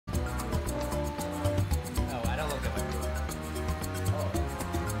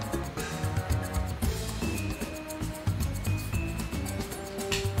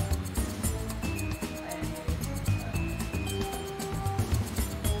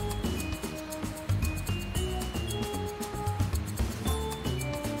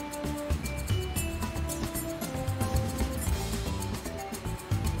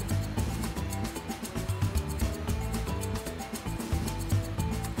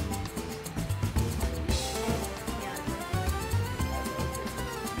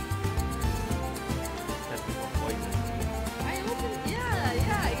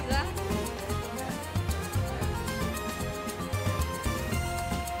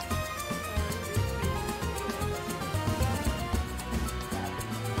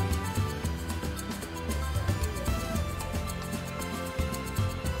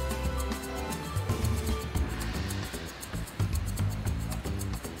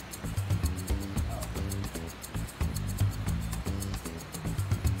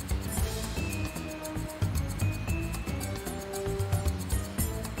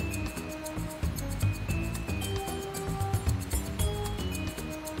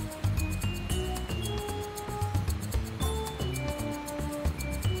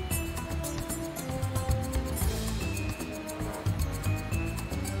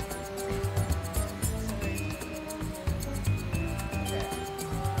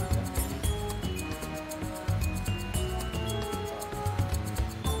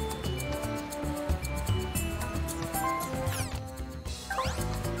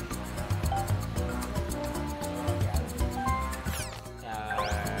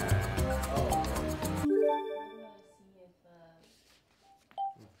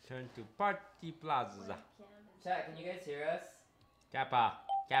return to Party Plaza. Chat, can you guys hear us? Kappa,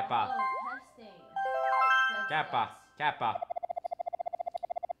 Kappa. Oh, testing. Kappa, Kappa.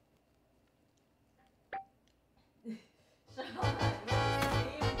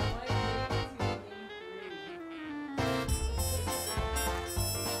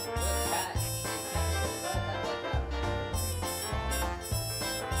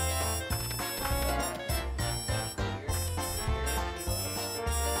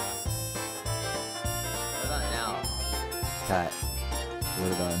 Chat,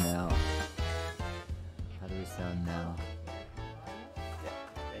 what about now? How do we sound now?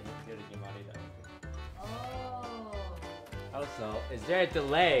 Also, is there a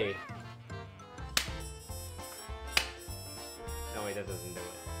delay? No, wait, that doesn't do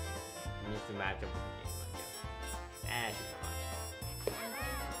it. It needs to match up with the game, I guess. That should be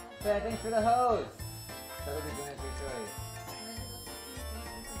fine. Hey, thanks for the hose! That was a good choice.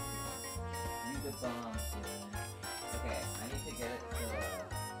 You the bomb, Steven. Okay, I need to get it to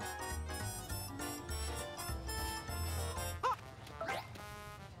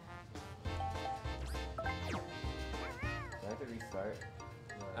do I have to restart?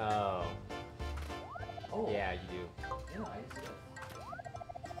 Oh. Oh. Yeah, you do. Yeah, I just do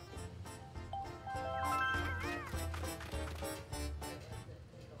it.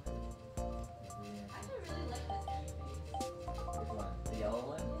 Which one? The yellow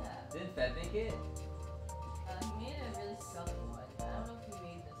one? Yeah. Didn't Fed make it? He made a really scuffed one. I don't know if he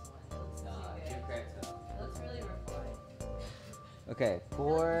made this one. It looks Nah, too two cracks up. It looks really refined. Okay,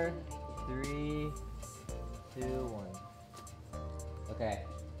 4, 3, 2, 1. Okay.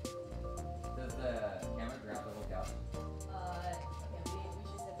 Does the camera grab the whole couch? Yeah, we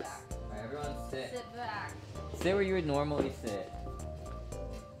should sit back. Alright, everyone sit. Sit back. Sit where you would normally sit.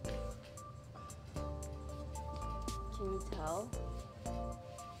 Can you tell?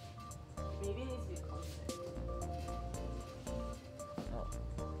 Maybe it needs to be closer. Oh.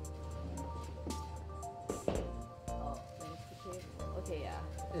 Oh, there's the cable. Okay,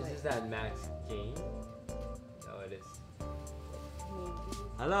 yeah. Is Wait, this that max game? No, it is. maybe.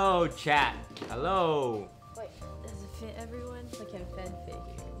 Hello, chat. Hello. Wait, does it fit everyone? Like, can Fed fit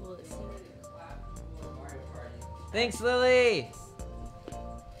here? Will it see? Thanks, Lily!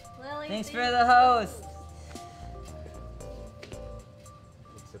 Lily, Thanks for the host!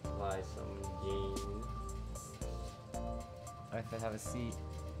 Let's apply some gain. Alright, Fed, have a seat.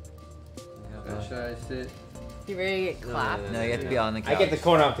 Should I sit? You ready to get clapped? No, you have to be on the couch. I get the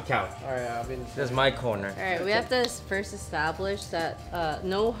corner of the couch. Alright, I've been. This is my corner. Alright, we have to first establish that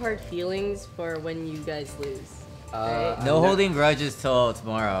no hard feelings for when you guys lose. Right? No holding grudges till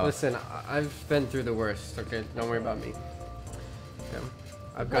tomorrow. Listen, I've been through the worst. Okay, don't worry about me. Yeah.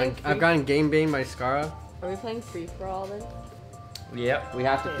 I've gotten game banged by Scara. Are we playing free for all then? Yep. We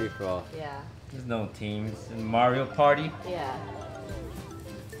have to free for all. Yeah. There's no teams in Mario Party. Yeah.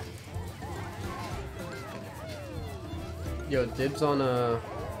 Yo, dibs on a.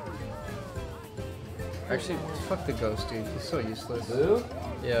 Actually, fuck the ghost, dude. He's so useless. Boo?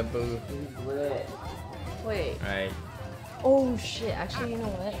 Yeah, boo. He's lit. Wait. Right. Oh shit. Actually, you know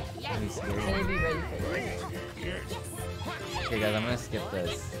what? I'm scared. I need to be ready for this. Okay, guys, I'm gonna skip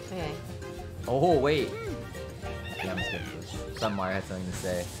this. Okay. Oh, wait. Yeah, I'm gonna skip this. Some Mario had something to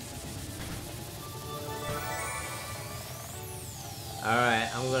say. Alright,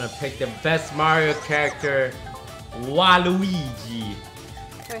 I'm gonna pick the best Mario character, Waluigi.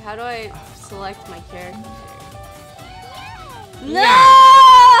 Wait, how do I select my character? Yeah.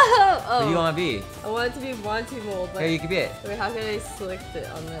 No! Who do you want to be? I want it to be Monty Mole, but Hey, you can be it. wait, how can I select it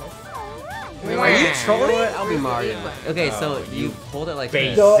on this? Wait, are you trolling? I'll be Where's the Mario. A button? Okay, so Oh, you hold it like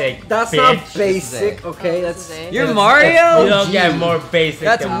basic. this. That's bitch. not basic, okay? Oh, this That's. is A. You're That's- Mario? You don't get more basic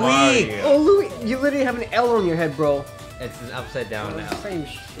That's than weak. Mario. Oh, Louis, you literally have an L on your head, bro. It's an upside down now. Same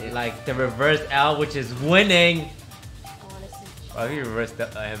shit. Like the reverse L, which is winning. I wanna see. Well, if you reverse the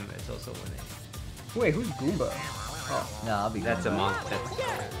M, it's also winning. Wait, who's Goomba? No, I'll be That's a Goomba. monk. That's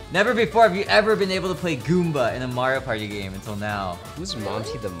Never before have you ever been able to play Goomba in a Mario Party game until now. Who's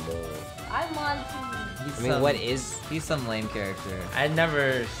Monty the Mole? I'm Monty. He's I mean, what is? He's some lame character. I'd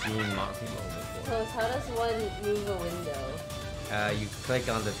never seen Monty Mole before. So how does one move a window? You click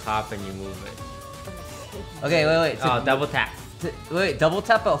on the top and you move it. Okay, wait. Oh, double tap. Wait, double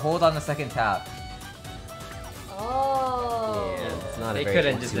tap, but hold on the second tap. Oh. Yeah, It's not they a very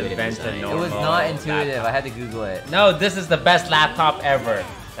couldn't just intuitive invent a design. It normal was not intuitive. laptop. I had to Google it. No, this is the best laptop ever.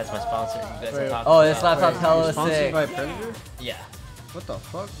 That's my sponsor. You guys are Wait. talking Oh, this about. laptop's hella Sponsored sick. by Predator? Yeah. What the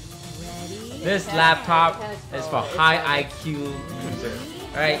fuck? Ready? This Okay, laptop okay, is so for it's high on. IQ users.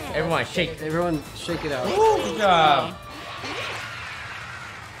 Alright, everyone shake. Everyone, shake it out. Good job.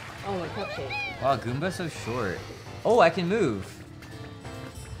 Oh, my cupcake. Wow, Goomba's so short. Oh, I can move.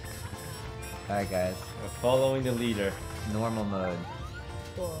 Alright, guys. We're following the leader. Normal mode.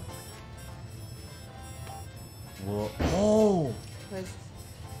 Cool. Whoa. Oh! Where's...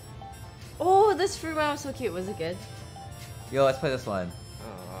 Oh, this fruit round was so cute. Was it good? Yo, let's play this one.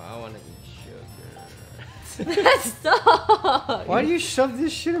 Oh, I want to eat sugar. Stop! Why do you shove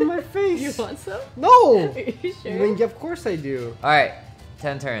this shit in my face? You want some? No! Are you I sure? mean, of course I do. Alright,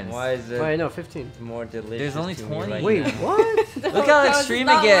 10 turns. Why is it Wait, no, 15. more delicious? There's only to 20. Me right Wait, now? what? No, Look how that was extreme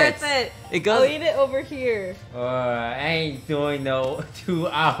not it gets. Worth it. It goes. I'll eat it over here. I ain't doing no 2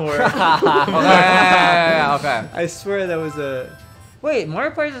 hour. Okay. I swear that was a... Wait, Mario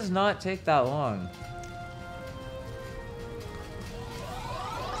Party does not take that long.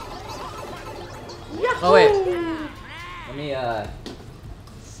 Oh wait. Let me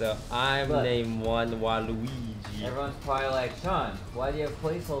So I'm Look. named one Waluigi. Everyone's probably like, Sean, why do you have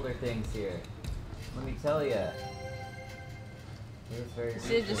placeholder things here? Let me tell you.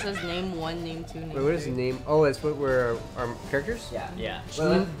 See, it just says name 1, name 2, name Wait, what is the 3. name? Oh, that's what we're our characters? Yeah. Yeah.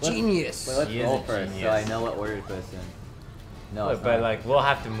 Genius. But let's He is roll a first, so genius. I know what order to put this in. No, But, it's but not. like we'll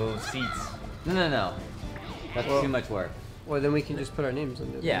have to move seats. No. That's Well- too much work. Well, then we can just put our names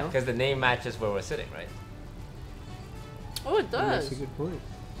on there. Yeah, no? because the name matches where we're sitting, right? Oh, it That's does. a good point.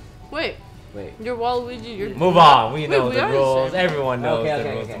 Wait, Wait. you're Waluigi. You're Move on. We Wait, know we the are the rules. same. Everyone knows Okay, the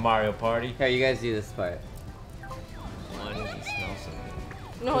okay, rules okay. of Mario Party. Here, you guys do this part. Why does it smell so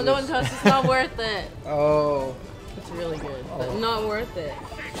No, don't touch. It's not worth it. Oh. It's really good, but not worth it.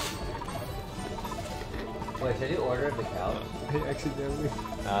 Wait, should I do order of the couch? I accidentally.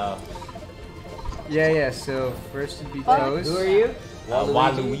 good? Yeah, so first would be Fuck. Toast. Who are you?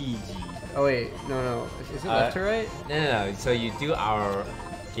 Waluigi. Oh, wait. No. Is it left to right? No. So you do our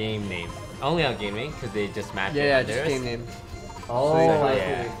game name. Only our game name, because they just match it Yeah, on just theirs. game name. Oh, So, I yeah. see what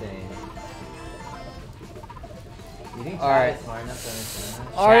you're saying. You think Alright. chat is smart enough to understand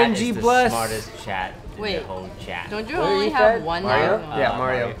that? Chat RNG is the bless. smartest chat in Wait. the whole chat. Don't you What are only you have said? one Mario? name? Yeah,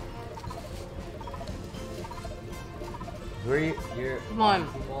 Mario. Who are you? You're Come on.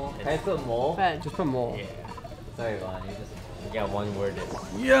 Mole? Can I put mole? Fed. Just put Mole. Yeah. Sorry, Vaughn. You just. You got one word in.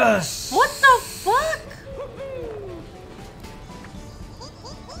 Yes! What the fuck?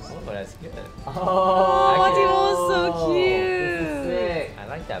 Oh, that's good. Oh, Monty was so This cute. is sick. I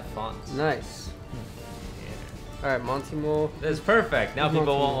like that font. Nice. Yeah. Alright, Monty Mole, That's perfect. Now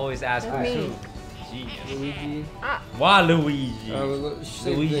people won't always ask That's who's me. who. Genius. Luigi. Waluigi.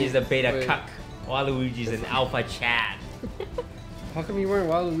 Luigi's a beta Wait. cuck. Waluigi's an alpha Chad. How come you weren't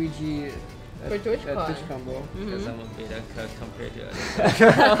Waluigi For TwitchCon. at TwitchCon, bro? Because I'm a beta cuck compared to others.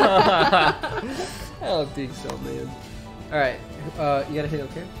 I don't think so, man. Alright, you gotta hit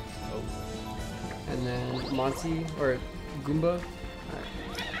OK. Oh. And then Monty, or Goomba.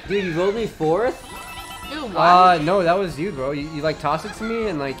 Dude, you rolled me fourth? Dude, why? No, that was you, bro. You like tossed it to me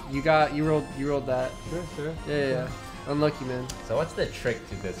and like you rolled that. Sure. Yeah. Unlucky, man. So what's the trick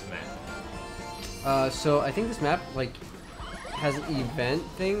to this map? So I think this map like has an event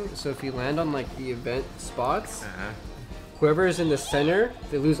thing. So if you land on like the event spots, whoever is in the center,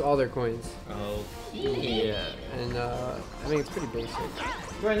 they lose all their coins. Oh, yeah. And I think it's pretty basic.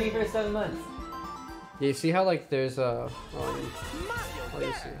 We're running for 7 months. Yeah, you see how like there's let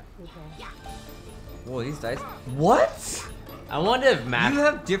me see. Whoa, these dice. What? I wonder if math. You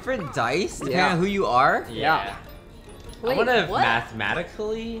have different dice depending Yeah. on who you are? Yeah. I Wait, wonder if what?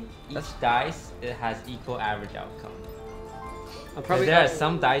 mathematically each dice it has equal average outcome. I'm Probably there are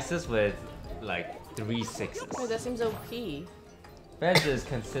some dices with like 3 6s. Wait, that seems OP. Fez is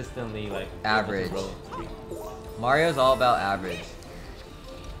consistently like able to Average. roll 3. Mario's all about average.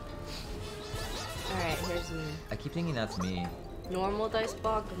 Alright, here's me. I keep thinking that's me. Normal dice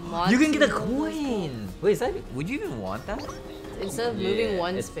block. You can get a normal dice coin! Wait, is that, would you even want that? block. Instead of moving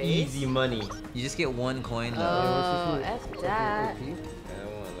one it's space. easy money. You just get 1 coin though. Oh, what's F this that. I don't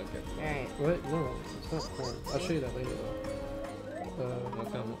want to look at Alright. What? No, it's not corn. I'll show you that later though.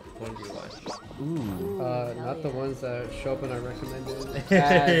 what kind of porn do you watch. Ooh. Not the ones that show up in our recommended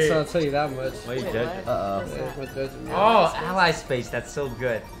ads, so I'll tell you that much. Why you Wait, judge? what? Uh-oh. What's Yeah, that? what does it mean? Oh, ally space. That's so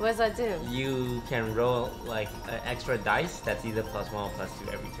good. What does that do? You can roll like an extra dice that's either +1 or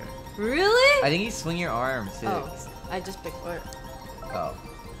 +2 every turn. Really? I think you swing your arm too. Oh, I just picked four. Oh.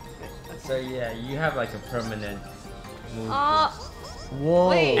 So yeah, you have like a permanent move. Whoa.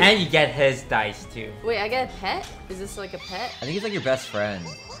 Wait. And you get his dice too. Wait, I get a pet? Is this like a pet? I think it's like your best friend.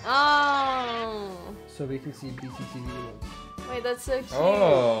 Oh. So we can see BTTV ones. Wait, that's so cute.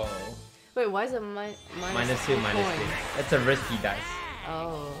 Oh. Wait, why is it Minus two, minus coins? 2. That's a risky dice.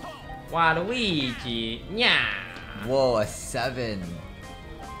 Oh. Waluigi, yeah. Whoa, a 7.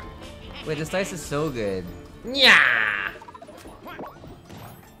 Wait, this dice is so good. Yeah.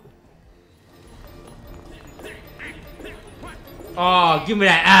 Oh, give me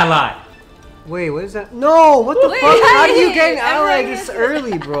that ally. Wait, what is that? No, what the Wait, fuck? How do you hey, get an ally everyone this gets-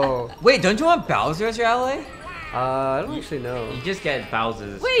 early, bro? Wait, don't you want Bowser as your ally? I don't actually know. You just get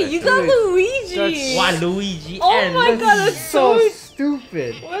Bowser's. Wait, you special. got Luigi. that's- Why Luigi Oh and my god, that's so.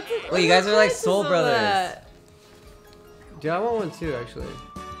 stupid. What the, Wait, you guys are like choices soul of brothers. that? Yeah, I want one too, actually.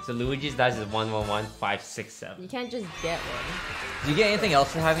 So Luigi's dice is 1, 1, 1, 5, 6, 7. You can't just get one. Do you get anything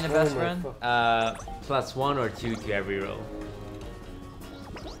else for having a best Oh my friend? fuck. Plus 1 or 2 to every roll.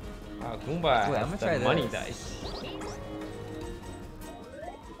 Wow, Goomba Wait, has I'm gonna the try money this. dice.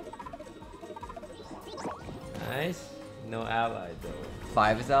 Nice. No ally though.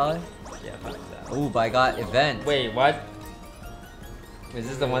 5 is ally? Yeah, 5 is ally. Ooh, but I got event. Wait, what? Is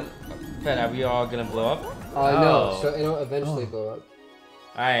this the one? Ben, are we all gonna blow up? No, Oh. so it'll eventually blow up.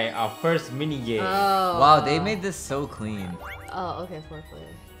 Alright, our first mini game. Oh. Wow, they made this so clean. Oh, okay, 4 player.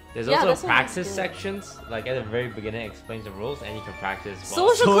 There's Yeah, also that's what practice it's doing. sections. Like at the very beginning, it explains the rules, and you can practice. While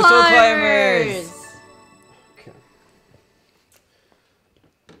Social Social climbers. Okay.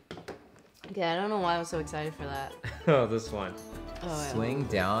 Okay, I don't know why I'm so excited for that. Oh, this one. Oh, yeah. Swing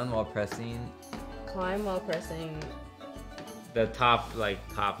down while pressing. Climb while pressing. The top,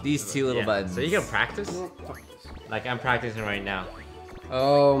 top. These two little buttons. So you can practice. Like I'm practicing right now.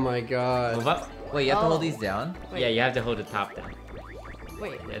 Oh my god. Move up. Wait, you have to Oh. hold these down? Wait, Yeah, you have to hold the top down.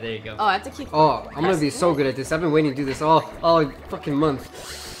 wait. Yeah, there you go. Oh, I have to keep. Oh, I'm gonna be so good at this. I've been waiting to do this all fucking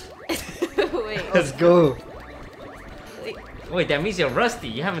month. Wait, Let's go. wait. Wait, that means you're rusty.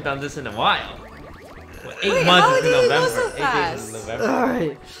 You haven't done this in a while. Well, 8 Wait, months how is do you go November. so 8 days fast? is November.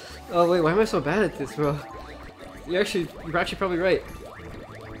 Alright. Oh wait, why am I so bad at this, bro? You're actually probably right.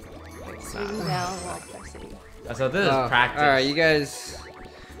 Swing down while pressing. So this is practice. Alright, you guys.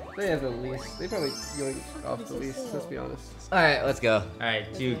 They have the least. They probably going off the least. Let's be honest. Alright, let's go.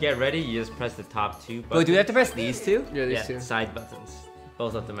 Alright, to get ready, you just press the top 2 buttons. Wait, do we have to press these two? Yeah, these Yeah, two. side buttons.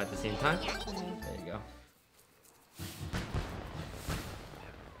 Both of them at the same time. There you go.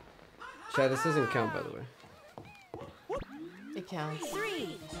 Chad, this doesn't count, by the way. It counts.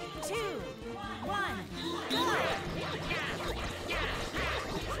 3, 2, 1.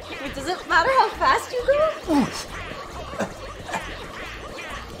 Wait, does it matter how fast you go?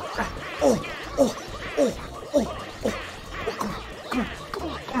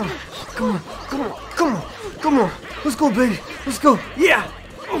 Come on, let's go, baby. Let's go. Yeah.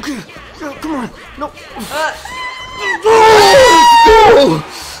 Okay. Yeah, come on. No.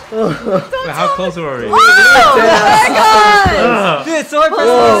 Wait, how close were we? Oh my god! Dude, it's so hard pressing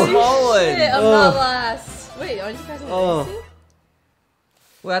the small Shit, one. I'm not last. Wait, aren't you pressing Oh. these two?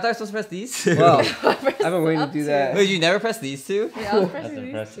 Wait, I thought I was supposed to press these two. Wow. I've I've been waiting to do that. Wait, you never press these two? Yeah, I was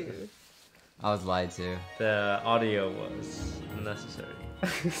pressing That's these impressive. two. I was lied to. The audio was unnecessary.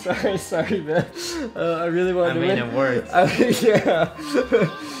 sorry, man. I really wanted I to mean, win. it worked. Yeah.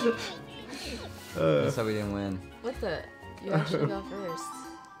 That's why we didn't win. What the? You actually go first.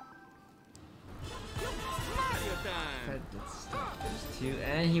 There's 2,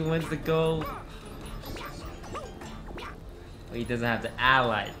 and he wins the gold. Well, he doesn't have the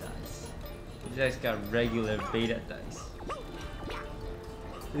ally dice. He just got regular beta dice.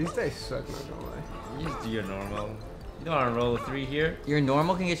 These dice suck, not gonna lie. You just do your normal. You don't want to roll a 3 here. Your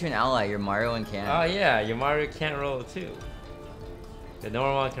normal can get you an ally, your Mario and can. Oh yeah, your Mario can't roll a 2. The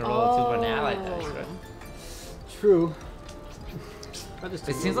normal one can roll a 2 for an ally dice, right? True.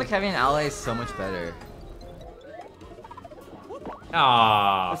 It seems like having an ally is so much better.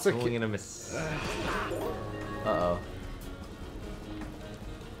 Ah, That's okay. swing and a miss. Uh-oh.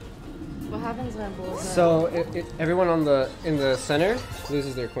 What happens when it blows up? So everyone in the center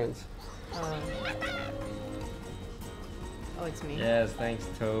loses their coins. Oh, it's me. Yes, thanks,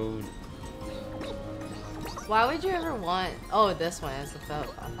 Toad. Why would you ever want? Oh, this one is about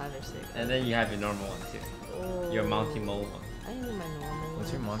a 5 or 6. And then you have your normal one too. Oh. Your Monty Mole one. I need my normal.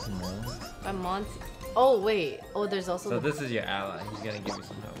 What's your one. Monty Mole? My Monty. Oh wait. Oh, there's also. So the... this is your ally. He's gonna give you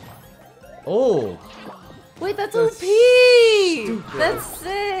some help. Oh! Wait, that's That's OP. That's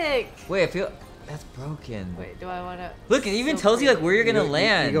sick. Wait, I feel... That's broken. Wait, do I wanna? Look, it even So tells you like cool. where you're gonna You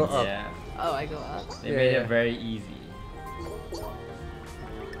land. go up. Yeah, Oh, I go up. they Yeah, made yeah. it very easy.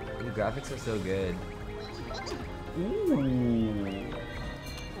 The graphics are so good. Ooh. I don't know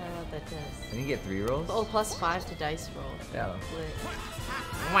what that does. Can you get 3 rolls? Oh, +5 to dice roll. Yeah. Lit.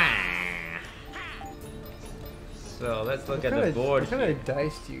 Wah. So let's look at the board. What kind of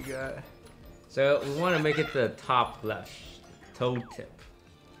dice do you got? So we want to make it to the top left, toe tip.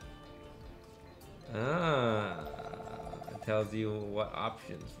 Ah, tells you what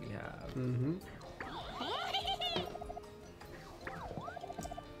options we have. Mm-hmm.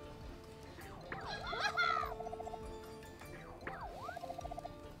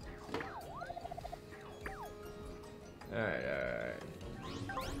 Alright.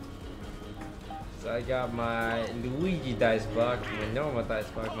 So I got my Luigi dice block, my normal dice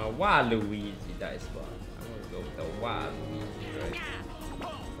block, my Waluigi dice block. I'm gonna go with the Waluigi, right?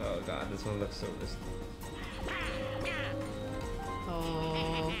 Oh god, this one looks so risky.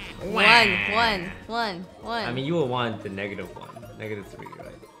 Oh. One. I mean, you will want the -1, -3,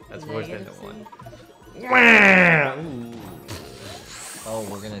 right? That's worse than the -3. 1. Ooh. Oh,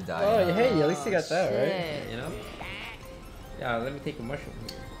 we're gonna die. Oh, now. hey, at least you got that, right? Shit. You know? Yeah, let me take a mushroom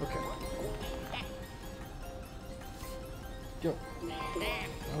here. Okay. Yo.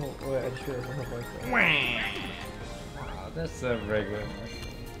 Oh, wait, I just realized I have Wi-Fi. Wow, that's a regular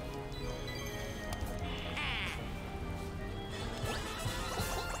mushroom.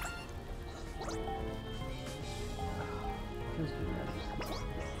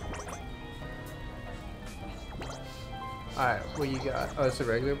 Alright, what you got? Oh, it's a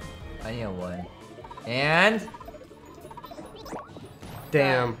regular? I need a 1. And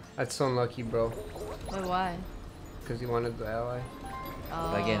Damn, that's so unlucky, bro. Wait, why? Because you wanted the ally. Oh.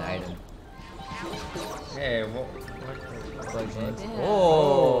 plug in item. Hey, what? Plugs in. Damn.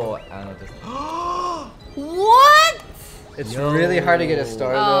 Oh, I don't know what this. What? It's Yo. really hard to get a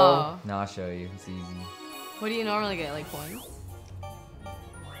star, Oh. No, I'll show you. It's easy. What do you normally get? Like points?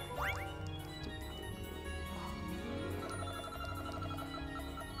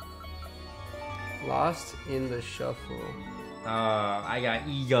 though. Lost in the shuffle. I got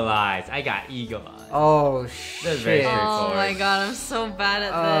eagle eyes. Oh, That's shit. very Oh straightforward. my god, I'm so bad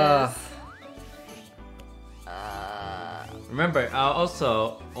at this. Remember,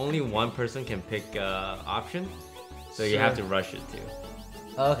 also, only one person can pick option, so you have to rush it too.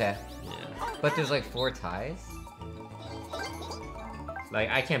 Oh, okay. Yeah. But there's like 4 ties. Like,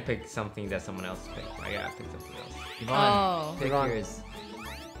 I can't pick something that someone else picked. I gotta pick something else. Yvonne, Oh. pick Yvonne. yours.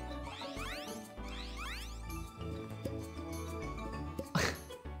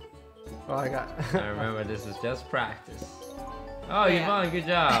 Oh, I got. I remember this is just practice. Oh, Yeah. Yvonne, good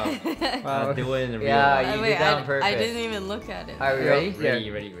job. Wow. Do it in the real Yeah, life. you Wait, did that on I purpose. didn't even look at it. Alright, we ready?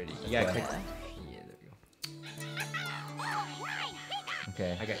 Ready. You gotta Okay. click. Yeah. Yeah, there we go.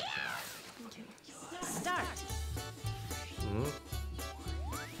 Okay. I got Start.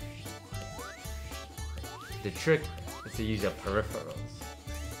 The trick is to use your peripherals.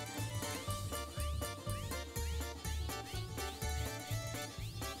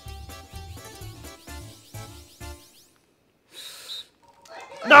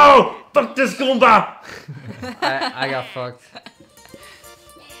 No! Fuck this Goomba! I got fucked.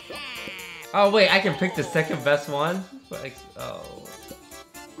 Oh wait, I can pick the second best one? Oh.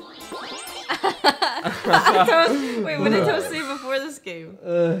 Wait, what did Toast say before this game?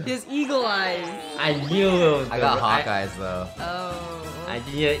 His eagle eyes. I knew it was I got Hawkeyes though. Oh. I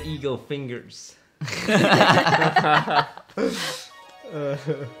did eagle fingers.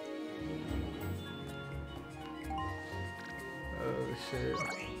 Oh, shit.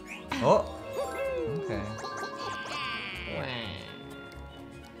 Oh. Okay.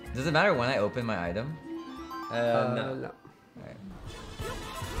 Does it matter when I open my item? No. No. Alright.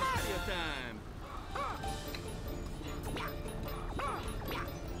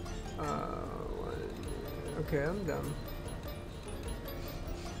 Okay, I'm done.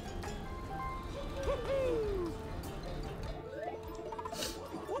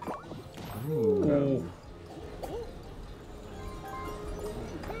 Ooh.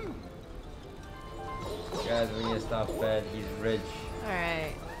 Guys, we need to stop Fed. He's rich.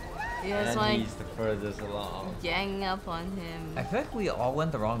 Alright. You guys And want he's the furthest along. to gang up on him? I feel like we all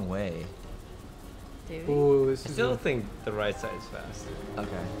went the wrong way. Do we? Ooh, this I is. still think the right side is faster.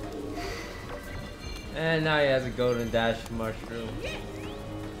 Okay. And now he has a golden dash mushroom.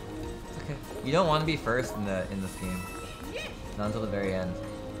 Okay. You don't want to be first in this game. Not until the very end.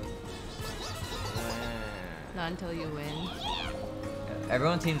 Not until you win.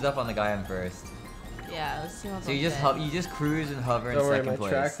 Everyone teams up on the guy in first. Yeah, let's team up. So on you just Ben. you just cruise and hover Don't in worry, second my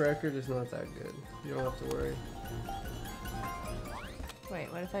place. track record is not that good. You don't have to worry.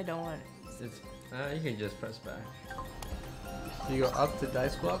 Wait, what if I don't want it? You can just press back. You go up to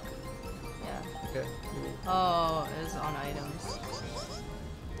dice block? Yeah. Okay. Oh, it was on items.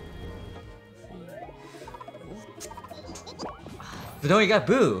 But no, you got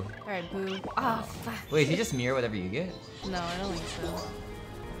Boo! Alright, boo. Ah, fuck. Wait, did he just mirror whatever you get? No, I don't think so.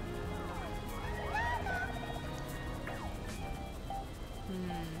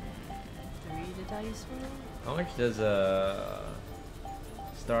 3 to dice roll? How much does a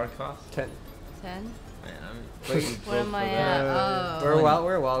star cost? 10. 10? Man, I'm Wait, What am I at? Oh.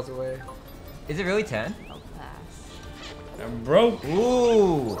 We're whiles away. is it really 10? I'll pass. I'm broke.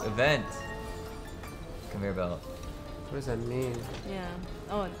 Ooh, event. Conveyor belt. What does that mean? Yeah.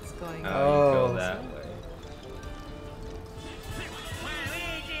 Oh, it's going. Oh, Oh. you go that way.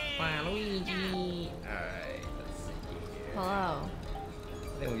 Waluigi. Alright, let's see here. Hello.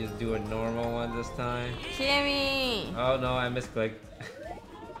 I think we just do a normal one this time. Kimmy! Oh no, I misclicked.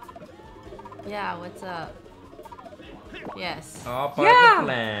 Yeah, what's up? Yes. All part of the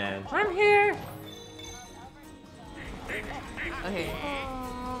plan. I'm here! Okay.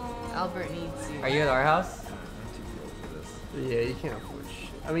 Albert needs you. Are you at our house? Yeah, you can't afford shit.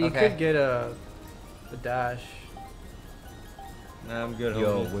 I mean, you Okay. could get a dash. Nah, I'm good,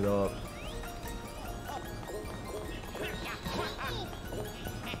 Yo, homie. what up?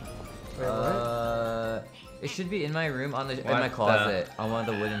 Wait, what? It should be in my room in What my the- closet on one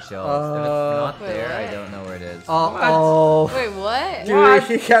of the wooden shelves. If it's not Wait, there, I what? don't know where it is. Oh, Wait, what?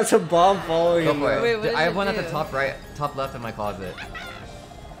 dude, he got a bomb following Go him. for it. Wait, what did I have it one at the do? top right, top left in my closet.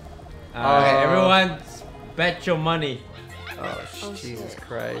 Alright, everyone, bet your money. Oh, Oh, Jesus shit.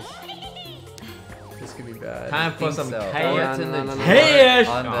 Christ. This could be bad. Time for Think some so. chaos. Or to the No. Chaos!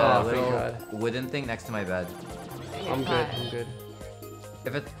 on the Oh, little thank wooden thing next to my bed. I'm good. I'm good.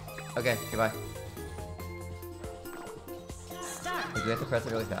 If it, okay, goodbye. Start. Do we have to press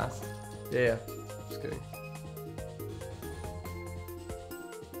it really fast? Yeah. Just kidding.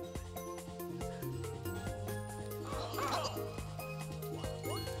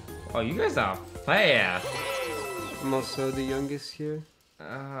 Oh, you guys are fast. I'm also the youngest here.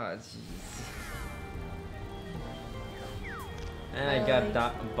 Ah, jeez. And I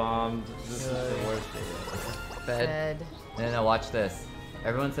got bombed. This is the worst day. Fed. Fed. No, watch this.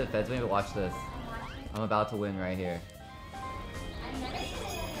 Everyone said Fed's winning, but watch this. I'm about to win right here.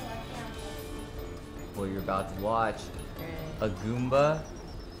 Well, you're about to watch a Goomba.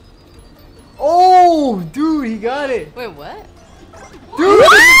 Oh, dude, he got it. Wait, what? Dude,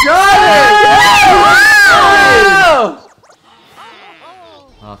 he got it.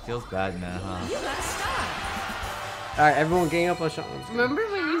 Oh, it feels bad, man, huh? You gotta stop. All right, everyone gang up on Sean. Remember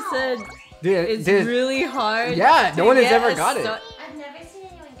when you said Dude, it's dude, really hard? Yeah, no to one has get ever a got it. I've never seen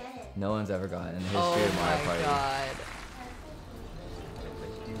anyone get it. No one's ever gotten in the history Oh of Mario my Party. god.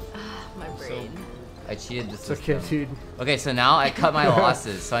 Ah, my brain. I cheated the It's system. okay, dude. Okay, so now I cut my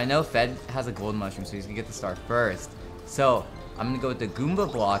losses. So I know Fed has a gold mushroom, so he's gonna get the star first. So I'm gonna go with the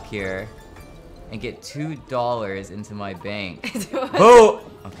Goomba block here and get $2 into my bank. Boo!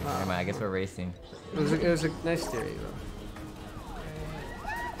 Okay, never mind. I guess we're racing. It was a nice theory, though.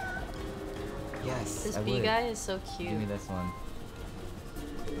 Yes, This I bee would. guy is so Give me cute. this one.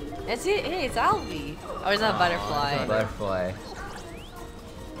 It's it. Hey, it's Alvy. Or is that butterfly? Butterfly.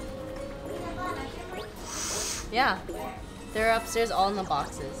 Yeah. They're upstairs, all in the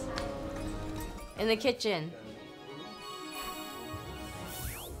boxes. In the kitchen.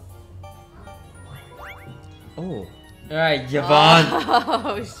 Oh. Alright, Yvonne.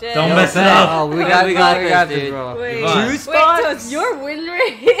 Oh shit. Don't mess it up. Oh, we got this, this, dude. bro. Wait, Yvonne. wait, Juice so box? your win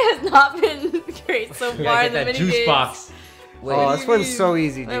rate has not been great so We far gotta in get the that mini juice games. box. Wait. Oh, this one's so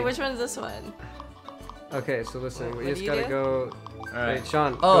easy, Wait, dude. which one's this one? Okay, so listen, What we do just you gotta do? go. Alright. Wait,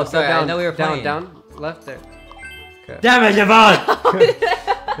 Sean. Oh, go sorry, I down, know we were down, playing. down, left there. Okay. Damn it, Yvonne!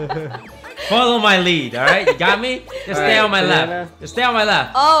 Follow my lead, alright? You got me? Just stay Alright, on my banana. left. Just stay on my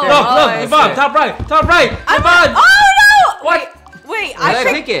left. Oh, Look, oh, I look, Yvonne, see. top right, Yvonne! Oh no! What? Wait, Why did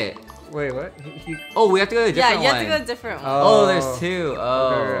I picked- pick it? Wait, what? Oh, we have to go to a Yeah, different you have to one. go a different one. Oh, there's two.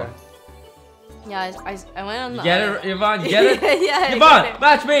 Oh. Okay. Yeah, I went on the Get other- it, Yvonne, get it? yeah, I got Yvonne, it.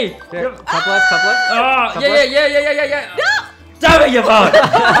 match me! Here, top left, top left. Oh, Top yeah, left. yeah. No! Damn it, Yvonne!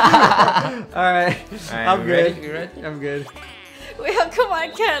 Alright, I'm we good. ready? You ready? I'm good. Wait, how come I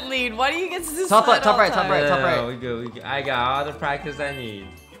can't lead? Why do you get to decide Top left, top all right, the top time? right, top No, right. we good. I got all the practice I need.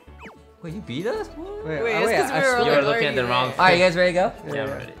 Wait, you beat us? What? Wait, it's 'cause we were I swear- You were looking at the arguing. wrong Alright, you guys ready to go? Yeah, Yeah, I'm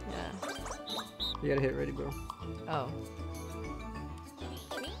yeah. ready. Yeah. You gotta hit ready, bro. Oh.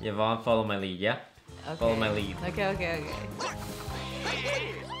 Yvonne, follow my lead, yeah? Okay. Follow my lead. Okay.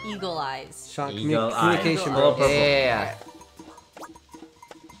 Eagle eyes. Sean, Eagle eye. communication, Purple, bro. purple. Yeah.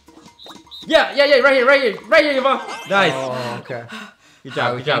 Yeah, right here, Yvonne. Nice. Oh, okay. Good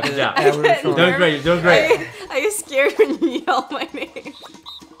job. Yeah, we're You're doing great, you're doing great. I get scared when you yell my name.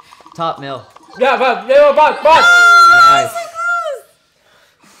 Top mill. Yeah, boss. Nice.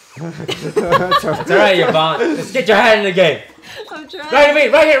 It's alright, Yvonne. Let's get your head in the game. I'm trying.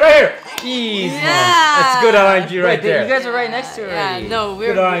 Right here. Easy. Yeah. That's good RNG right Wait, there. you guys are right next to it Yeah, already. no,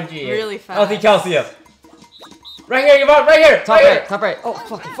 we're Good RNG. really fast. Healthy calcium. Right here, Yvonne, right here. Top right right, here. top right. Oh,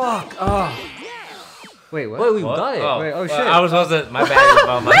 fuck. Oh. Wait, what? Wait, we What? got it. Wait, oh, well, shit. I was supposed to. My bad,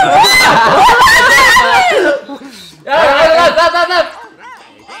 Yvonne. My bad.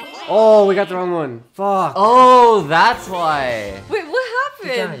 Oh, we got the wrong one. Fuck. Oh, that's why. Wait, what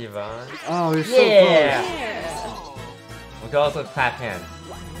Good job, happened? Yvonne. Oh, you're so Yeah. Yeah. We can also clap hands.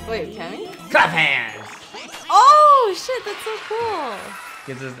 Wait, can we? Clap hands. Oh shit, that's so cool.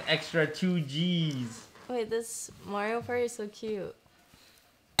 Gives us an extra 2 Gs. Wait, this Mario Party is so cute.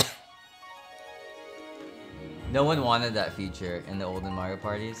 No one wanted that feature in the olden Mario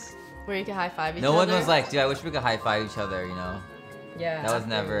parties. Where you can high five each No other. one was like, dude, I wish we could high five each other, you know? Yeah. that was after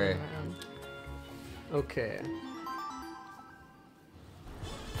never- we went around. close. Okay.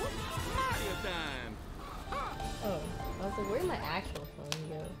 Oh, I was like, where'd my actual phone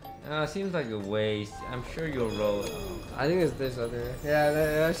go? Seems like a waste. I'm sure you'll roll it. I think there's other. Yeah,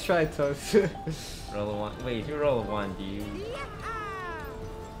 let's try toast. Roll a 1. Wait, if you roll a 1, do you?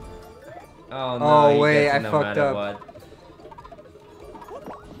 Oh no! Oh, he wait, gets it I no fucked matter up.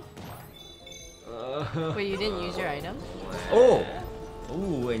 What. Wait, you didn't use your item? Oh!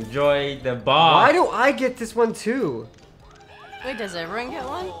 Ooh, enjoy the boss. Why do I get this one too? Wait, does everyone get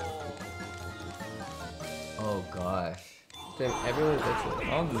one? Oh gosh. Damn, everyone gets it.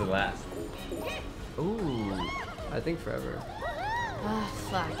 How long does it last? Ooh. I think forever. Ah,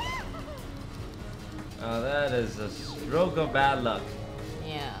 fuck. Oh, that is a stroke of bad luck.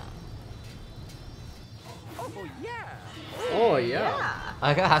 Yeah. Oh yeah.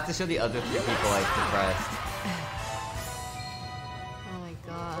 I have to show the other 3 people I depressed. Oh my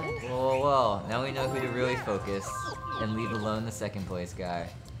god. Well, now we know who to really focus and leave alone the 2nd place guy.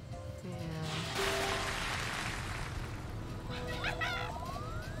 Yeah.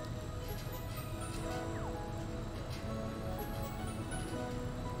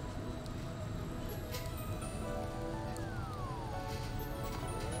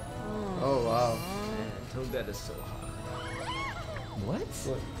 Oh wow. Man, told that is so hard. What?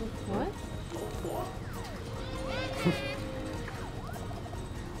 What?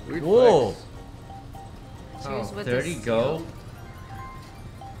 Weird Whoa. flex. Choose Oh, with 30 this go? skill.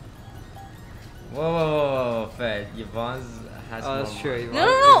 Whoa, Fed. Yvonne's has Oh, that's more true. money. Yvonne- No,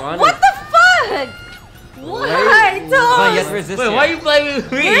 no, no! Yvonne What is- the fuck? What? Come on, you Don't. have to resist Wait, it. why are you blaming me?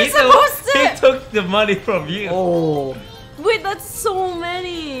 We're supposed to- He took the money from you. Oh. Wait, that's so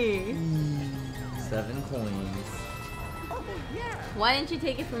many. 7 coins. Why didn't you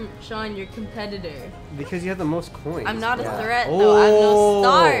take it from Sean, your competitor? Because you have the most coins. I'm not Yeah. a threat though. I have no Oh.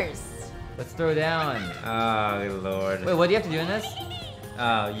 stars. Let's throw down. Oh, Lord. Wait, what do you have to do in this?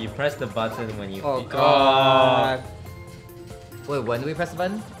 You press the button when you Oh god. Wait, when do we press the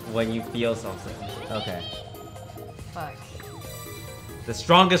button? when you feel something. Okay. Fuck. The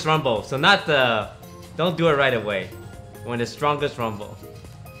strongest rumble. So not the... Don't do it right away. When the strongest rumble.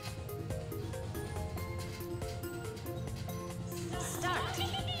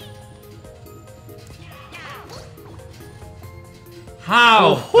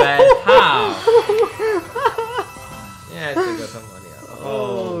 How, Fed? How? Yeah, I still got some money out.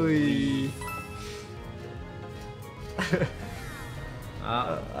 Holy.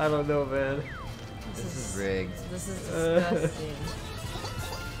 Uh, I don't know, man. This is rigged. This is disgusting.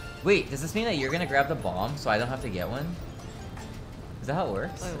 Wait, does this mean that you're gonna grab the bomb so I don't have to get one? Is that how it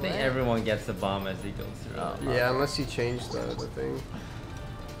works? Wait, I think what? everyone gets the bomb as he goes through. Oh. Yeah, unless you change the thing.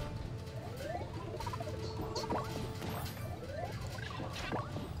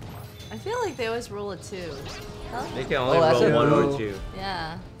 I feel like they always roll a 2. Huh? They can only Oh, that's roll a 1 or blue. 2.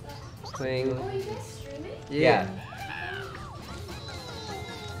 Yeah. Playing. Oh, you guys streaming? Yeah.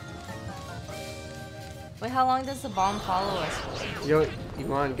 Wait, how long does the bomb follow us for? Yo,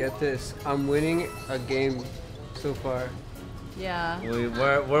 Yvonne, get this. I'm winning a game so far. Yeah.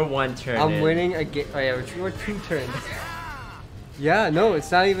 We're 1 turn I'm in. winning a game. Oh yeah, we're 2 turns. Yeah, no,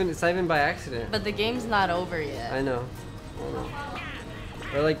 it's not even by accident. But the game's not over yet. I know.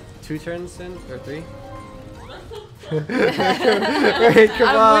 We're like 2 turns in or 3. Wait,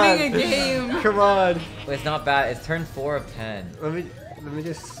 come on. I'm winning a game. Come on. Wait, it's not bad. It's turn 4 of 10. Let me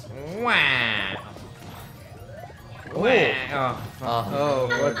just. Wow. Oh. Wow. Oh, Oh.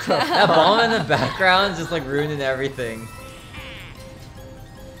 Oh, what the? That bomb in the background just like ruining everything.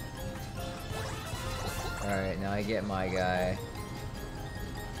 Alright, now I get my guy.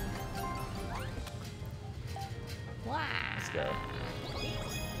 Wow. Let's go.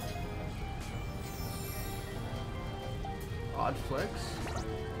 Odd flex.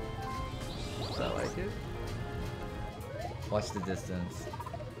 I like it. Watch the distance.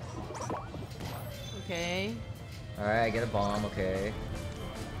 Okay. Alright, I get a bomb, okay.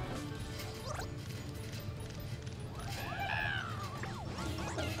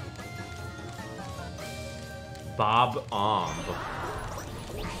 Bob Omb.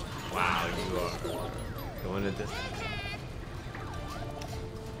 Wow, you are going to distance.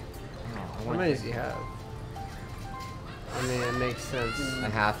 How many does he have? I mean, it makes sense. I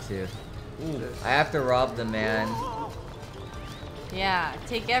have to. Ooh. I have to rob the man. Yeah,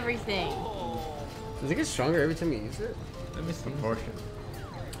 take everything. Does it get stronger every time you use it? Let me see proportion.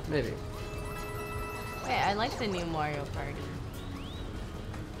 Maybe. Wait, I like the new Mario Party.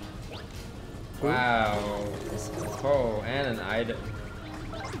 Wow. Oh, and an item.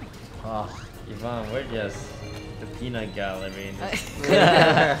 Oh. Yvonne, we're just the peanut gallery.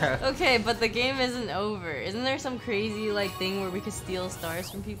 Okay, but the game isn't over. Isn't there some crazy like thing where we could steal stars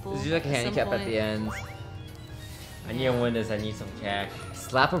from people? There's like a at some handicap at point? the end. I need to win this. I need some cash.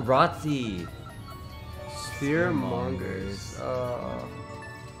 Slap a Bratzi. Spearmongers. Oh.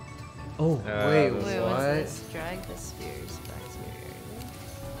 Wait, Wait, what? what's this? Drag the spheres back to your area.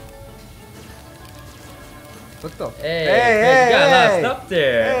 What the? Hey, you got a lot of stuff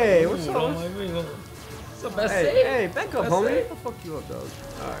there. Hey, what's Ooh, up? oh my God. What's up, best Hey, save? hey, back up, Best homie. save? I'll fuck you up, dog.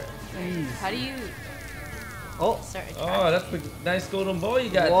 Alright. How do you Oh. start Oh, attracting? that's the nice golden ball you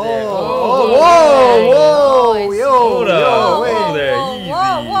got Whoa. there. Oh, whoa, Oh, I whoa, see. yo, Hold up. yo, Whoa, wait. there, whoa, easy.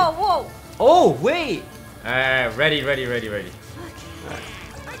 whoa, whoa, whoa! Oh, wait. Alright, ready. Okay,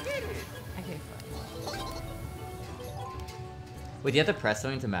 fine. Wait, do you have to press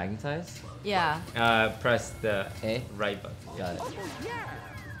something to magnetize? Yeah. Press the A? right button. Got it.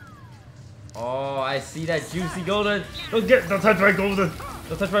 Oh, I see that juicy golden. Don't touch my golden.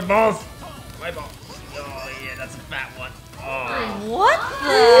 Don't touch my balls. My balls. Oh yeah, that's a fat one. Oh, What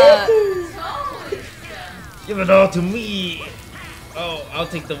the? give it all to me. Oh, I'll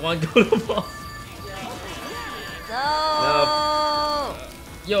take the one golden ball. No!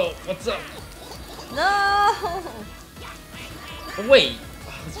 Yo, what's up? No! Oh, wait,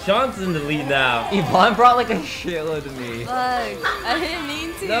 Sean's in the lead now. Yvonne brought like a shitload to me. Fuck! I didn't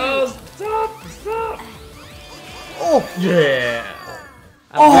mean to. No, stop. Oh! Yeah.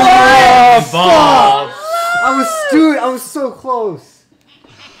 Oh, Balls. I was so close.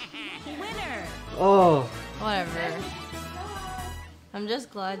 Winner. Oh. Whatever. I'm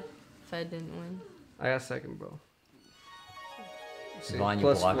just glad Fed didn't win. I got second, bro. Yvonne, you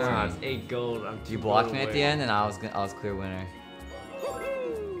Plus blocked four. Nah, me. it's 8 gold. I'm You too blocked far me at away. the end, and I was clear winner.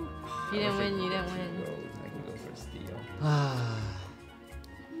 You didn't win, you didn't I win. can go for a steal.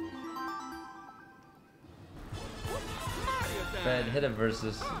 Fed hit a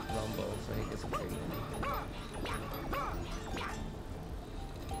versus Rumble, so he gets a big one.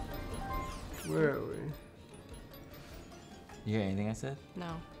 Where are we? You hear anything I said?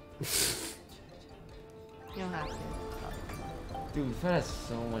 No. You don't have to. Dude, Fed has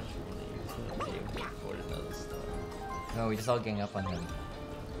so much money. He's gonna be able to afford another star. No, we just all gang up on him.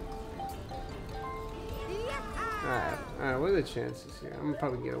 Alright, what are the chances here? I'm gonna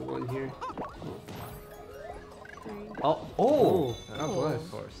probably get a 1 here. Oh! Oh, God Oh. bless.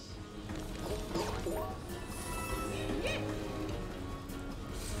 Of course.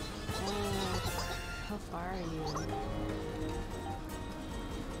 How far are you?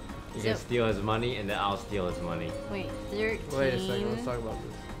 You can So- steal his money, and then I'll steal his money. Wait, 13? Wait a second, let's talk about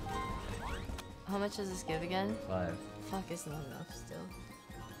this. How much does this give again? 5. Fuck, it's not enough still.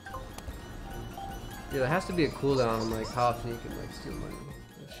 Yeah, there has to be a cooldown on like how often you can like steal money.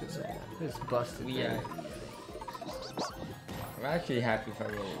 That shit's like, it's busted. Yeah. man. I'm actually happy if I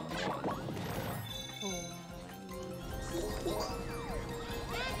roll.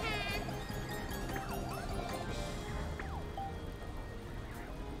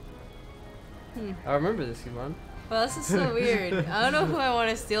 I remember this, Yvonne. Well, this is so weird. I don't know who I want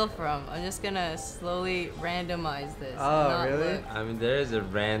to steal from. I'm just gonna slowly randomize this. and Oh, not really? look. I mean, there is a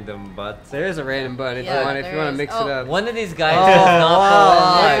random but. There is a random button if Yeah, you want. If you there want to is. mix Oh. it up. One of these guys Oh, does not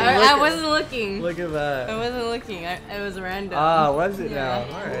wow. belong. I Look at- wasn't looking. Look at that. I wasn't looking. It was random. Ah, was it Yeah.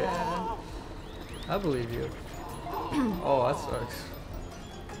 now? Alright. Yeah. I believe you. Oh, that sucks.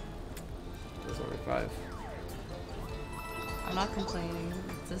 There's only 5. I'm not complaining.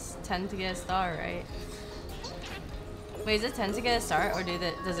 It's just 10 to get a star, right? Wait, is it 10 to get a star, or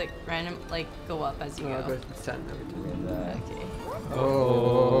does it random like go up as you No, go? it's 10 every time. Okay.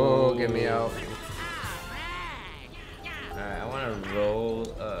 Oh, get me out. Alright, I want to roll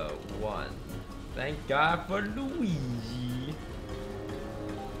 1. Thank God for Luigi.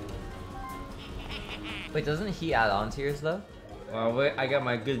 Wait, doesn't he add on to yours though? Well, wait, I got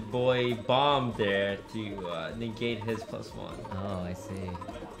my good boy Bomb there to negate his +1. Oh, I see.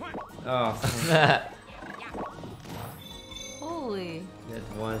 Oh, Holy. that's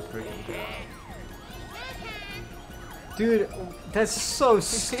one freaking job. Dude, that's so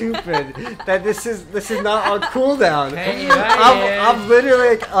stupid that this is not on cooldown. Hey, right I'm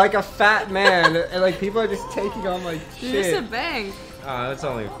literally like a fat man, and like people are just taking on my You're just a shit. bank. Oh, it's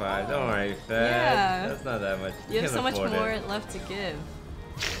only 5. Don't worry, Fed. Yeah. That's not that much. You have can so much afford more it. left to give.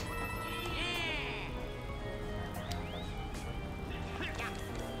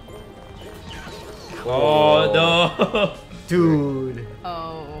 Oh, no. Dude.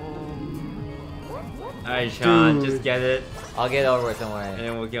 Oh. Alright, Sean, Dude. just get it. I'll get over it, don't worry. And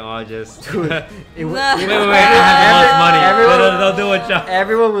then we can all just. Dude. wait, It would, Nah. you wait, know, I have money. everyone- No, do it, Sean.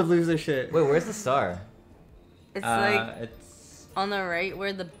 everyone would lose their shit. Wait, where's the star? It's like It's. on the right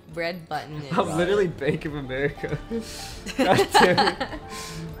where the red button is. I'm literally Bank of America. God damn it.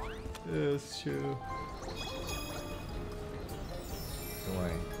 That's true. Don't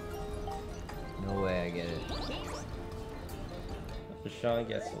worry. No way I get it. Sean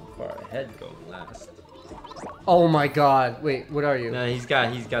gets so far ahead, go last. Oh my god. Wait, what are you? No, he's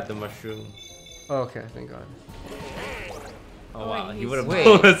got the mushroom. Oh, okay, thank god. Oh wow, wait, he he's- would have Wait.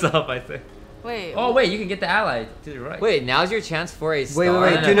 pulled us up, I think. Wait. Oh wait, you can get the ally to the right. Wait, now's your chance for a star.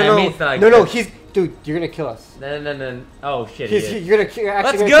 Wait, no, dude, that no, means like no, no, this. he's, dude, you're gonna kill us. No. Oh shit. he is. You're gonna, you're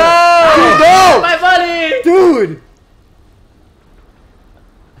actually Let's gonna go! kill us. My buddy. Dude!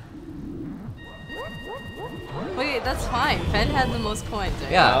 Wait, that's fine. Fed had the most coins,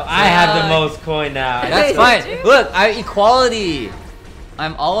 right? Yeah. I have the most coin now. That's fine. Look, equality.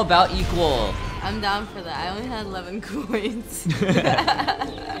 I'm all about equal. I'm down for that. I only had 11 coins.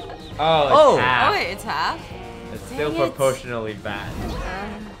 Oh, it's Oh. half. Oh wait, it's half? It's still Dang it. proportionally bad.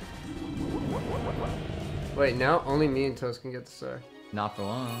 Wait, now only me and Toast can get the star. Not for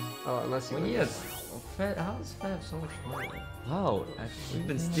long. Oh, unless you When win. you have Fed, how does Fed have so much money? Wow. We've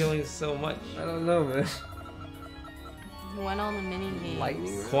been stealing so much. I don't know, man. Who won all the mini games?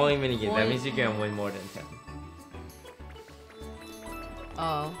 Lightning round. Coin minigame. That Coin- means you can win more than 10.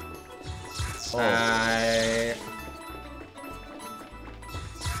 Oh. I...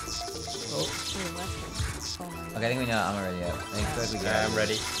 Wait, what? Oh my Okay, I think we know. I'm already out. I think we Okay, got I'm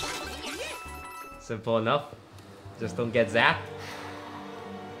ready. Simple enough. Just don't get zapped.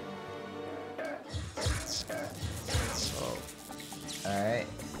 Oh, Alright.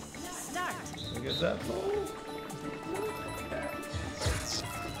 Start. look at that.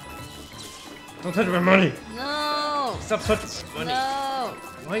 Don't touch my money. No! Stop touching my money. No!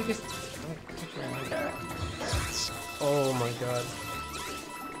 Why you just don't touch my money? Oh my god.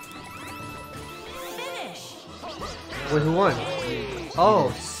 Finish. Wait, who won?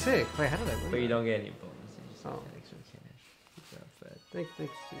 Oh, sick. Wait, how did I But win? you don't get any bonus. You just Oh. get extra cash. Good job, Fed. Thanks,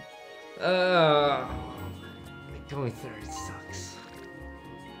 dude. Going third sucks.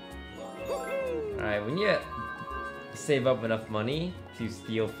 Alright, when you save up enough money to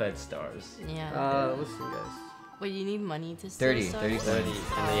steal Fed stars. Yeah. Listen, guys. Wait, you need money to steal 30, stars? 30 30, coins.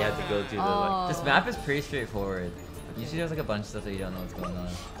 and then you have to go to the like. This map is pretty straightforward. Usually there's like a bunch of stuff that you don't know what's going on.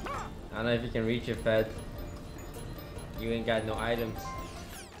 I don't know if you can reach it, Fed. You ain't got no items.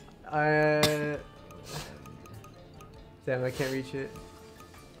 Damn, I can't reach it.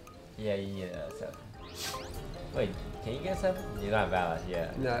 Yeah, you need a 7. Wait, can you get 7? You're not valid,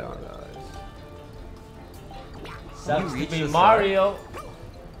 yeah. No, I don't know. Sucks to reach be the Mario.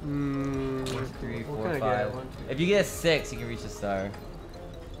 Mmm. 3, what 4, can I 5. get? 1, 2, If you get a 6, you can reach the star.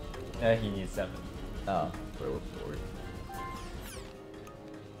 He needs 7. Oh. 3, 4.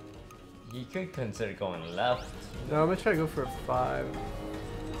 You could consider going left. No, I'm gonna try to go for a 5.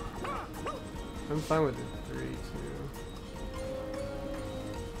 I'm fine with the 3 too.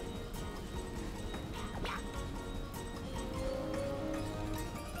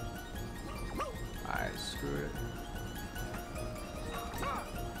 Alright, screw it.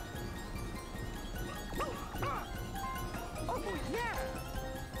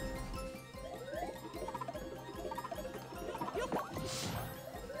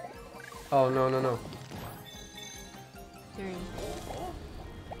 Oh no no no. 3.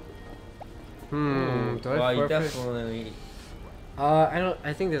 Do I Well, you forfeit? definitely. I don't.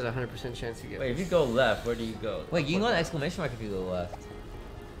 I think there's a 100% chance you get. Wait, if you go left, where do you go? Wait, you can go to exclamation mark if you go left.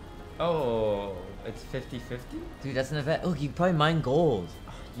 Oh, it's 50-50? Dude, that's an event. Oh, you probably mine gold.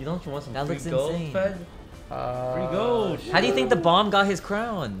 You don't want some That free looks gold, insane. Fed? Free gold. How do you think the bomb got his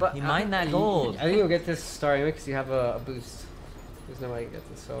crown? But He mined that gold. I think you'll get this star anyway because you have a boost. There's no way you get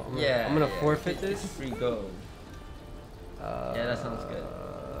this, so I'm gonna forfeit it's this. free gold. Yeah, that sounds good.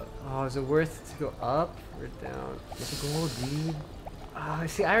 Oh, is it worth to go up or down? Get the gold, dude.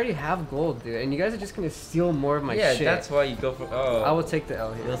 See, I already have gold, dude, and you guys are just gonna steal more of my Yeah, shit. that's why you go for. Oh. I will take the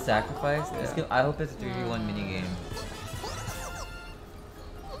L here. You'll sacrifice? Yeah. I hope it's a 3v1 minigame.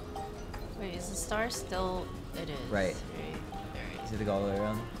 Wait, is the star still? It is. Right. Is it to go all the way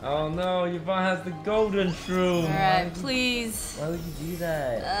around? Oh no, Yvonne has the golden shroom. Alright, please. Why would you do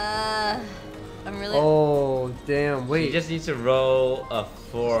that? I'm really. Oh, damn, wait. She just needs to roll a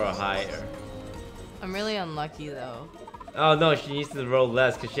 4 or higher. I'm really unlucky though. Oh no, she needs to roll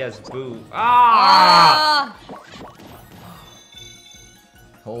less because she has boo. Ah!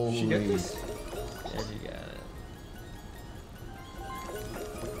 Holy. She got this? Yeah, she got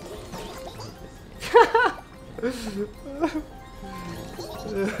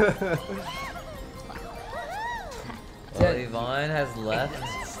Well, Yvonne has left.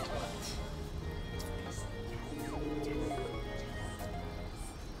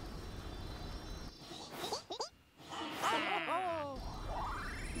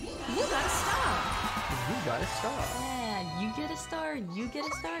 You gotta stop. You gotta stop. Yeah, you get a star. You get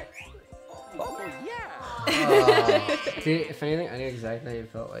a star. See, if anything, I knew exactly how it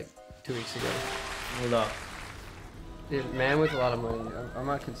felt like 2 weeks ago. Hold up. Dude, man with a lot of money. I'm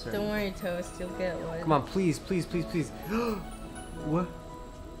not concerned. Don't worry, Toast. You'll get one. Come on, please, please, please, please. What?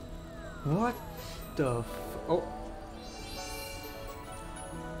 What the f- Oh.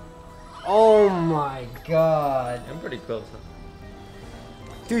 Oh my god. I'm pretty close, huh?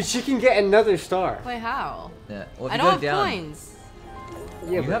 Dude, she can get another star. Wait, how? Yeah. Well, if I you don't go have down, coins.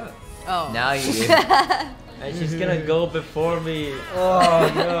 Yeah, you but have. Oh. Now you do. And she's gonna go before me.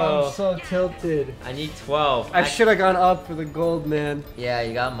 oh no. I'm so tilted. I need 12. I should have gone up for the gold, man. Yeah,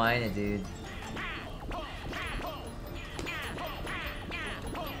 you got mine, dude.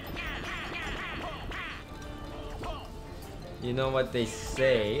 You know what they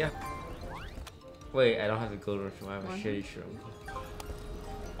say? Wait, I don't have the golden shroom. I have a shitty shroom.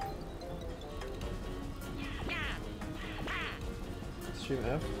 Stream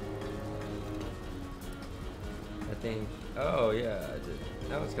F. I think. Oh yeah, I did.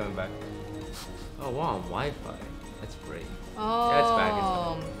 Now it's coming back. Oh wow, I'm Wi-Fi. That's great. Oh. Yeah, it's back,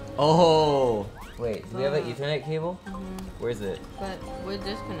 it's Oh. Wait, do we have an Ethernet cable? Where is it? But we're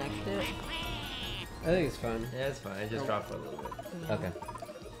disconnected. I think it's fun. Yeah, it's fine. I just dropped for a little bit. Okay.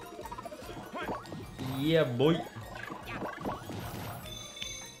 Yeah, boy.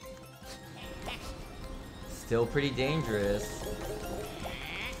 Still pretty dangerous.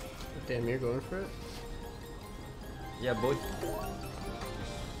 Damn, you're going for it? Yeah, boy.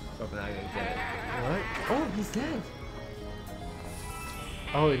 Hope not gonna get it. What? Oh, he's dead.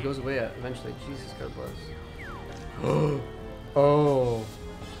 Oh, it goes away eventually. Jesus, God bless. Oh.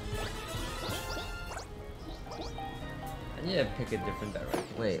 I need to pick a different direction.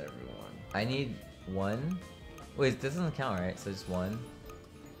 Wait. As everyone. I need 1. Wait, this doesn't count, right? So just 1,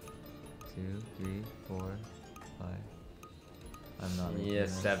 2, 3, 4, 5. I'm not. making Yeah,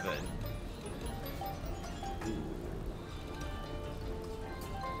 this. 7.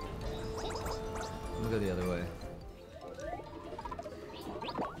 I'm gonna go the other way.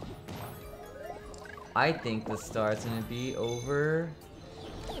 I think the star's gonna be over.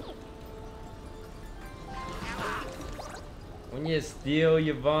 When you steal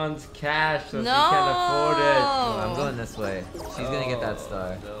Yvonne's cash so she No! can afford it. Oh, I'm going this way. She's gonna get that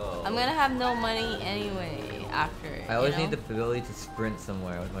star. No. I'm gonna have no money anyway after. I always you know? need the ability to sprint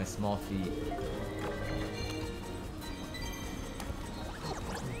somewhere with my small feet.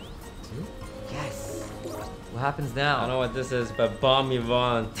 2? Yes! What happens I don't know now? what this is, but bomb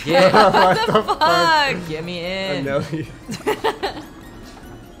Yvonne. Get, What the fuck? get me I in! know.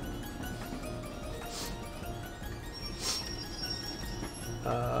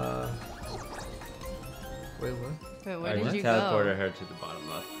 Wait, what? Wait, where I did just you teleported go? her to the bottom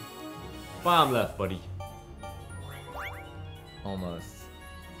left. Bottom left, buddy. Almost.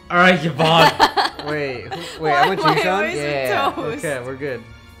 Alright, Yvonne. Wait, wait, I went to you, Sean? Why is it Yeah. Toast? Okay, we're good.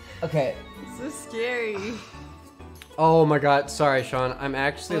 Okay. So scary. Oh my god, sorry, Sean. I'm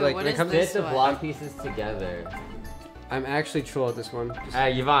actually Wait, like, what when it is comes this? Fit the one. block pieces together. I'm actually troll at this one. Just...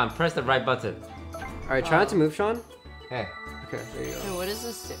 Yvonne, press the right button. Alright, try not to move, Sean. Hey. Okay, there you Wait, go. what is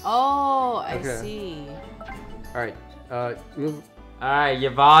this? Oh, I Okay. see. Alright, move. Alright,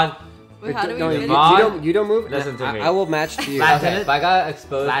 Yvonne. Wait, how do we no, get you, it? Yvonne? you don't move. Listen to I, me. I will match to you. Flatten Okay, it. if I got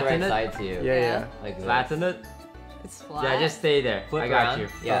exposed the Flatten right it. side to you. Yeah, yeah. Like this. Flatten it. It's flat. Yeah, just stay there. Flip I got around. you.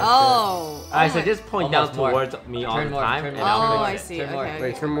 Yeah. Oh. Alright, so my- just point Almost down more. towards me all Turn the more, time, turn and more. I'll Oh, fix I it. see. Turn more. Okay.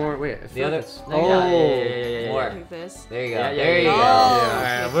 Wait, turn more. Wait, I feel other- like it's... no, Yeah, Oh! More. Like this. There you go. Yeah, yeah, there you yeah, go.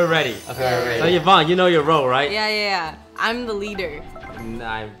 yeah. Alright, we're ready. Okay, we're Yeah. So ready. Yvonne, you know your role, right? Yeah, yeah, yeah. I'm the leader.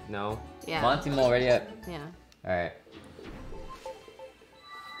 No. Yeah. Monty Mole, ready up. Yeah. Alright.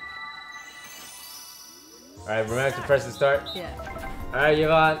 Alright, remember to press the start. Yeah. Alright,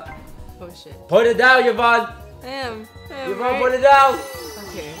 Yvonne. Oh shit. Put it down, Yvonne! I am. Yvonne, Right? put it down!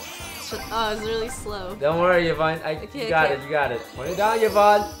 Okay. Oh, it's really slow. Don't worry, Yvonne. Okay, you got okay. it, you got it. Put it down,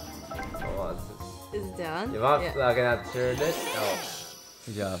 Yvonne. Hold on. Is it down? Yvonne's Yeah. not gonna have to turn it. Oh.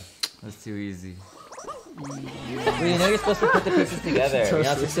 Good job. That's too easy. Well, you know you're supposed to put the pieces together. You're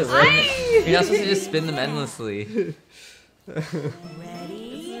not supposed to you're not supposed to just spin them endlessly.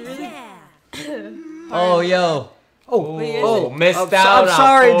 Ready? Yeah. Oh, yo. Oh, Wait, missed I'm out.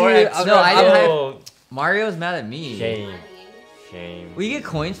 sorry, on dude. 4x. No, I didn't have- Oh, Mario's mad at me. shame. Shame. Will you get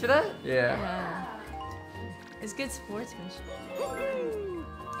coins for that? Yeah. Yeah. It's good sportsmanship.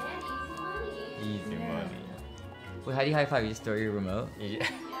 Easy money. Wait, how do you high five? You just throw your remote? Yeah.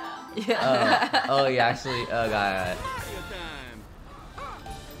 Yeah. Oh, yeah, actually. Oh, got it.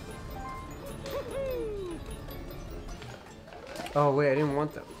 Oh wait, I didn't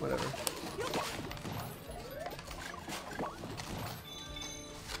want that. Whatever.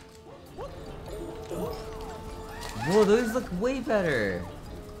 Whoa, those look way better.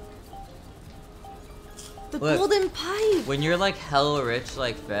 The Look. golden pipe. When you're like hella rich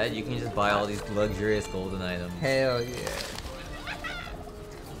like Fed, you can just buy all these luxurious golden items. Hell yeah.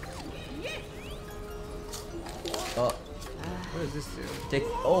 Oh, What does this do? take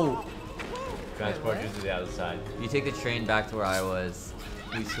Transport you to the other side. you take the train back to where I was.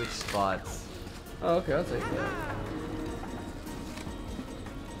 We switch spots. Oh, okay, I'll take that.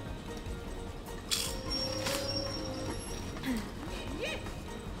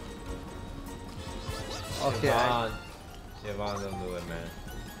 Okay. Yvonne, don't do it, man.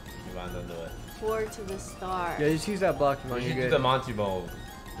 Yvonne, don't do it. 4 to the star. Yeah, just use that block, You Yvonne. should You're do good. the Monty Mo.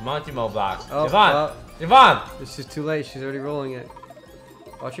 The Monty Mo block. Oh, Yvonne! well, Yvonne! it's just too late. She's already rolling it.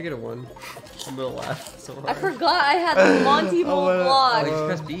 Watch her get a 1. I'm gonna laugh so hard. I forgot I had the Monty Ball what a- block. Just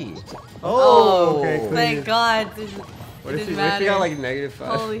press B. Oh, okay, cool. Thank God. It What if didn't she got matter. like -5?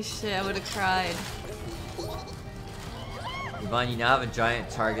 Holy shit, I would have cried. Yvonne, you now have a giant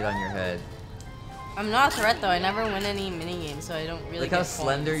target on your head. I'm not a threat though. I never win any mini games, so I don't really. Look get how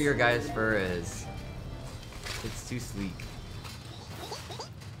slender points. your guy's fur is. It's too sleek.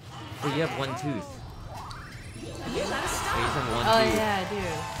 Oh, you have one tooth. Oh, you just have one Oh tooth. yeah,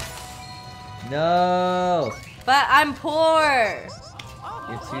 I do. No! But I'm poor.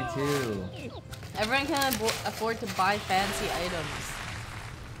 You're 2-2. Everyone can afford to buy fancy items.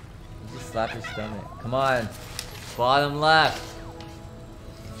 You just slap your stomach. Come on. Bottom left.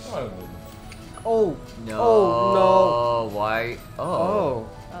 Oh. No. Oh, Why? Oh. Oh.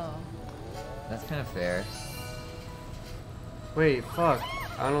 Oh. That's kind of fair. Wait, fuck.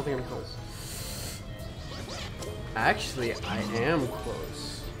 I don't think I'm close. Actually, I am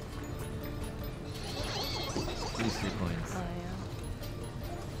close. Lose 3 coins. Oh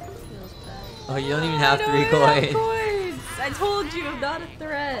yeah. Feels bad. Oh, you don't even have I 3 don't have coins. coins. I told you, I'm not a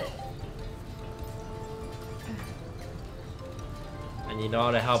threat. I need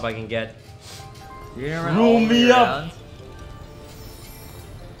all the help I can get. You're gonna run Roll all the me way up. around?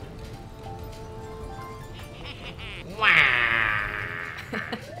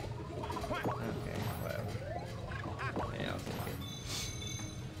 Okay, whatever. Yeah, I'll take it.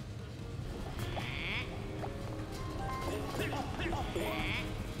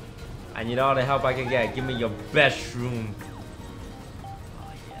 I need all the help I can get. Give me your best room.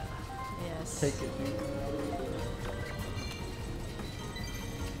 Yes. Take it, dude.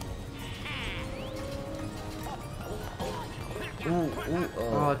 Ooh,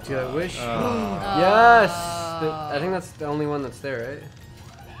 Oh, dude, I wish. Oh. Yes! I think that's the only one that's there, right?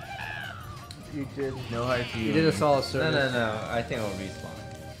 You did. No hard to You did a solid No, service. no, no. I think I'll respawn.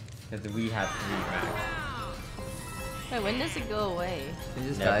 Because we have 3 max. Wait, when does it go away? It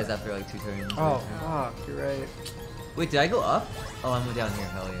just Never. dies after like 2 turns. Oh, fuck, you're right. Wait, did I go up? Oh, I'm down here.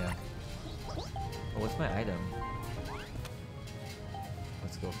 Hell yeah. Oh, what's my item?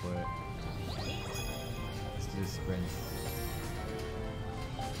 Let's go for it. Let's do a sprint.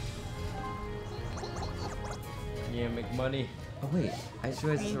 Yeah, make money. Oh wait, I just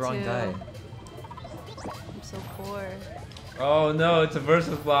realized it's Me the wrong too. guy. I'm so poor. Oh no, it's a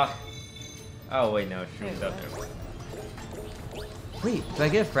versus block. Oh wait, no, shoot, Wait, that's what? it. Wait, do I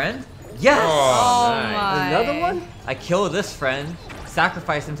get a friend? Yes! Oh, Oh nice. my. Another one? I kill this friend,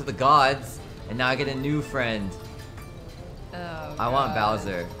 sacrifice him to the gods, and now I get a new friend. Oh, I want God.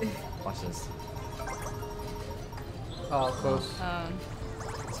 Bowser. Watch this. Oh, close.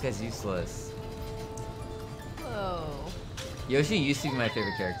 This guy's useless. Whoa. Yoshi used to be my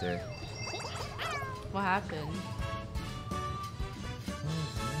favorite character. What happened?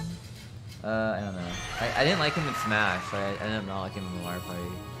 I don't know. I didn't like him in Smash, so I ended up not liking him in Mario Party.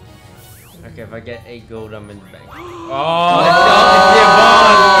 Okay, if I get 8 gold, I'm in the bank. Oh,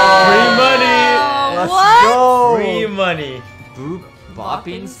 Yvonne! Free money! Oh, what? Go! Free money! Boop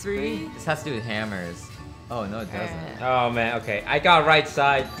bopping Bopping spree? spree? This has to do with hammers. Oh no, it doesn't. Oh man, okay. I got right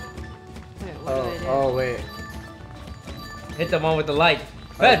side. Wait, what do I do? Oh wait. Hit the one with the light.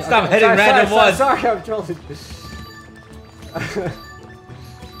 Fed, stop hitting random ones. Sorry, I'm trolling. Shit, I'm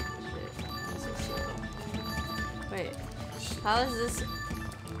so slow. Wait, how is this?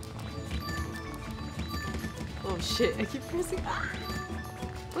 Oh shit, I keep pressing. Ah.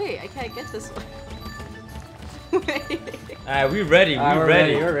 Wait, I can't get this one. Wait. Alright, we ready. We We're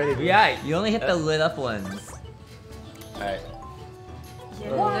ready. ready, we're ready. We aight. You only hit the lit up ones. Alright.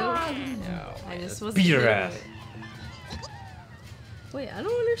 Yellow. No, I just was beat her ass. Wait, I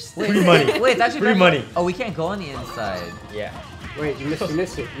don't understand. Free money. Wait, it's actually Free back- money. Oh, we can't go on the inside. Yeah. Wait, you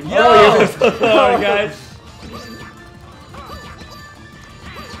missed it. You Yo! I'm so sorry, guys.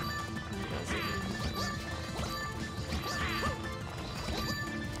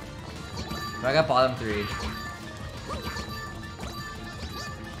 I got bottom 3.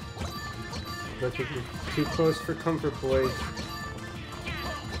 Look, you're too close for comfort, boys.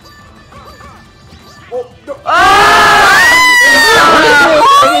 Oh, no.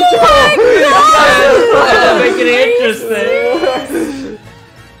 Making it interesting.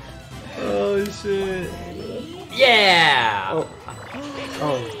 Oh shit. Yeah. Oh.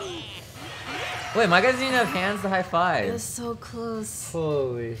 Oh. Wait, my guys didn't have hands to high It was five. so close.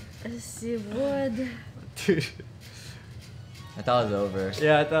 Holy. Let's see what. Dude. I thought it was over.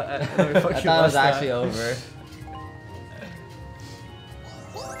 Yeah, I thought I thought it was actually over.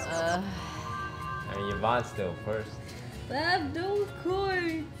 I mean, Yvonne's still first. I have no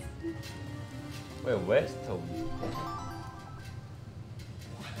coins. Wait, where's Toby?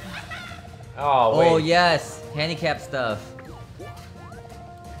 Oh, wait. Oh yes, handicap stuff.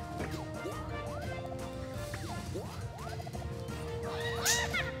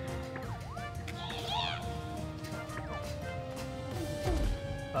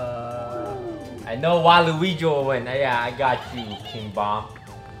 I know Waluigi will win. Yeah, I got you, King Bomb.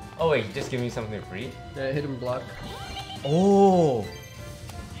 Oh wait, just give me something free. Yeah, hit him block. Oh,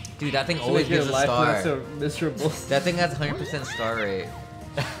 dude, that thing So always make your gives a life star. not so miserable. That thing has 100% star rate.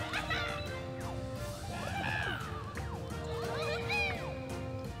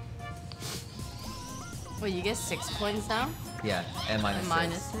 Wait, you get 6 coins now? Yeah, and minus And 6.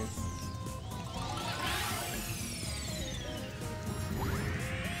 minus 6?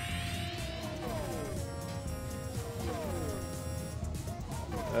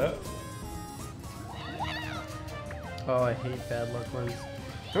 Oh, I hate bad luck ones.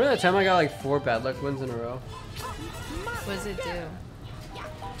 Remember that time I got like 4 bad luck ones in a row? What does it do?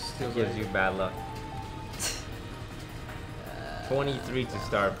 Still Gives you bad luck. 23 to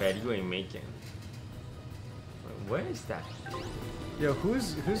start, Fed. You ain't making. Wait, where is that? Yo,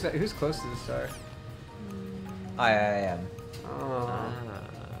 who's close to the star? I am. Oh. Ah.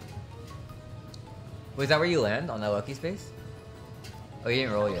 Wait, is that where you land? On that lucky space? Oh, you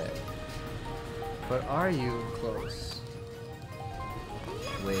didn't roll yet. But are you close?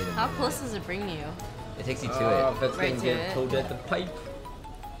 Wait a minute. How close does it bring you? It takes you to Oh, it. Fed's Right gonna to get it. pulled at the pipe.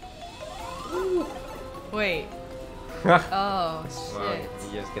 Wait. Oh, Well, shit.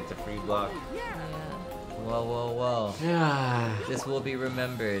 you just get the free block. Yeah. Whoa, whoa, whoa. Yeah. This will be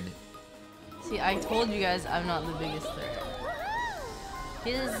remembered. See, I told you guys I'm not the biggest threat.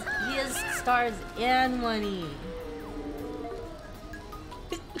 He has stars and money.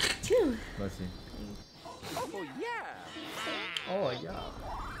 Let's see. Oh yeah.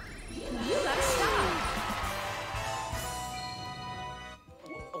 You got stars.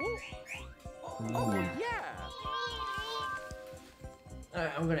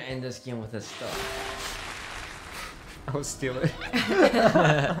 Alright, I'm gonna end this game with a star. I'll steal it.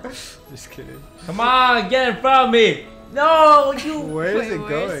 Just kidding. Come on, get in front of me! No, you. Where is Wait, it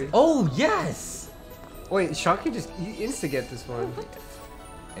where's going? Oh, yes! Wait, Sean can just insta-get this one.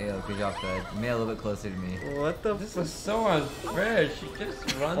 Hey, yo, good job, Fed. You made it a little bit closer to me. What the This is so unfair. She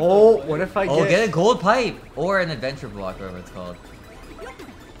just runs. Oh, away. what if I Oh, get a gold pipe! Or an adventure block, whatever it's called.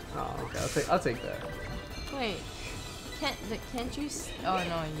 Oh, okay, I'll take that. Wait. Can't you? Oh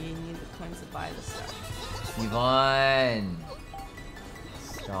no, you need the coins to buy the stuff. Yvonne!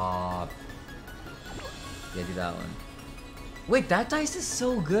 Stop. Yeah, do that one. Wait, that dice is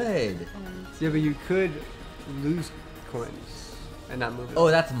so good! Yeah, but you could lose coins and not move it. Oh,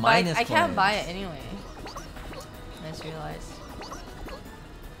 that's But minus I can't coins. buy it anyway. I just realized.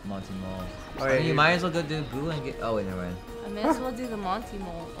 Monty Mall. Oh, I yeah, mean, you you- might as well go do Boo and get. Oh, wait, never mind. I may as well do the Monty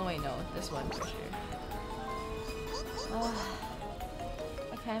Mole. Oh wait, no, this one for sure.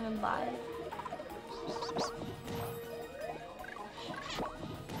 I can't even buy it.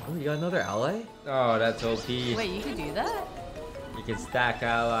 Oh, you got another ally? Oh, that's OP. Wait, you can do that? You can stack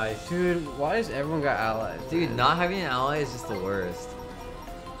allies. Dude, why does everyone got allies? Dude, not having an ally is just the worst.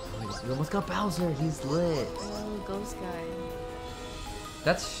 Oh, we almost got Bowser. He's lit. Oh, ghost guy.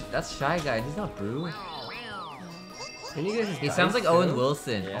 That's Shy Guy. He's not Boo. Can you guys He sounds like Owen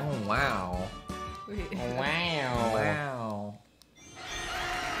Wilson. Yeah. Oh wow. Wait. Wow. Wow.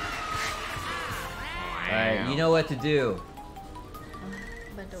 Alright, you know what to do.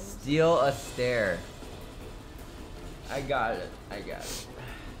 Steal a stair. I got it.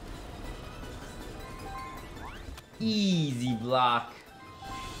 Easy block.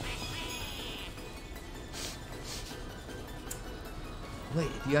 Wait,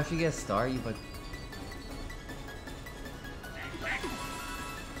 if you actually get a star, you like.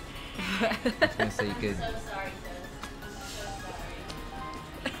 I was gonna say you could. So sorry,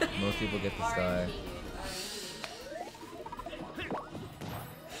 sis. Most people get the star.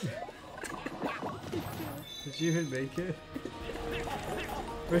 Did you even make it?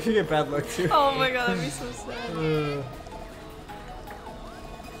 Where should you get bad luck too? Oh my god, that'd be so sad.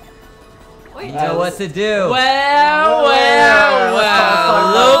 Wait, You know what to do. Well.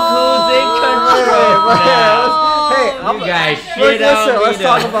 Look who's in control now. Hey, You guys look, shit on listen, me let's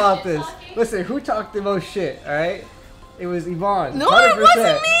now. talk about this. Listen, who talked the most shit, alright? It was Yvonne. No, it 100%.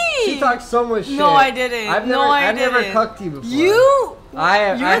 wasn't me! She talked so much shit. No, I didn't. I've never, No, I I've never didn't. cucked you before. You're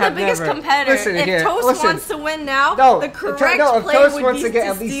I the have biggest never. competitor. Listen If here, Toast listen. wants to win now, No, the if correct play Toast would wants be to get to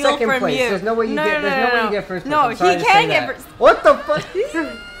at least steal second from place. you. There's no way you no, get. no, There's no, no way no. you get first place. No, I'm sorry he to can say get that. first. What the fuck?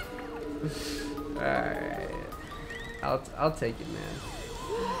 Alright, I'll take it,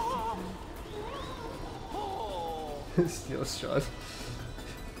 man. Steel shot.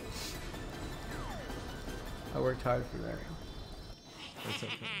 I worked hard for that. That's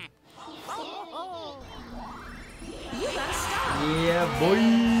okay. Yeah, boy.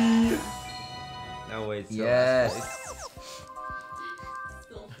 No wait. Yes.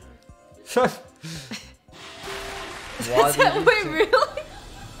 Wait, really?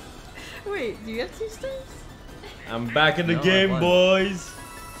 Wait, do you have 2 stars? I'm back in the No, I game, won. boys.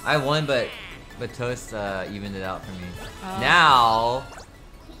 I won, but Toast evened it out for me. Now,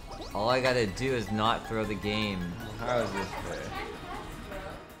 all I gotta do is not throw the game. How is this fair?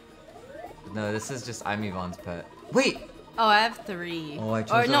 No, this is just I'm Yvonne's pet. Wait! Oh, I have 3. Oh, I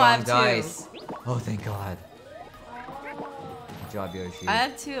chose or the no, wrong I have 2. dice. Oh, thank God. Good job, Yoshi. I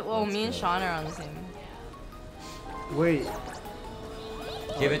have 2. Well, Let's me and go. Sean are on the same. Wait.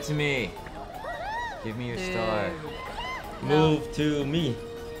 Give it to me. Give me your star. Move to me.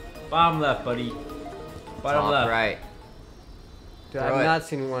 Bottom left, buddy. Bottom Top left. right. Dude, Throw I've it. not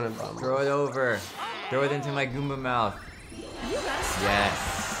seen one of them. Throw it over. Throw it into my Goomba mouth.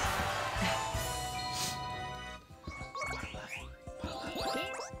 Yes.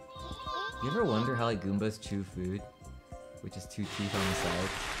 You ever wonder how like Goombas chew food? Which is 2 teeth on the side?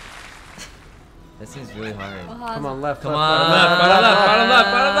 That seems really hard. Come on, left. Come left, on. Bottom left, bottom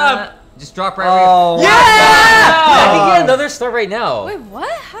left, bottom left. Just drop right Oh, where you- wow. I can get another star right now. Wait,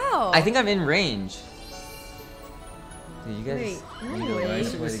 what? How? I think I'm in range. Dude, you guys Wait, need no to learn way. to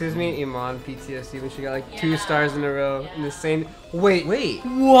play the Excuse game. me, Iman, PTSD, when she got like 2 stars in a row in the same. Wait. Wait.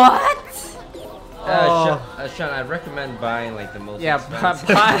 What? Sean, I recommend buying like the most Yeah, expensive.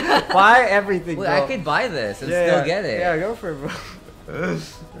 buy everything. Wait, bro. I could buy this and Yeah, still yeah. get it. Yeah, go for it, bro. You're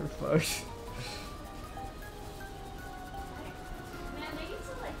fucked.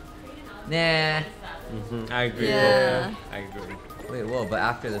 Nah. I agree. Yeah. I agree. Wait, whoa, but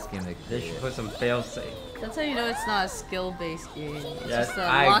after this game they They could should put some fail safe. That's how you know it's not a skill-based game. It's Yes, just a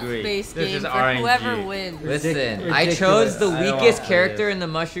I agree. luck-based This game is for RNG. whoever wins. Listen, I Ridiculous. chose the I don't weakest want character this. in the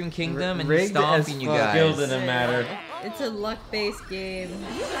Mushroom Kingdom and Rigged he's stomping as you fuck. guys. Skill didn't matter. It's a luck-based game.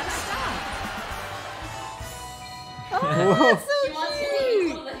 Whoa. Oh,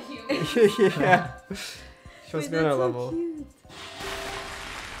 that's so cute. Yeah. She wants Wait, to be on our that's so level. cute.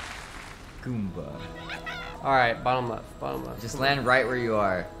 Goomba. Alright, bottom left. Bottom left. Just Come on. land right where you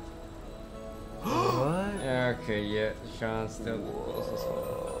are. What? Okay, yeah. Sean's still the closest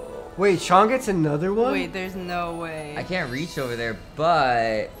one. Wait, Sean gets another one? Wait, there's no way. I can't reach over there,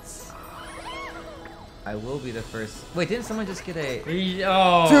 but I will be the first. Wait, didn't someone just get a? Dude,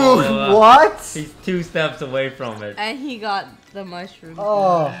 what? He's 2 steps away from it. And he got the mushroom.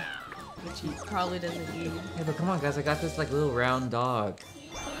 Oh. Which he probably doesn't eat. Hey, but come on, guys! I got this like little round dog.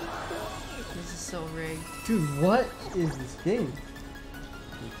 This is so rigged. Dude, what is this game?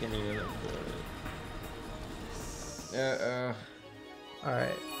 You can't even afford it.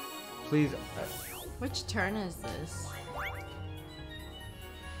 Alright. Please. Which turn is this?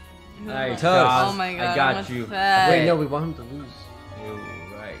 Alright, Toast. Oh my god. I got I'm you. upset. Wait, no, we want him to lose. You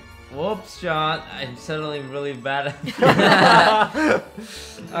right. Whoops, Sean. I'm settling really bad.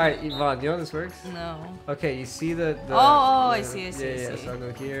 Alright, Yvonne, do you know how this works? No. Okay, you see the I see, I see, Yeah, I yeah, see. so I'll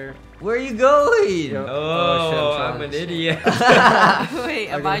go here. Where are you going? Yo. Oh, shit, I'm an idiot. Wait,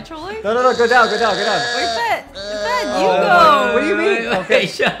 am I trolling? No, go down, go down. Wait, Fed, you Oh, go. What do you mean? Okay,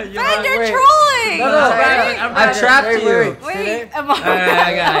 Sean, you're Fed, you're wait. trolling. No, no, right? I've trapped you. Wait, am I? Alright,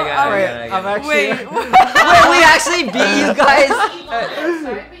 I got it. Wait, I'm actually. Wait, Wait, we actually beat you guys?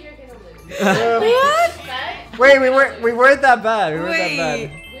 Sorry, but you're gonna lose. what? Wait, we weren't that bad. We weren't Wait. that We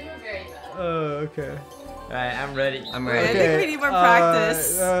were very bad. bad. Oh, okay. Alright, I'm ready. I'm Wait, I ready. think we need more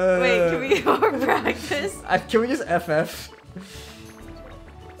practice. Wait, can we get more practice? Can we just FF?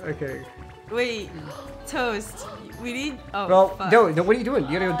 Okay. Wait, Toast. We need. Oh, Well, fuck. no, what are you doing?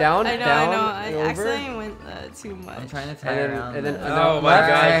 You gotta go down, I know, down, I know. I and over, accidentally went too much. I'm trying to tie and then, around. and then, this. and then Oh my left,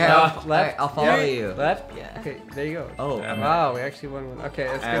 God, Alright, no. left, I'll follow yeah, you. left. Yeah. Okay, there you go. Oh, Wow, we actually won one. Okay,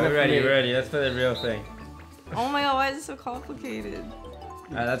 that's good Alright, enough we're ready, for me. we're ready. Let's play the real thing. Oh my god, why is it so complicated?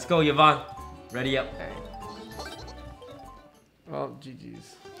 Alright, let's go, Yvonne. Ready up. Well,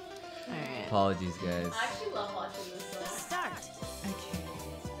 GG's. Alright. apologies, guys. I actually love watching this stuff. Start. Okay.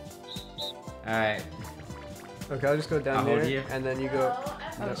 Alright. Okay, I'll just go down I'll hold there, here. and then you go.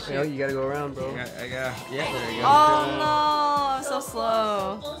 Oh, No, shit. you gotta go around, bro. Yeah, there you go. Oh no, I'm so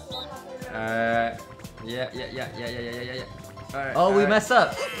slow. Alright. Yeah. Alright. Oh, we messed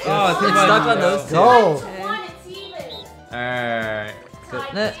up. Oh, it's too stuck much. on those two. Go! Okay. One, it's even. Alright.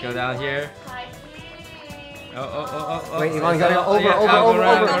 Let's go down here. Oh. Wait, Yvonne, you gotta go over, Yeah, over, I'll go over,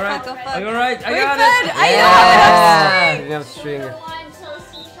 right, over. I'll go Go, right. fuck, go, fuck. I go right. I Wait, got Fed, it. I Yeah. You didn't have string. One,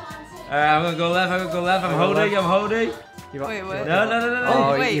 Toasty, Sean, Alright, I'm gonna go left. I'm holding. Wait, what? No.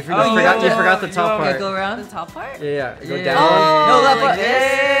 Oh, Wait, you oh, forgot, you yeah. forgot the top Yeah. Okay, part. go The around. top part? Yeah, go Yeah. down. No, left like part. this?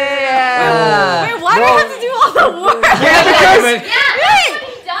 Yeah. Wait, why do I have to do all the work? Yeah, because Wait,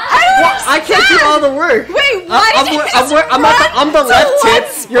 I can't do all the work. wait, why did you just I'm the run left to tip.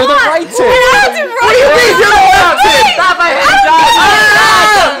 one You're the spot? right tip. And I have to run What do you mean? You're the left tip. Stop my head,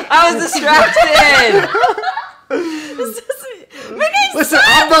 John. I was distracted. This doesn't make any Listen,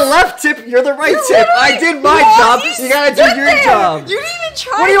 sense. I'm the left tip. You're the right You're tip. I literally- did my Well, job. You gotta do stood your there. job. You didn't even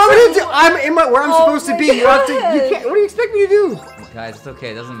try. What do you want me to do? I'm in my where I'm Oh supposed to my be. You have to. You God. can't. What do you expect me to do? Guys, it's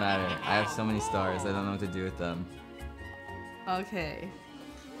okay. It doesn't matter. I have so many stars. I don't know what to do with them. Okay.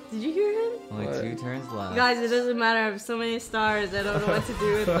 Did you hear him? Only What? 2 turns left. Guys, it doesn't matter. I have so many stars. I don't know what to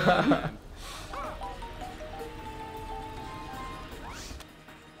do with them.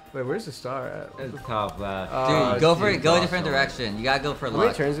 Wait, where's the star at? It's top left. Dude, go for it. Go a awesome. different direction. You gotta go for How many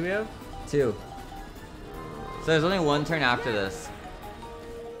luck. turns do we have? 2. So there's only 1 turn after this.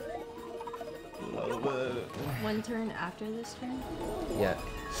 One turn after this turn? Yeah.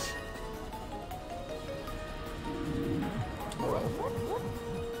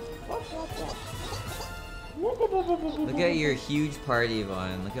 Look at your huge party,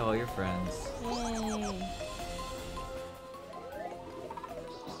 Yvonne. Look at all your friends. Yay.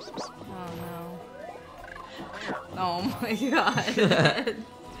 Oh no. Oh my god.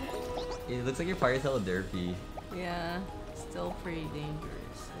 It looks like your party's hella derpy. Yeah. Still pretty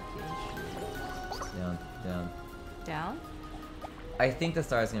dangerous. Okay, Down, down. sure. Down? I think the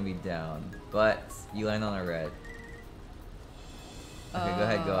star's gonna be down, but you land on a red. Okay, go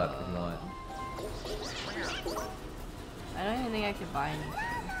ahead, go up if you want. I don't even think I could buy anything.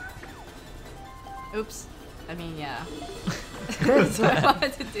 Oops. I mean, yeah. That's what I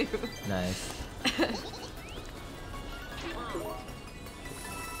wanted to do. Nice.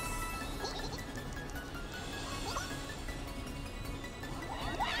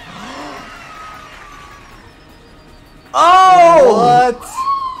 Oh! What?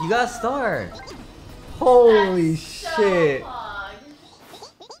 You got a star. Holy shit!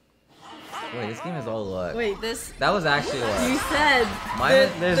 Wait, this game is all luck. Wait, this. That was actually You luck. said. Mine the-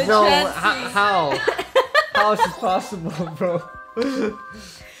 was- There's the no chance how. How is this possible, bro?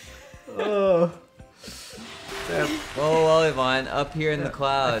 Oh. Damn. Whoa, Yvonne, up here in the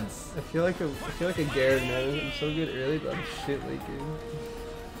clouds. I feel like a Garen, man. I'm so good early, but I'm shit late game.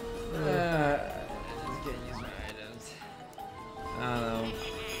 Just can't use my items. I don't know.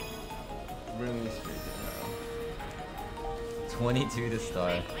 Bring me straight to 22 to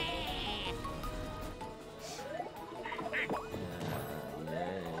star.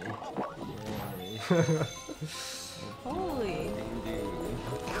 Holy.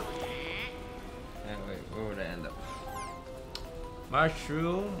 Wait, where would I end up?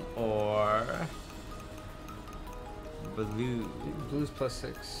 Mushroom or blue? Blue's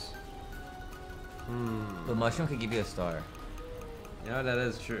 +6. But mushroom could give you a star. You know, that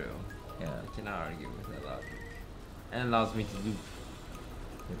is true. Yeah. I cannot argue with that logic. And allows me to loop.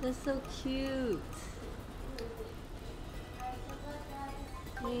 That's so cute.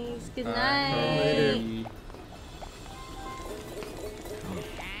 Thanks. Good night. later.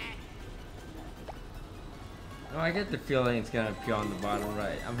 Oh, I get the feeling it's gonna appear on the bottom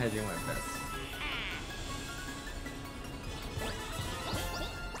right. I'm hedging my bets.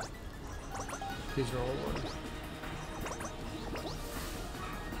 Please roll one.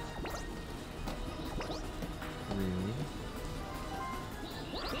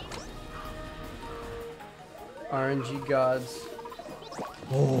 RNG gods.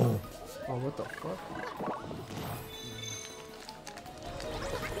 Oh, what the fuck?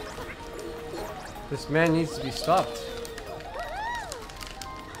 This man needs to be stopped.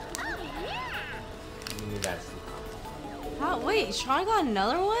 Give me that. How? Wait, Sean got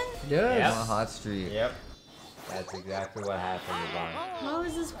another one? Yes. On a hot streak. Yep. That's exactly what happened, Yvonne. How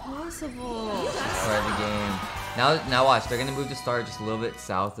is this possible? Start the game. Now watch. They're gonna move to start just a little bit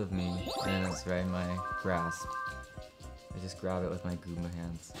south of me, and it's right in my grasp. I just grab it with my Goomba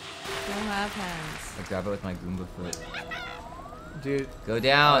hands. Don't have hands. I grab it with my Goomba foot. Dude, Go I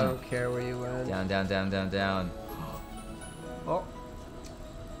down. don't care where you land. Down, down, down, down, down. Oh.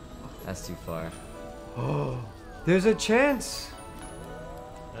 That's too far. Oh. There's a chance.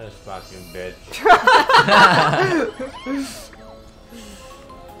 This fucking bitch.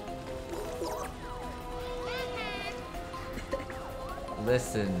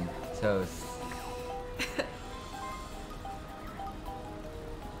 Listen, Toast.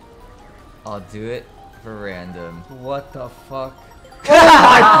 I'll do it for random. What the fuck? Oh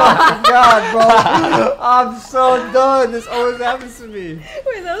my fucking god, bro! I'm so done. This always happens to me.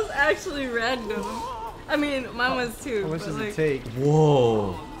 Wait, that was actually random. I mean, mine was too. How much but does like, it take?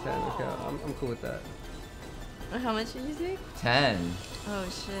 Whoa. 10. Okay, I'm cool with that. How much did you take? 10. Oh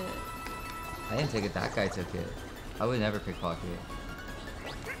shit. I didn't take it. That guy took it. I would never pickpocket it.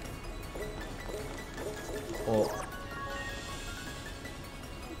 Oh.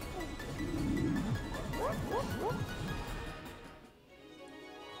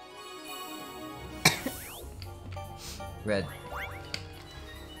 Red.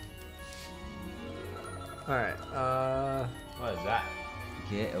 Alright, What is that?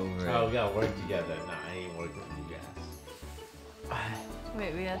 Get over Oh, it. we gotta work together. Nah, I ain't working with you guys.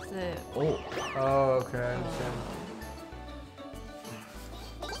 Wait, we have to. Oh. oh, okay, I understand.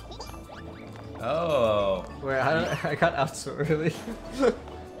 Oh. Wait, I got out so early.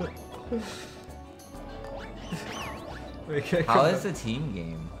 Wait, can I How come is back? the team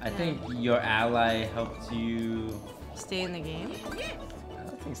game? I think your ally helped you. Stay in the game? I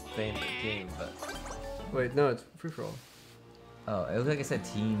don't think stay in the game, but. Wait, no, it's free for all. Oh, it looks like it said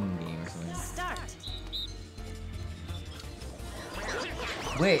team game or something. Start.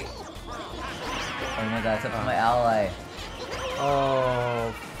 Wait. Oh my god, it's up to my ally.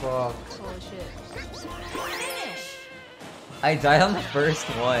 Oh, fuck. Oh shit. Finish. I died on the first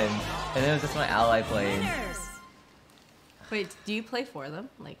one, and then it was just my ally playing. Winners. Wait, do you play for them?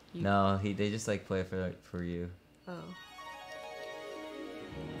 Like you? No, they just like play for you. Oh.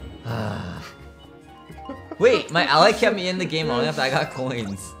 Wait, my ally kept me in the game long enough that I got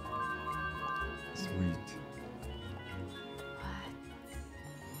coins. Sweet.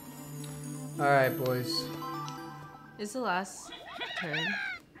 Alright, boys. It's the last turn.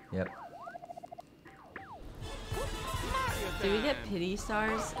 Yep. Do we get pity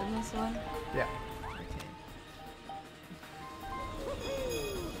stars in this one? Yeah.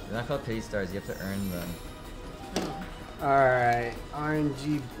 They're not called pity stars, you have to earn them. Alright,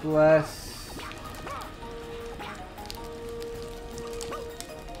 RNG bless.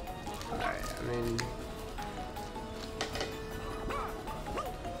 Alright, I mean...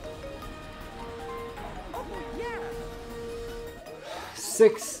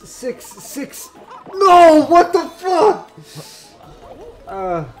 Six. No, what the fuck?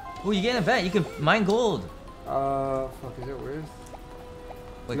 Oh, you get an event, you can mine gold. Fuck, is it worth?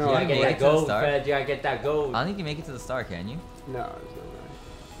 Wait, No, can I you get make that it to the gold, star? Fred. You gotta get that gold. I don't think you make it to the star, can you? No, there's no way.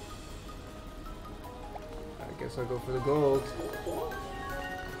 I guess I'll go for the gold.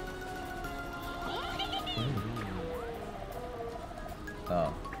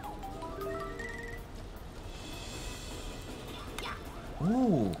 Oh.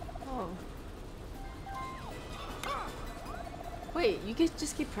 Ooh. Oh. Wait, you could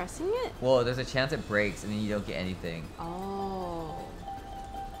just keep pressing it? Well, there's a chance it breaks and then you don't get anything. Oh.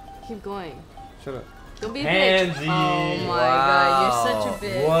 Keep going. Shut up. Don't be a Pansy. bitch. Oh my god, you're such a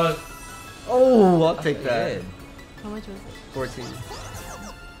bitch. What? Oh, I'll take that. Good. How much was it? 14.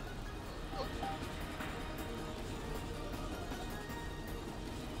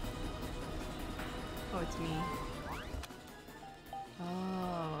 Oh, it's me.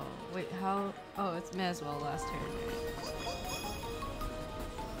 Oh, wait, how? Oh, it's me as well last turn.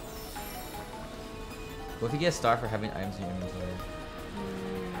 What if you get a star for having items in your inventory?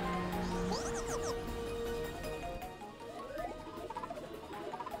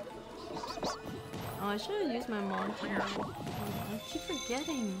 Oh, I should have used my launcher. I keep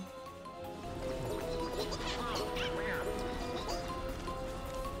forgetting.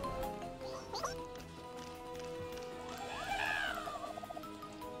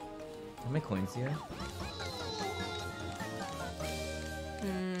 How many coins do you have?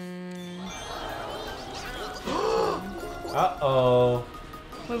 Uh-oh.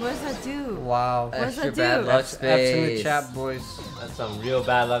 Wait, what does that do? Wow. What does that Extra bad do? luck F's in the space. chat, boys. That's some real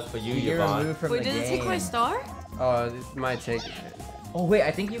bad luck for you, You're Yvonne. removed from Wait, the did it take my game. star? Oh, it might take. Oh wait,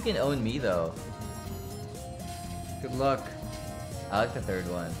 I think you can own me though. Good luck. I like the third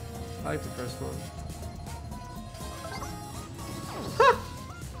one. I like the first one.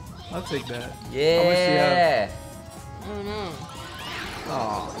 I'll take that. Yeah. Oh no.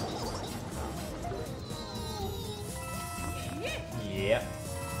 Oh. Yep.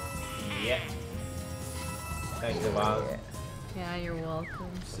 Yep. Thanks, Yvonne. Yeah, you're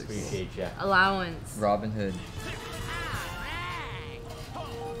welcome. Appreciate ya. Allowance. Robin Hood.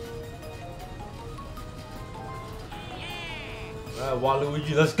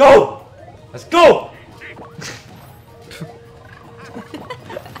 Waluigi, let's go! Let's go!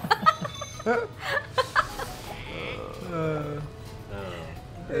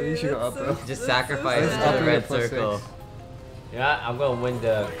 You should go up, bro. Just sacrifice Let's into up the to red the plus circle. six. Yeah, I'm gonna win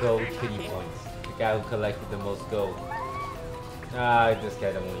the gold pity points. The guy who collected the most gold. Ah, this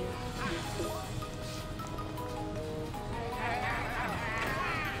guy don't win you.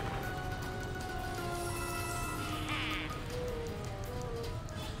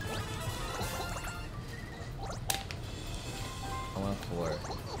 I want 4.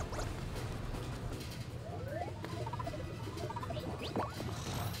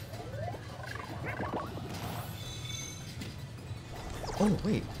 Oh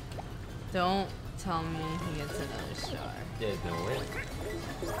wait. Don't tell me he gets another star. There's no way.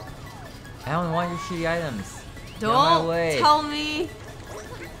 I don't want your shitty items. Get out of my Don't way. tell me.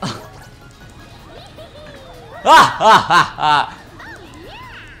 Ah ha ha ha!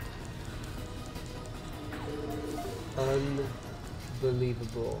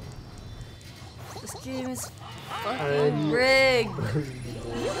 Unbelievable. This game is fucking rigged. Bet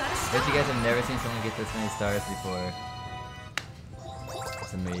you guys have never seen someone get this many stars before.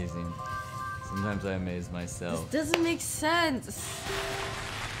 It's amazing. Sometimes I amaze This myself. doesn't make sense.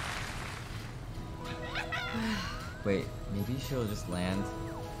 Wait, maybe she'll just land.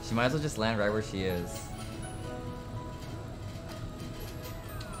 She might as well just land right where she is.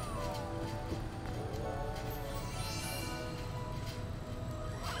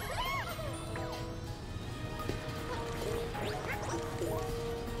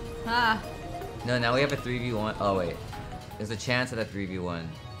 Ah. No, now we have a 3v1. Oh wait. There's a chance at a 3v1.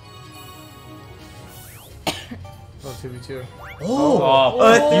 Oh, 2v2. Oh,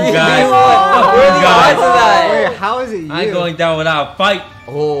 Oh, you guys. Where are the guys. odds of that? Wait, how is it you? I'm going down without a fight.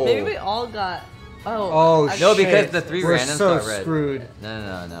 Oh. Maybe we all got. Oh. Oh, I- No, shit. because the 3 We're randoms so got red. screwed.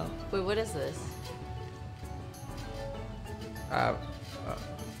 No. Wait, what is this? Oh.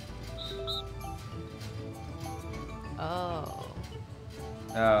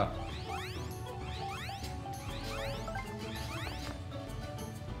 Oh.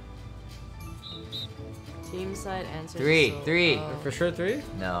 Team side answer. 3. For sure 3?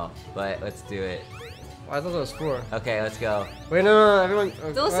 No, but let's do it. Oh, I thought that was 4. Okay, let's go. Wait, no, everyone.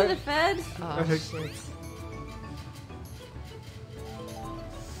 Don't listen to what? Fed. Oh Okay. shit.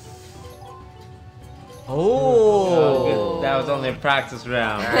 Oh. Oh, good. That was only a practice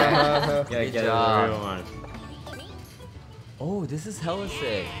round. Gotta Good get job. a real one. Oh, this is hella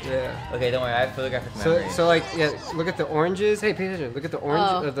sick. Yeah. Okay, don't worry, I have photographic memory. So like, yeah, look at the oranges. Hey, pay attention. Look at the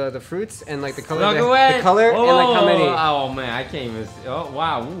orange, Oh. the fruits, and like the color, Look the, away. the color, and like how many. Oh man, I can't even. Oh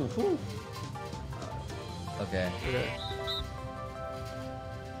wow. Ooh, ooh. Okay. Okay.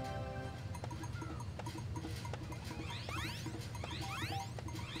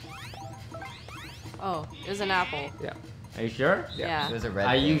 Oh, it was an apple. Yeah. Are you sure? Yeah. There's a red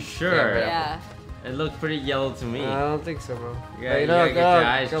Are you thing. sure? Yeah. It looked pretty yellow to me. I don't think so, bro. You gotta- Wait, you no, gotta go, get your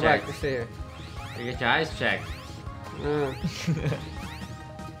eyes go back. checked. Stay here. You get your eyes checked. Mm.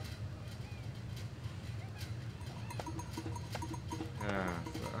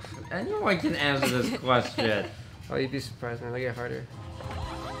 Anyone can answer this question. Oh, you'd be surprised, man. They get harder.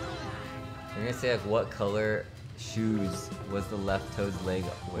 You're gonna say like what color shoes was the left toe's leg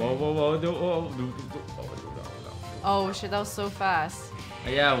Whoa, wearing? whoa, whoa, no. Oh shit, that was so fast.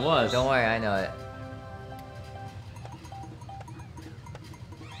 Yeah, it was. Don't worry, I know it.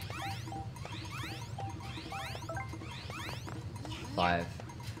 Five.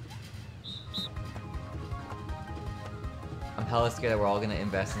 I'm hella scared that we're all gonna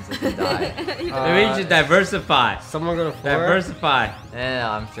invest in this and die. Maybe you should diversify. Someone go to 4. Diversify. No,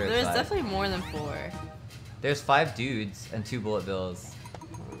 I'm sure it's There's five. definitely more than 4. There's 5 dudes and 2 bullet bills.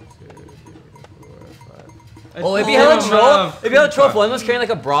 1, 2, 3, 4, 5. Oh, it'd be It's hella still troll. enough. It'd be hella troll if one was carrying like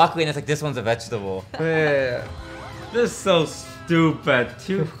a broccoli and it's like this one's a vegetable. Yeah. This is so stupid.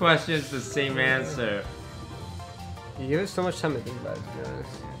 2 questions, the same answer. You give us so much time to think about it, to be honest.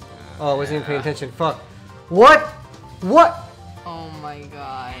 Oh, I wasn't even paying attention. Fuck. What? What? Oh my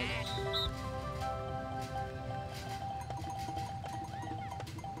god.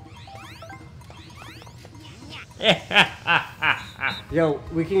 Yo,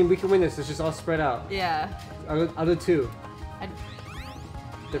 we can win this. Let's just all spread out. Yeah. I'll do 2. I-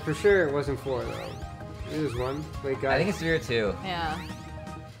 But for sure it wasn't 4 though. It was 1. Wait, guys. I think it's 3 or 2. Yeah.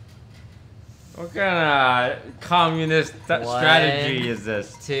 What kind of communist strategy is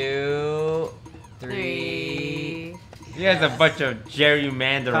this? 2, 3. 3. You guys are a bunch of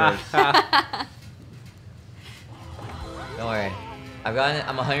gerrymanderers. Don't worry. I've gotten it.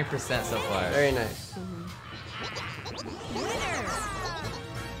 I'm 100% so far. Very nice.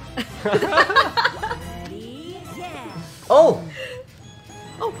 Ready? Yeah. Oh!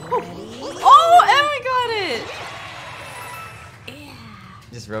 Oh, Emma got it!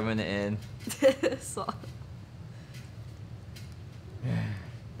 Just rubbing it in. So-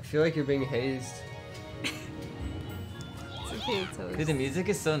 I feel like you're being hazed. It's okay, Toast. Dude, the music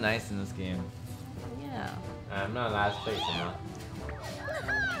is so nice in this game. Yeah. I'm not last place enough.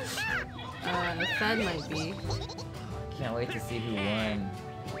 The Fed might be. Can't wait to see who won.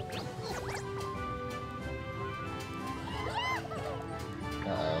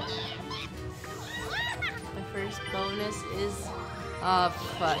 Uh-oh. The first bonus is.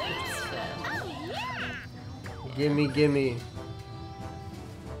 Fuck, it's Fed. Gimme, gimme.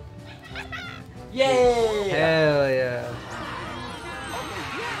 Yay! Hell yeah.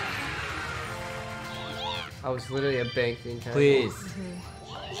 I was literally a bank the entire Please.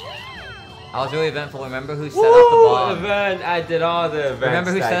 I was really eventful. Remember who set Woo! off the bomb? Event! I did all the events.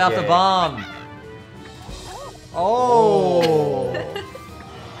 Remember who that set off the game. bomb? Oh!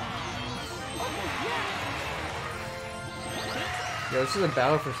 Yo, this is a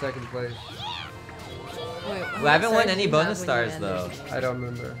battle for second place. Wait, We haven't won any bonus stars though. I don't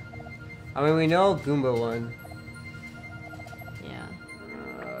remember. I mean, we know Goomba won. Yeah.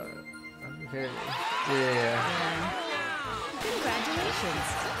 Okay. Yeah. Yeah.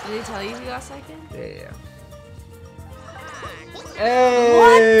 Congratulations. Did he tell you he got second? Yeah.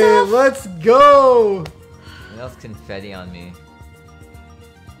 Hey, let's go! That was confetti on me.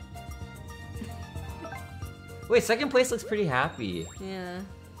 Wait, second place looks pretty happy. Yeah.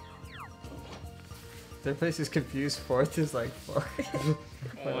 Third place is confused. Fourth is like, fuck.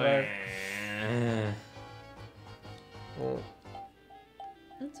 Wah. Well,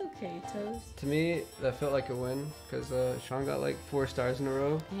 It's okay, Toast. to me, that felt like a win because Sean got like 4 stars in a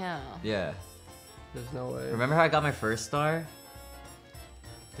row. Yeah. Yeah. There's no way. Remember how I got my first star?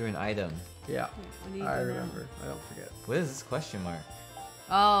 Through an item. Yeah, What do you I do now? remember. I don't forget. What is this question mark?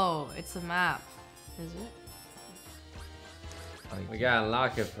 Oh, it's a map. Is it? Oh, We gotta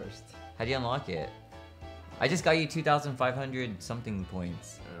unlock it first. how do you unlock it? I just got you 2,500 something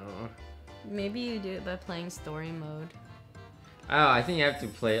points. Oh. Maybe you do it by playing story mode. Oh, I think you have to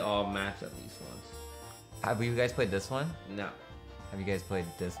play all maps at least once. Have you guys played this one? No. Have you guys played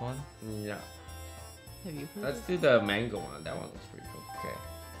this one? No. Have you played Let's it? do the mango one. That one looks pretty cool. Okay.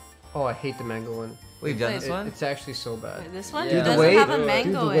 Oh, I hate the mango one. We've done played this one? It's actually so bad. Wait, this one Yeah. Dude, the doesn't way- have a dude,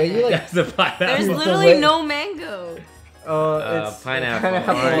 mango the way in you, it. like- That's the pineapple. There's the literally way- no mango. It's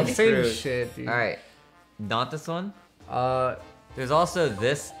pineapple, orange same fruit. shit, dude. Alright. Not this one? Uh, There's also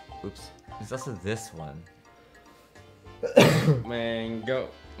this. Oops. There's also this one. Mango.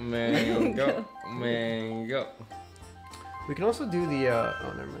 Mango. Mango. we can also do the.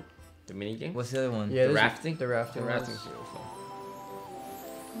 Oh, never mind. The mini game? What's the other one? Yeah, The there's rafting? The rafting. The rafting. ones.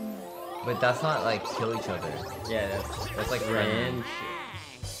 But that's not like kill each other. Yeah, That's like friendly.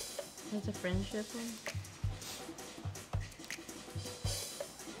 friendship. It's a friendship one.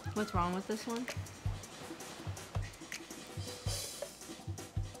 What's wrong with this one?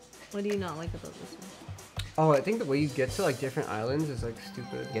 What do you not like about this one? Oh, I think the way you get to like different islands is like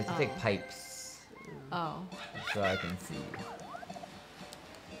stupid. You have to take Oh. pipes Oh. so I can see.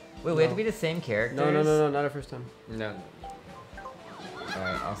 Wait, we have to be the same characters? No, not our first time. No.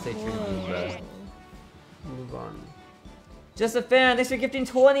 Alright, I'll say true Goomba. Move on. Just a fan, thanks for gifting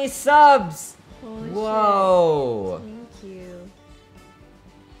 20 subs! Holy Whoa! shit. Thank you.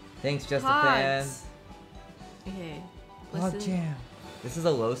 Thanks, Just a fan. Pogs. Okay. Log Listen. Jam. This is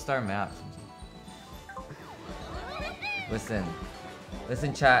a low star map. Listen.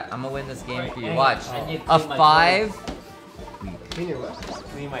 Listen, chat. I'm gonna win this game for you. Watch. I need to A clean my 5. Clean your what?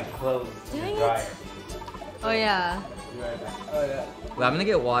 Clean my clothes. in the Dang it. dryer. Oh yeah. Be right back. Oh yeah. Well, I'm gonna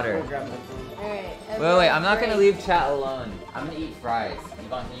get water. Grab my phone. Alright. Wait, I'm not gonna leave chat alone. I'm gonna eat fries.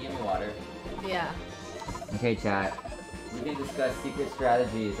 Yvonne, can you give me water? Yeah. Okay, chat. We can discuss secret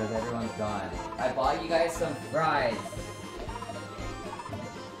strategies as everyone's gone. I bought you guys some fries.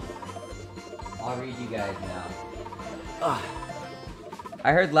 I'll read you guys now. Ugh.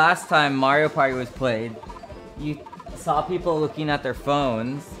 I heard last time Mario Party was played, you saw people looking at their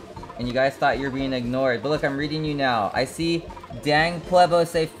phones, and you guys thought you were being ignored. But look, I'm reading you now. I see Dang Plebo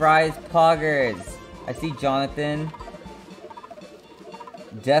say fries poggers. I see Jonathan.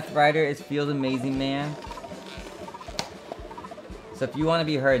 Death Rider is Field Amazing Man. So if you want to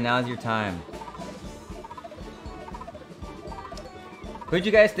be heard, now's your time. Who'd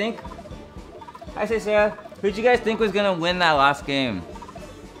you guys think? Hi, Sarah. Who'd you guys think was gonna win that last game?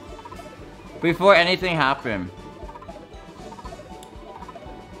 Before anything happened.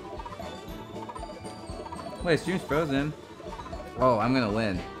 Wait, stream's frozen. Oh, I'm gonna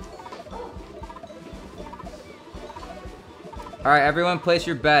win. Alright, everyone place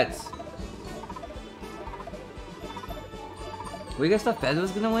your bets. Were you guys thought Fed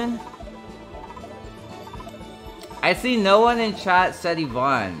was gonna win? I see no one in chat said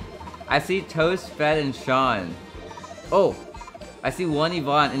Yvonne. I see Toast, Fed, and Sean. Oh, I see one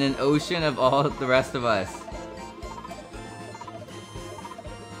Yvonne in an ocean of all the rest of us.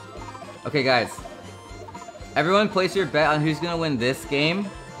 Okay, guys. Everyone place your bet on who's gonna win this game.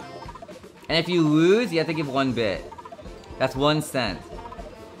 And if you lose, you have to give 1 bit. That's 1 cent.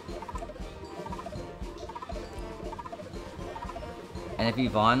 And if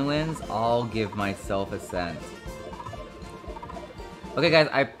Yvonne wins, I'll give myself 1 cent. Okay guys,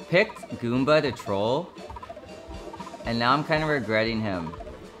 I picked Goomba to troll. And now I'm kind of regretting him.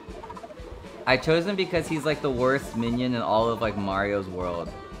 I chose him because he's like the worst minion in all of like Mario's world.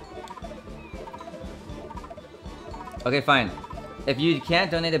 Okay, fine. If you can't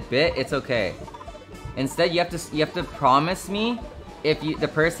donate a bit, it's okay. Instead, you have to promise me if the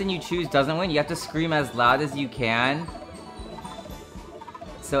person you choose doesn't win, you have to scream as loud as you can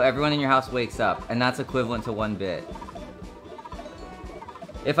so everyone in your house wakes up, and that's equivalent to 1 bit.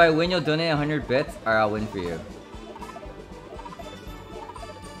 If I win, you'll donate 100 bits, or I'll win for you.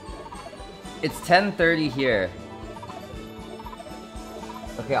 It's 10:30 here.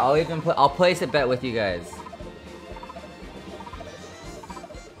 Okay, I'll place a bet with you guys.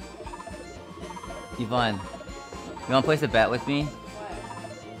 Yvonne, you wanna place a bet with me?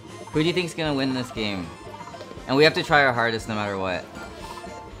 What? Who do you think's gonna win this game? And we have to try our hardest no matter what.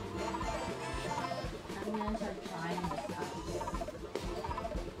 I'm gonna start trying this out.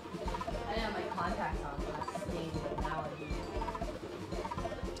 I didn't have my contacts on last game, but now I do.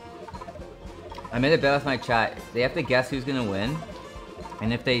 I made a bet with my chat. They have to guess who's gonna win.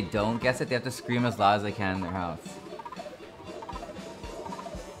 And if they don't guess it, they have to scream as loud as they can in their house.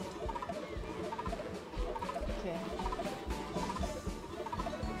 Okay.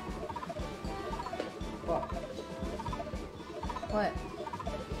 What?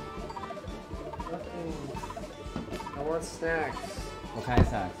 Nothing. I want snacks. What kind of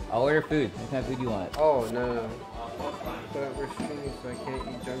snacks? I'll order food. What kind of food do you want? Oh, no. But we're streaming, so I can't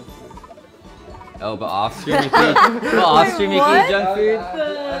eat junk food. Oh, but off stream you can eat. Well, off stream you can eat junk food?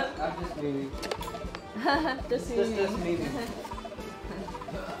 I'm just memeing. Just memeing.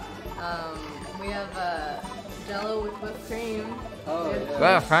 We have Jello with whipped cream. Oh, We have yeah.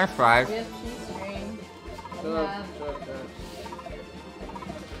 Well, French fries. We have cheese string. We Shut up, have shut up, shut up.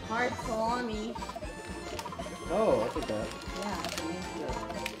 hard salami. Oh, I took that. Yeah.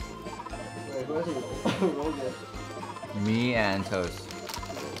 Wait, who hasn't rolled yet? Me and Toast.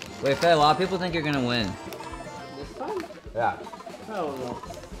 Wait, Fed, a lot of people think you're gonna win. This time? Yeah. I don't know.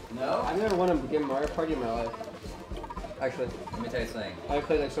 No? I've never won a game Mario Party in my life. Actually, Let me tell you something. I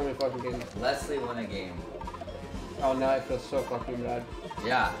played like so many fucking games. Leslie won a game. Oh, now I feel so fucking bad.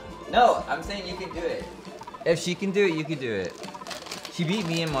 Yeah. No, I'm saying you can do it. If she can do it, you can do it. She beat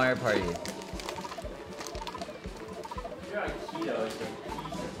me in Mario Party. If you're on keto, it's like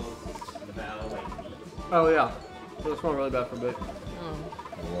peas are supposed to smell like meat. Oh yeah. So it smelled really bad for a bit. Oh,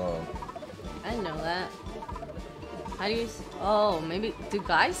 Whoa. I didn't know that. How do you? Oh, maybe do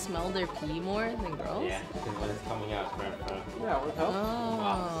guys smell their pee more than girls? Yeah, because when it's coming out, it's right in front. Yeah, what the hell?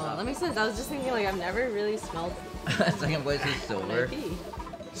 Oh, that makes sense. I was just thinking like I've never really smelled Second place is my silver. pee.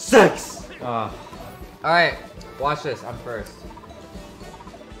 6! Alright, watch this. I'm first.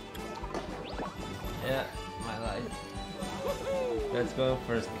 Yeah, my life. Let's go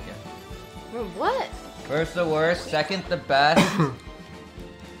first again. Bro, what? First the worst, second the best,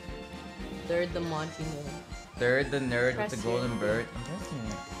 Third, the Monty Mole. third the nerd Press with the golden it. bird. I'm pressing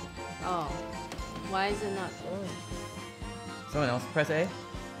it. Oh, why is it not going? Someone else press A?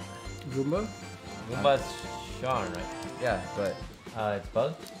 Goomba? Goomba's Sean, right? Yeah, but... It's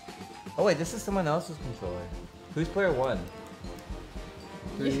Bug? Oh wait, this is someone else's controller. Who's player 1?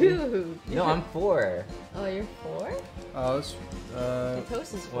 You. No, I'm 4. Oh, you're 4? Oh, it's, The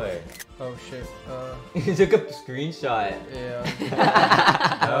toast is 4. Wait. oh shit. You took a screenshot.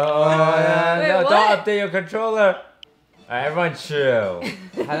 Yeah. Oh, Wait, no, what? don't update your controller. Alright, everyone chill.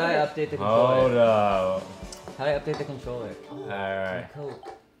 How do I update the controller? Hold up. How do I update the controller? Alright.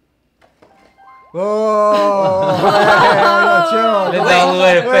 Whoa! Chill. There's the only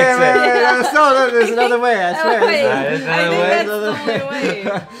way to fix it. There's another way. I swear. Wait, There's I another think way. that's the only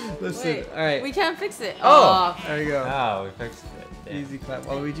way. Listen. Wait, All right. we can't fix it. Oh. There you go. Oh, we fixed it. Damn. Easy clap,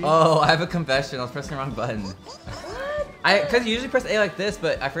 Waluigi. Oh, I have a confession. I was pressing the wrong button. Cause you usually press A like this,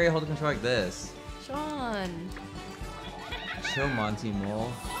 but I forget to hold the controller like this. Sean. Chill, Monty Mole.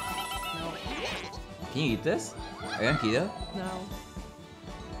 No. Can you eat this? Are you on keto? No.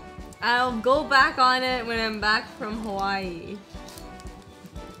 I'll go back on it when I'm back from Hawaii.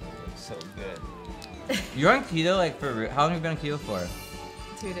 So good. You're on keto like for real? How long have you been on keto for?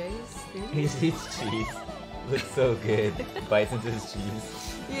 2 days. 3 He days. eats cheese. Looks so good. Bites into his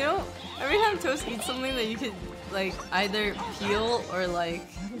cheese. You know, every time Toast eats something that you could like either peel or like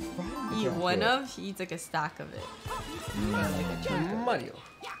eat one of, he eats like a stack of it. Or like a chunk of it. Mario.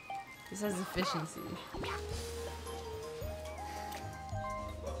 This has efficiency.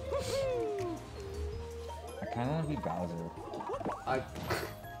 I kind of want to be Bowser.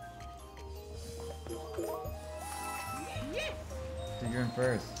 Dude, you're in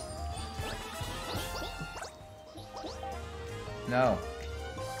first. No.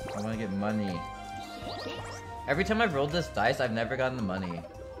 I want to get money. Every time I've rolled this dice, I've never gotten the money.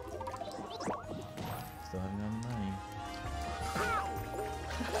 Still haven't gotten the money.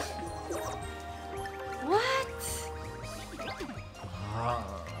 What? Ah.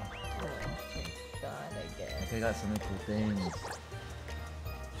 Thank God, I I guess. could have got so many cool things.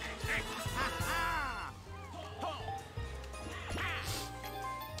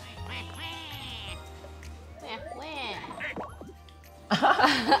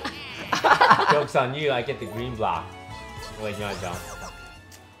 Joke's on you, I get the green block. Wait, no, I don't.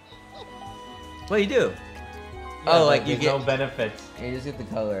 What do you do? Yeah, Oh, like you there's get. no benefits. You just get the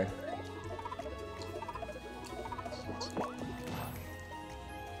color.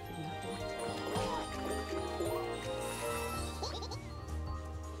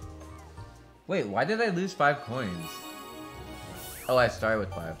 Wait, why did I lose 5 coins? Oh, I started with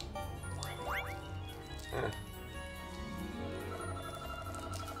 5.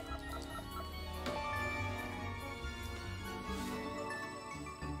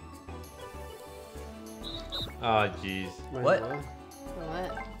 Oh, jeez. What?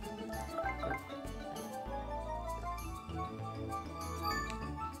 What?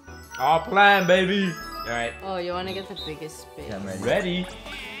 All plan, baby. All right, Oh, you want to get the biggest space? Yeah, I'm ready. ready?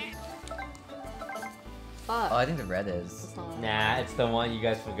 Fuck. Oh, I think the red is. That's not what I Nah, it's the one you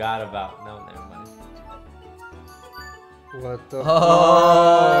guys forgot about. No, never mind. What the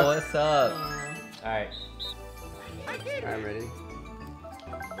Oh, what's up? Yeah. All right, I'm ready.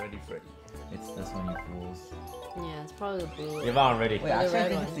 ready, Freddy. It's this one, you fools. Yeah, it's probably the blue one. Yvonne, ready. Wait, actually, I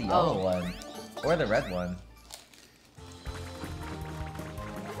red think it's the one. yellow Oh. one. Or the red one.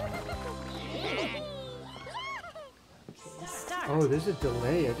 Start. Oh, there's a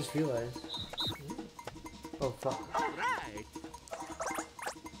delay. I just realized. Oh fuck.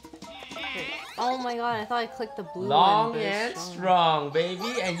 Oh my god, I thought I clicked the blue Long one. but it's and strong,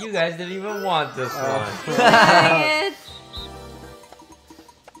 baby, and you guys didn't even want this one. Dang it!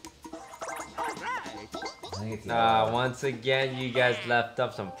 I think it's the yellow one. Once again, you guys left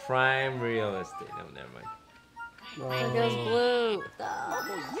up some prime real estate. No, never mind. It goes blue.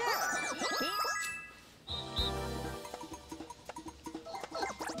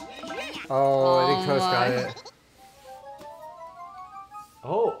 Oh, I think Toast got my. it.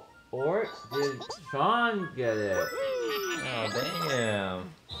 Oh, or did Sean get it? Oh, damn.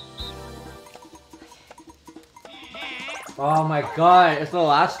 Oh my god, it's the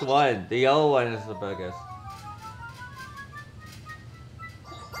last one. The yellow one is the biggest.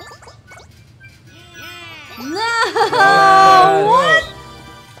 No! What?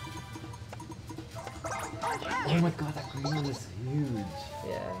 Oh my god, that green one is huge.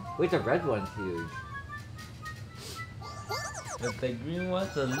 Yeah. Wait, the red one's huge. But the green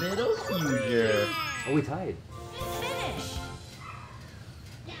one's a little huger. Oh, we tied. Finish.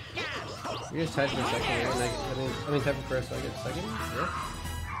 You guys tied for second, right? Like, I mean, tied for first, so I get second? Yeah.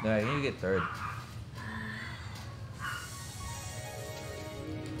 No, I think you get third.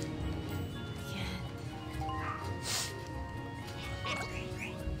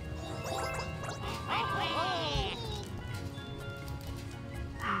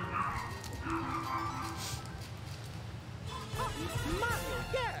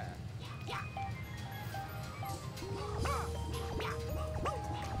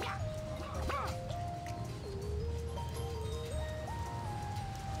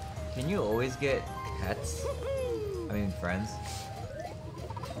 Can you always get pets? I mean, friends?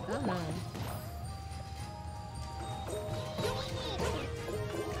 I don't know.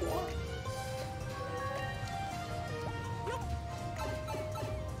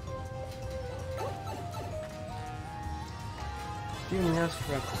 You can ask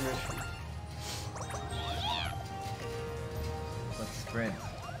for permission. Let's sprint.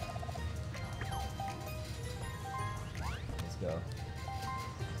 Let's go.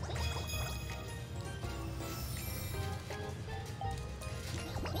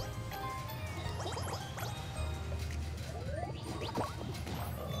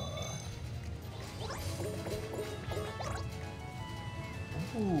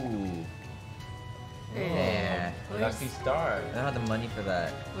 Ooh. Yeah. Lucky star. I don't have the money for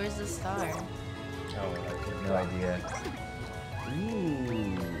that. Where's the star? Oh, I have No idea.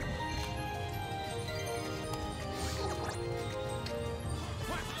 Ooh.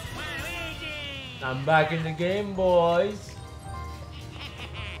 I'm back in the game, boys.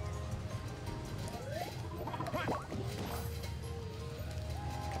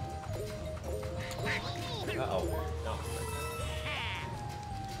 Uh-oh. No.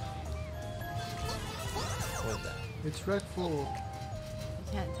 What is that? It's Redfall.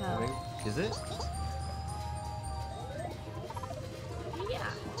 I can't tell. Is it? Yeah.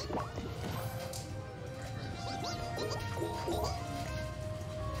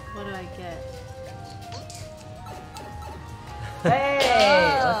 What do I get?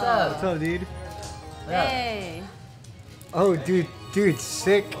 Hey! What's up? What's up, dude? Hey! Oh, dude,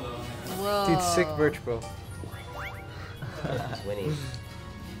 sick. Whoa. Dude, sick merch, bro. Winning.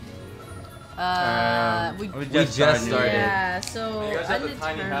 We just started. Yeah, so You guys have the ended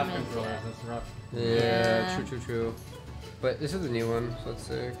tiny half tournament, controllers, yeah. that's rough. Yeah, Yeah. true. But this is the new one, so it's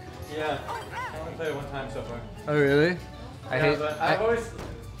sick. Yeah, I only played it one time so far. Oh, really? I've always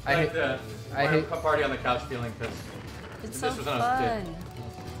I liked hate- the I hate- party on the couch feeling because It's This so was when I was a kid.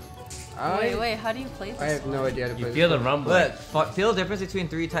 fun. Wait, how do you play this? I have no idea how to play You this feel the game. rumbling. Look, feel the difference between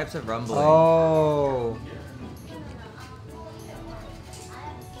 3 types of rumbling. Oh.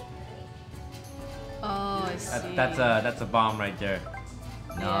 Oh, I see. That's a bomb right there.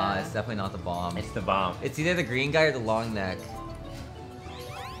 No, Yeah. it's definitely not the bomb. It's the bomb. It's either the green guy or the long neck.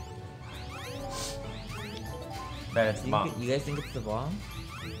 Bet it's the bomb. You guys think it's the bomb?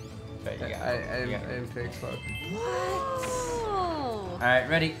 Bet you got I it. You got it. didn't pick fuck. Oh. Alright,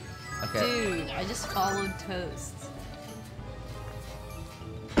 ready? Okay. Dude, I just followed Toast.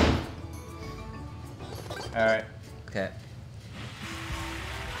 Alright. Okay.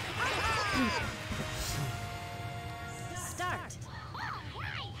 Start.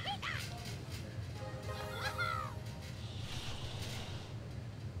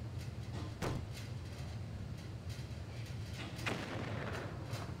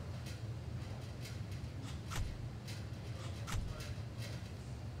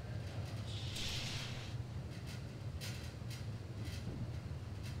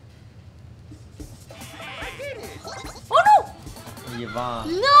 Oh no! Yvonne.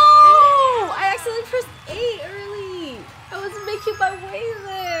 No! I accidentally pressed A early. I was making my way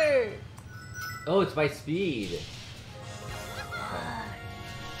there. Oh, it's by speed.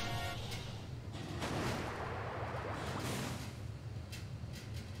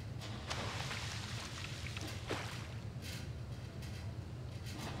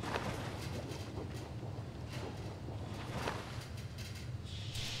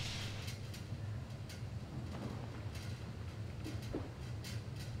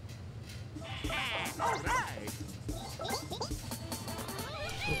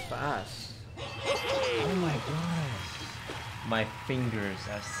 So fast. Oh my gosh. My fingers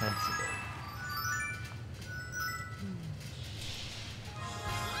are sensitive.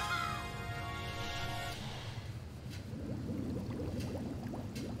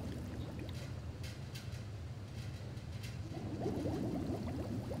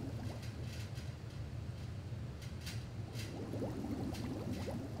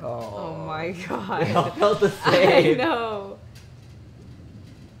 my god. They all felt the I same. know.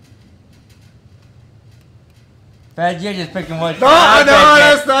 Fed, you're just picking one. No,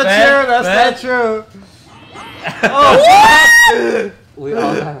 that's not true. That's not true. Oh, We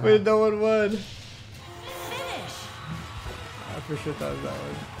all have. wait, no one won. Finish. I for sure thought it was that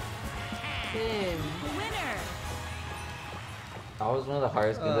one. Tim. Winner. That was one of the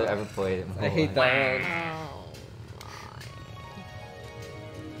hardest games I've ever played. In my I hate life. that one.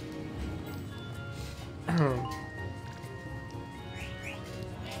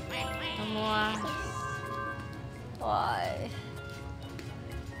 Come on. Why?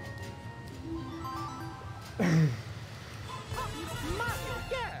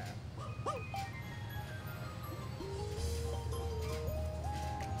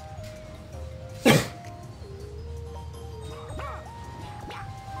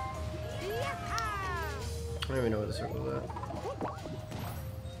 I don't even know where the circle is at.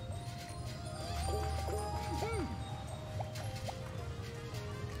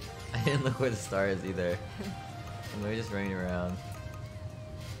 I didn't look where the star is either. And we were just running around.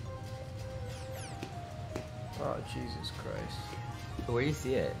 Oh, Jesus Christ. Where do you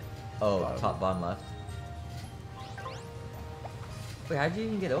see it? Oh, Bottom. top, bottom left. Wait, how'd you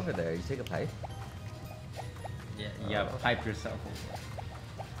even get over there? You take a pipe? Yeah, you gotta pipe yourself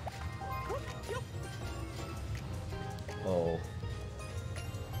over. Oh.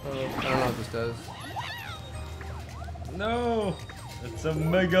 I don't know what this does. No! It's a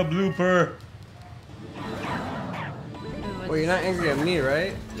mega blooper! Well, you're not angry at me,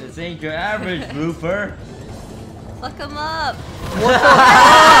 right? This ain't your average blooper! Fuck him up. Yo,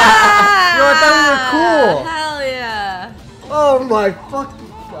 I thought we were Hell yeah. cool. Oh my fucking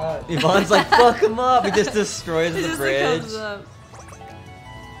god. Yvonne's like, fuck him up! He just destroys He the just bridge. comes up.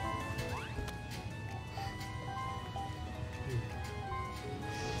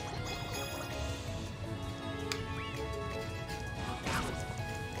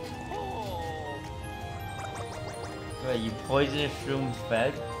 Wait, you poison shroom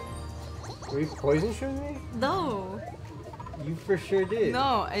Fed? Were you poison shooting me? No. You for sure did.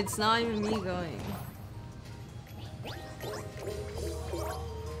 No, it's not even me going.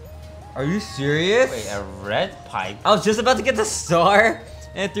 Are you serious? Wait, a red pipe? I was just about to get the star,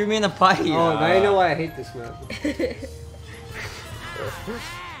 and it threw me in the pipe. Oh, now you know why I hate this map.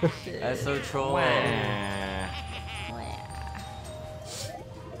 That's so troll. Wah.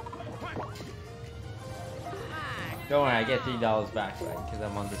 Don't worry, I get $3 back, right? Because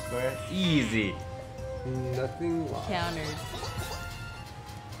I'm on the square. Easy. Nothing lost. Countered.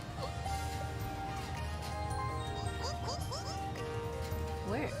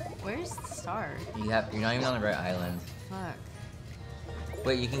 Where's the star? You're not even on the right island. Fuck.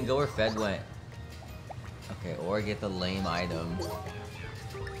 Wait, you can go where Fed went. Okay, or get the lame item.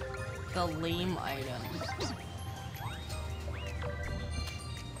 The lame item.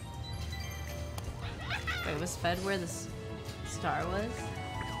 Wait, was Fed where the star was?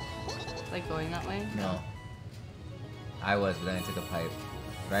 Like going that way? No. I was, but then I took a pipe.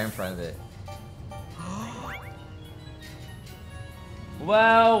 Right in front of it.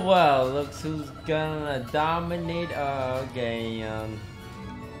 Well, well, looks who's gonna dominate again.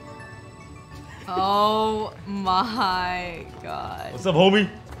 Oh my god. What's up, homie?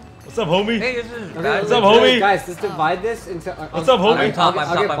 What's up, homie? Hey, this is Okay, What's up, homie? Guys, let's divide this into. What's up, homie? I'm top,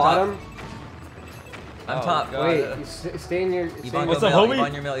 I'll get I'm top. bottom. I'm Oh, top. God. Wait, you stay in your. stay in Yvonne, What's go up, middle, homie?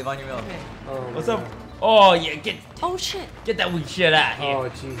 Yvonne, your mill, Yvonne, your mill. Okay. Oh, What's my up? God. Oh yeah, Oh shit. get that weak shit out here. Oh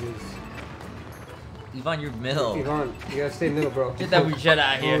Jesus. Yvonne, your middle. Yvonne, you gotta stay middle, bro. Get that weak shit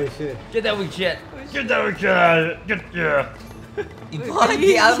out Holy here. shit. Get that weak shit. Get that weak shit out of here. Get yeah. Yvonne,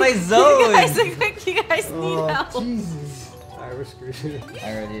 get out of my You zone! guys look like you guys need Oh help. Jesus. Alright, we're screwed.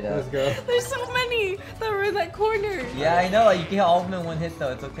 I already know. Let's go. There's so many that were in that corner. Yeah, I know. You can hit all of them in one hit,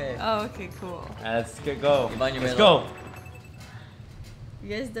 though. It's okay. Oh, okay, cool. Let's go. Yvonne, your Let's middle. go. You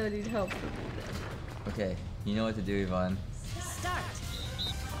guys don't need help. Okay, you know what to do, Yvonne. Start.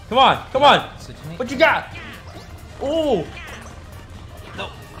 Come on, come on. Switch me. What you got? Oh. No,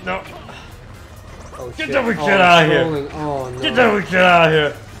 no. Oh, Get shit. that weak Oh, shit out of here. trolling. Oh no. Get that weak shit out of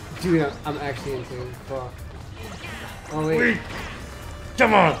here. Dude, I'm actually insane. Fuck. Oh wait. Weak.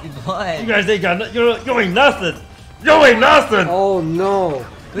 Come on. You Yvonne! guys ain't got you ain't nothing. You ain't nothing. Oh no.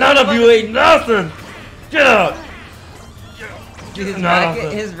 None of you ain't nothing. Get up. Dude, No.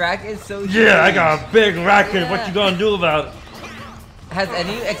 his racket is so huge. Yeah, I got a big racket. What Yeah. you gonna do about it? Has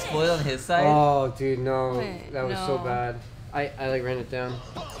any exploded on his side? Oh dude, no. Wait, That was so no. bad. I like ran it down.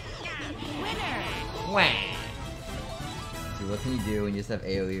 Winner. Dude, what can you do when you just have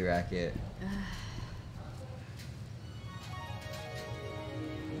AoE racket?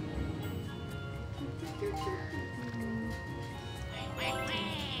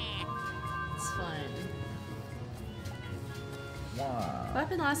 Wow. What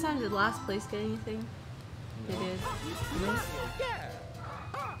happened last time? Did last place get anything? They did.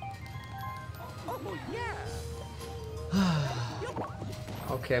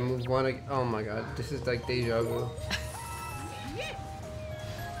 Okay, I moved one. Oh my god, this is like deja vu.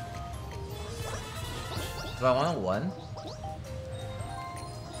 Do I want a 1?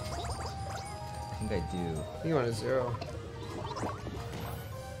 I think I do. You want a 0.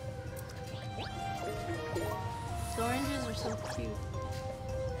 The oranges are so cute.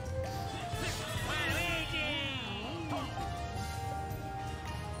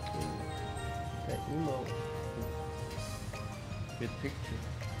 That emo. Good picture.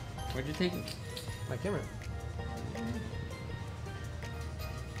 Where'd you take it? My camera.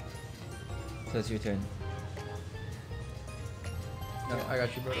 So it's your turn. Yeah, I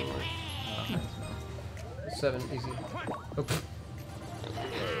got you, bro. Don't worry. 7, easy. Oh.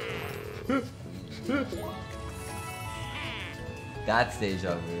 That's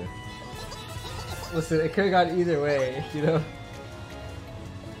deja vu. Listen, it could have gone either way, you know?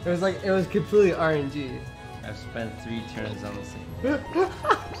 It was like, it was completely RNG. I've spent 3 turns on the same.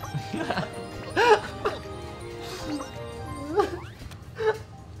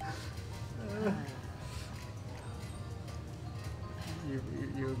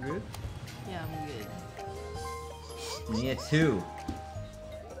 You good? Yeah, I'm good. You need a 2.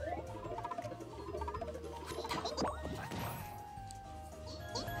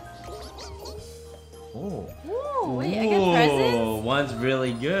 Oh. Ooh, wait, I get presents? One's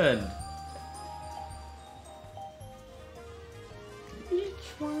really good. Which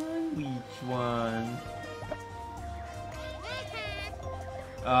one? Which one?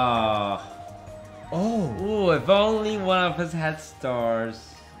 Oh. Oh. Ooh, if only one of us had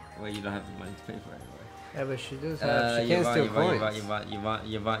stars. Wait, you don't have the money to pay for it anyway. Yeah, but she does have, she can't steal coins.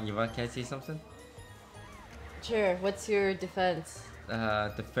 Yvonne, can I say something? Sure, what's your defense?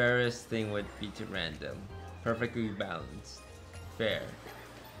 The fairest thing would be to random. Perfectly balanced. Fair.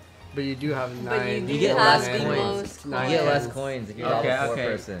 But you do have 9. But you You get have less the coins. most You Nine get less tens. coins if you're Okay, a level 4 okay.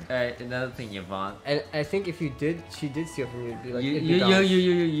 person. Alright, another thing, Yvonne. And I think if you did, she did steal from you, it'd be like, it'd be You balanced.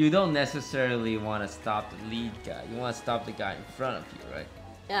 you don't necessarily want to stop the lead guy. You want to stop the guy in front of you, right?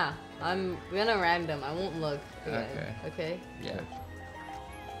 Yeah, I'm gonna random. I won't look again. Okay. Yeah.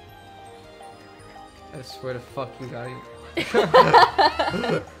 I swear to fuck you got you.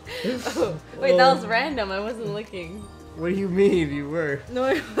 Oh, wait, that was random. I wasn't looking. What do you mean? You were. No,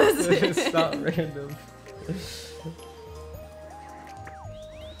 it wasn't. It's not random.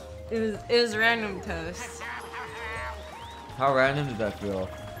 It was random toast. How random did that feel?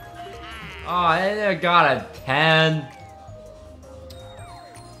 Oh, I got a 10.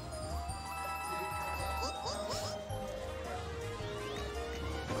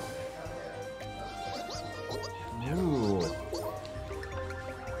 Ooh.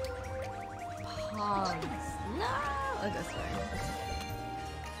 Pogs. No. Oh, that's fine.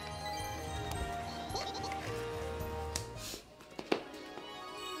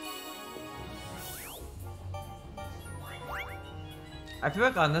 I feel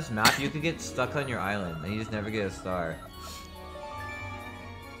like on this map you could get stuck on your island and you just never get a star.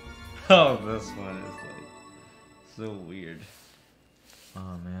 Oh, this one is like so weird.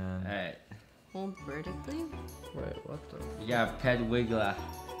 Oh man. Alright. Hold vertically? Wait, what the? You got Pet Wiggler.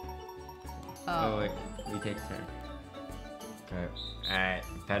 Oh. Wait. We take turn. Okay. Alright,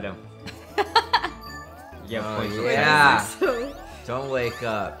 pet him. Yeah, Oh, points. yeah. So... Don't wake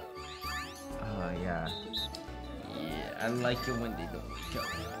up. Oh yeah. Yeah, I like it when they don't wake up.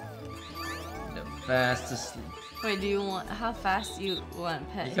 The fastest sleep. Wait, do you want... How fast do you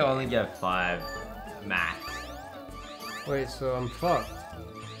want pet? You can only get 5 max. Wait, so I'm fucked.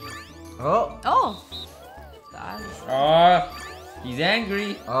 Oh. Oh! That is... Oh, he's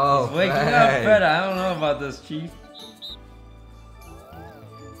angry. Oh. He's waking up, right. Fred. I don't know about this, Chief.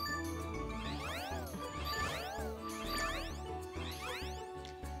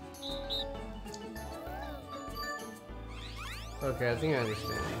 Okay, I think I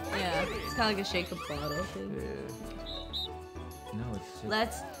understand. Yeah, it's kind of like a shake up bottle thing. Yeah. No, it's just...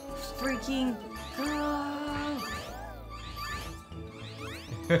 Let's freaking go!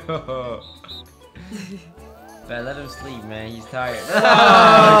 But let him sleep, man. He's tired.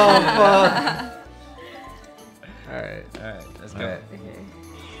 Oh, fuck! Alright. Alright, let's go. Alright. Okay.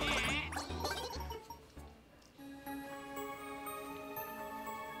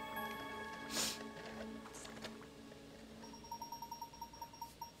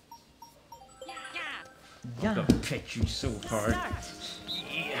 I'm gonna pet you so hard.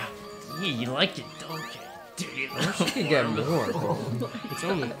 Yeah. Yeah, you like it, don't you? Dirty I wish you could get more. It's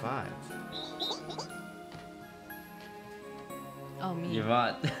only 5. Oh, me.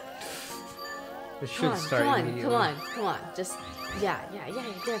 Yvonne. It should start immediately. Come on. Just, yeah,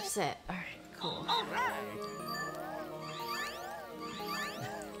 get upset. Alright, cool.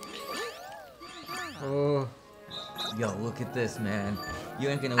 Oh. Yo, look at this, man. You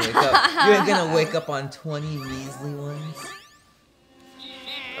ain't gonna wake up. You ain't gonna wake up on 20 measly ones.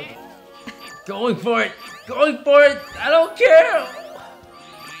 Going for it! Going for it! I don't care!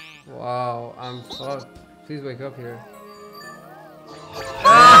 Wow, I'm fucked. Please wake up here.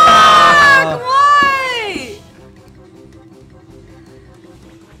 Why?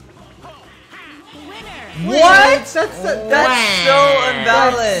 What? That's so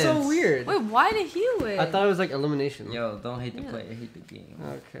unbalanced. That's so weird. Wait, why did he win? I thought it was like elimination. Yo, don't hate the player, hate the game.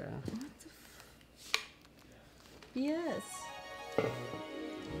 Okay. Yes.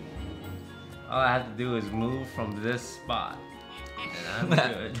 All I have to do is move from this spot, and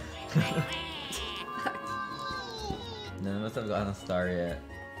I'm good. None of us have gotten a star yet.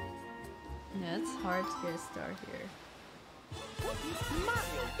 Yeah, it's hard to get a star here.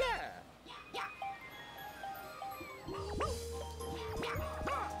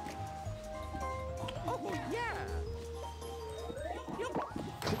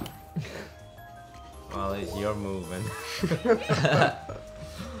 Well, at least you're moving.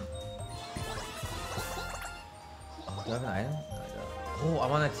 Oh, do I have an item? No, I don't. Oh,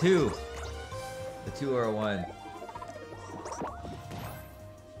 I'm on a 2. The 2 or a 1.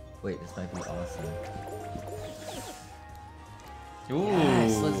 Wait, this might be awesome. Ooh.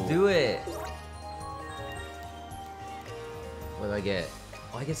 Yes, let's do it. What do I get?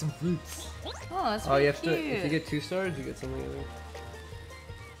 Oh, I get some fruits. Oh, that's Oh, you really have cute. to. If you get 2 stars, you get something other.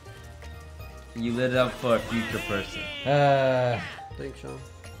 You lit up for a future person. Thanks, Sean.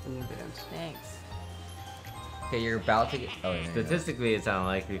 In advance. Thanks. Okay, you're about to get. Oh, yeah. Statistically, it's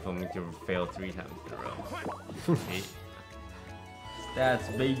unlikely for me to fail 3 times in a row. Okay.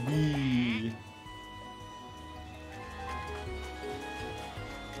 Stats, baby.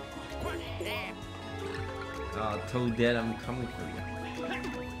 Oh, Toadette, I'm coming for you.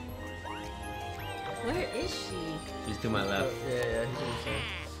 Where is she? She's to my left. Yeah, he's gonna say.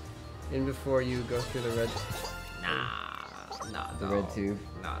 In before you go through the red. Nah, The dog. red tube.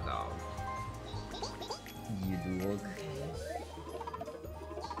 Nah, dog. You do look.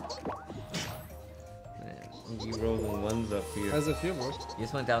 Man, you rolling ones up here. How's it feel, bro? You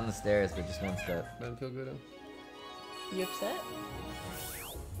just went down the stairs, but just one step. Doesn't feel good. You upset?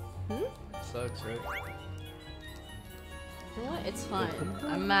 Hmm? Sucks, right? You know what? It's fine.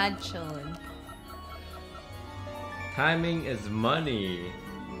 I'm mad chillin'. Timing is money.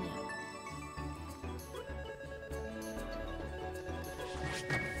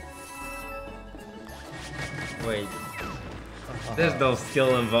 Wait. There's no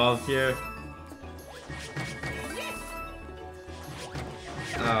skill involved here.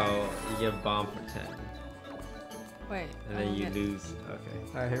 Oh, you get bombed for 10. Wait. And then you lose.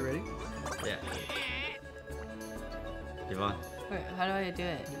 Okay. Alright, here, ready? Yeah. Yvonne. Wait, how do I do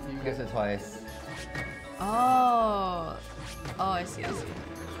it? You guess it twice. Oh. Oh, I see.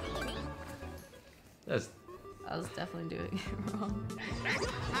 That's I was definitely doing it wrong.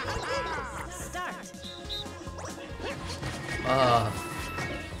 Start.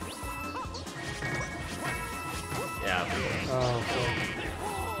 yeah. Oh,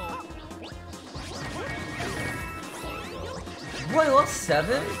 What, level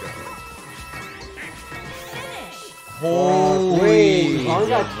 7? Finish. Holy. wait, on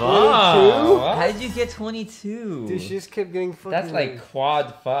that Yvonne, 22? what? How did you get 22? Dude, she just kept getting fucking. That's like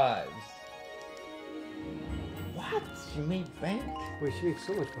quad 5s. What? She made bank? Wait, she makes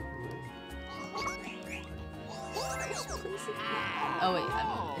so much fucking money. Oh wait, I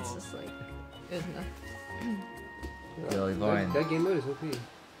mean, it's just like good enough. Yo, Yvonne. That game mode is OP.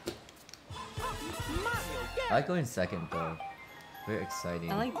 I like going second though. Very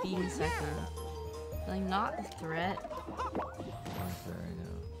exciting. I like being second. Like not a threat. I'm sure I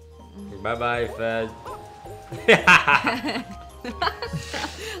know. Bye bye, Fed.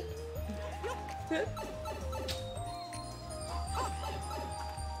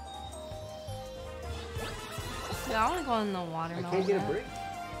 Dude, I wanna go in the I watermelon. can't get a now. break.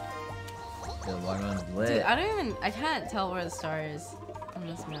 The watermelon's lit. Dude, I can't tell where the star is on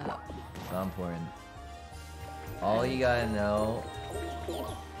this map. It's not important. All you gotta know.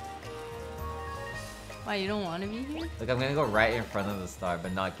 Why, you don't want to be here? Look, I'm gonna go right in front of the star,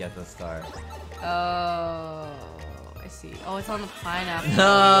 but not get the star. Oh, I see. Oh, it's on the pineapple.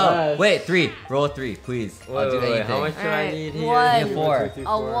 No! Yes. Wait, 3. Roll 3, please. I'll do anything. How much do I Alright, need here? one. Give me a 4. 2, 3, A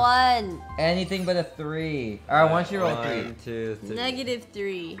 4. 1. Anything but a 3. Alright, why don't you roll 3? 1, 2, 3. Negative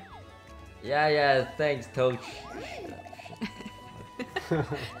 3. Yeah, thanks, Toach.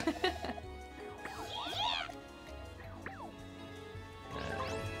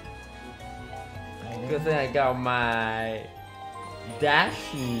 Good thing I got my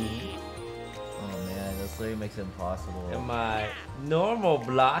Dashi Oh man, this literally makes it impossible. and my normal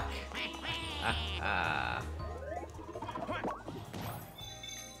block.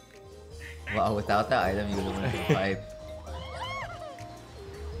 Wow, without that item, you would have went to the pipe.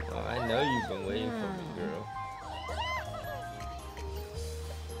 Oh, I know you've been waiting for me, girl.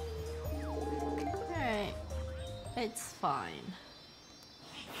 Alright. It's fine.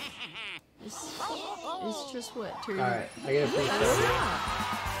 It's just what? Turn. Alright, I get a free That's shot.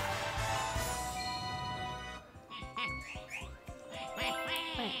 not.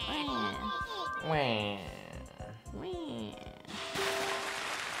 Wah.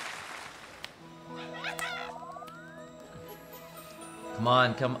 Come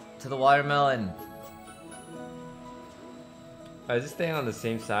on, come to the watermelon. Oh, is this thing on the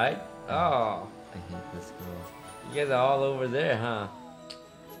same side? Oh, I hate this girl. you guys are all over there, huh?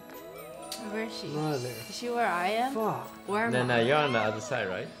 Where is she? None of there. Is she where I am? Fuck. Where am No, I? no, you're on the other side,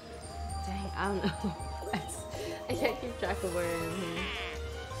 right? Dang, I don't know. I can't keep track of where I am here.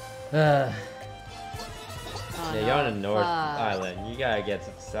 Uh, Oh, Yeah, no. you're on the North Fuck. Island. You gotta get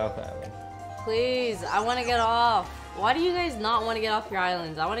to the South Island. Please, I want to get off. Why do you guys not want to get off your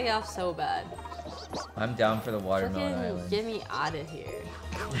islands? I want to get off so bad. I'm down for the watermelon Fucking island. get me out of here.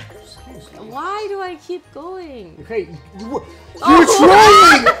 Why do I keep going? Okay, you're Oh.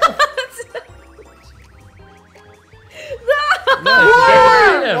 trying! No, she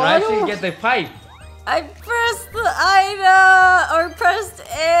get the item, right? She can get the pipe. I pressed the item or pressed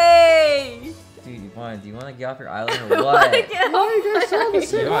A. Dude, Yvonne, do you want to get off your island I or wanna what? get off my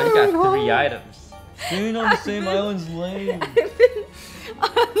island. You got 3 items. Staying on the same island's lame.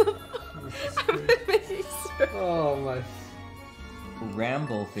 I've been making sure. Oh my.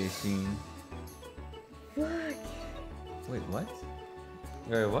 Ramble fishing. Fuck. Wait, what?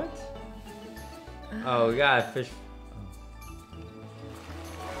 Wait, what? Oh, we got a fish.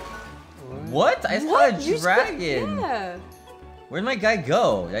 What? I just What? got You a dragon. Yeah. Where'd my guy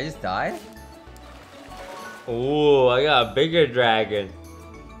go? Did I just die? Oh, I got a bigger dragon.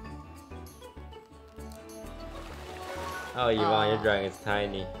 Oh, Yvonne, your dragon's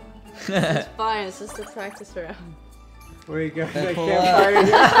tiny. It's fine. It's just a practice round. Wait, guys, Then I pull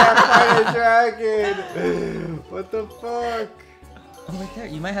can't up. find a dragon! What the fuck? Oh, right there.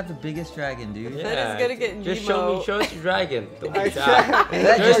 You might have the biggest dragon, dude. That is gonna get Just Nemo. show us your dragon. Don't I be shy. can't.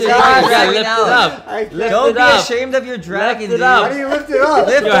 That Show us just your got dragon. right Lift it now. up. I can't. Lift Don't it be up. ashamed of your dragon, Lift it dude. up. How do you lift it up?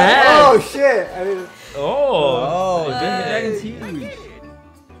 Lift Your it head. Oh shit! I didn't. Oh. Oh, dude, okay. the dragon's huge.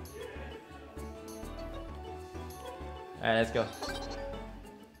 Alright, let's go.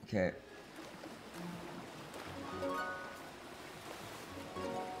 Okay.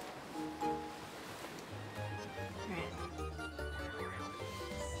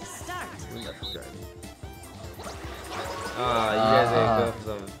 Start. We got the dragon. Ah, you guys are gonna go for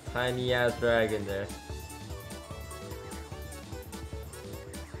some tiny ass dragon there.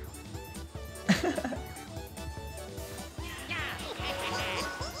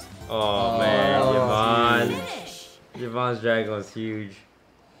 Oh man, Yvonne. Finish. Yvonne's dragon was huge.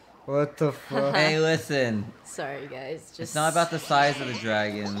 What the fuck? Hey, listen. Sorry, guys. Just It's not about the size of the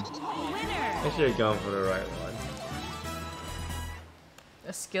dragon. Winner. I should have gone for the right one.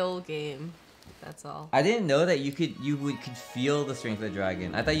 a skill game. That's all. I didn't know that you could feel the strength of the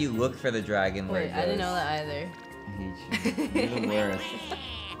dragon. I thought you look for the dragon where Wait, it I didn't goes. know that either. I hate you. You're the worst.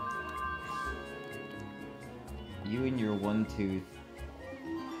 You and your one tooth.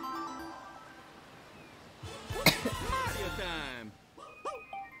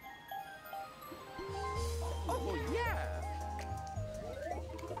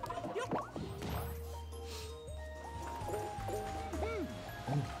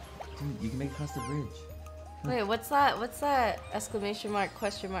 Dude, you can make it across the bridge. Wait, what's that? What's that exclamation mark,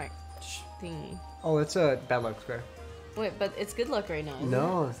 question mark thingy? Oh, it's a bad luck square. Wait, but it's good luck right now. isn't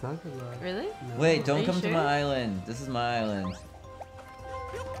No, it's not good luck. it? Really? Wait, Are don't you come to sure? my island. This is my island.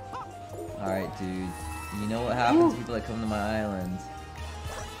 Alright, dude. You know what happens to people that come to my island.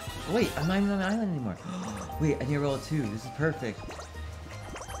 Wait, I'm not even on the island anymore. Wait, I need to roll a 2. This is perfect.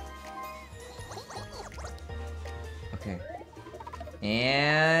 Okay.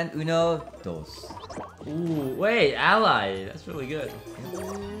 And uno, dos. Ooh, wait, ally. That's really good.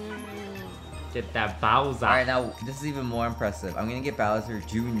 Get that Bowser. Alright, now this is even more impressive. I'm gonna get Bowser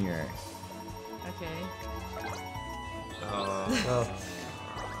Jr. Okay. Oh.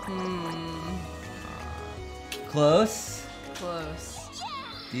 Hmm. Close. Close.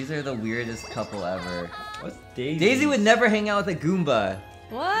 These are the weirdest couple ever. What's Daisy? Daisy would never hang out with a Goomba.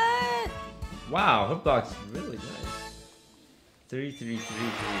 What? Wow, her block's really nice. 3, 3, 3, 3.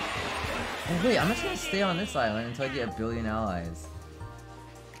 Oh wait, I'm just gonna stay on this island until I get a billion allies.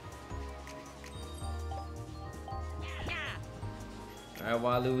 Alright,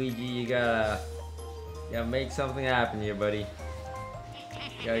 Waluigi, you gotta make something happen here, buddy.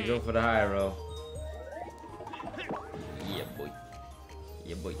 You gotta go for the high roll. Yeah, boy.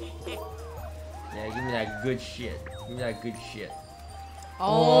 Yeah, boy. Yeah, give me that good shit. Give me that good shit.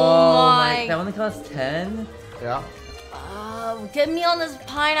 Oh my. That only costs 10? Yeah. Get me on this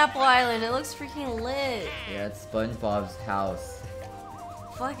pineapple island. It looks freaking lit. Yeah, it's SpongeBob's house.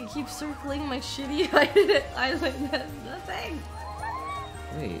 Fuck, I keep circling my shitty island. That's nothing.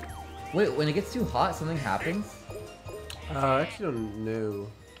 Wait, when it gets too hot, something happens? I actually don't know.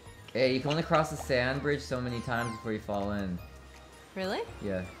 Hey, you can only cross the sand bridge so many times before you fall in. Really?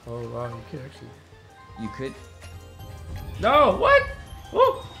 Yeah. Oh wow, you could actually. You could. No, what?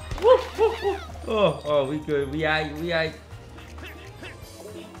 Woo, woo, woo, woo. Oh, we good. We aight.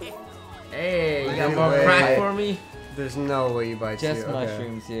 Hey, you got Wait, more wait, crack wait. for me? There's no way you buy two. Just Okay.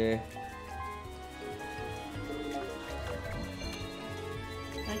 mushrooms here.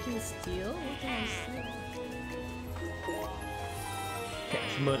 I can steal? What can I steal?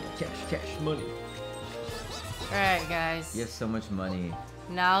 Cash money. Alright, guys. You have so much money.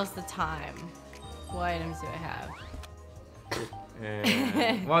 Now's the time. What items do I have?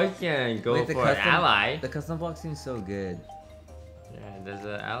 Well, you can go Wait, the for an custom- ally. The custom block seems so good. Yeah, there's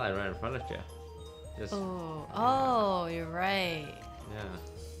an ally right in front of you. Just, Oh, you're right. yeah,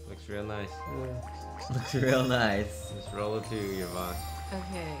 looks real nice. Looks real nice. Just roll it too, Yvonne.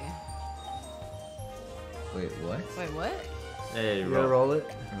 Okay. Wait, what? Wait, what? Hey, You gotta roll. roll it.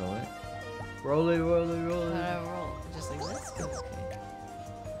 Roll it? Roll it, roll it, roll How do it. I roll? Just like this? Okay.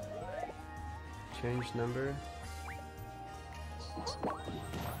 Change number.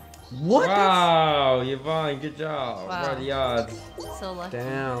 What? Wow, Yvonne, good job. Wow. What are the odds? So lucky.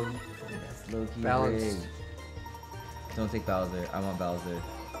 Damn. That's low-key Balanced. rigged. Don't take Bowser. I want Bowser.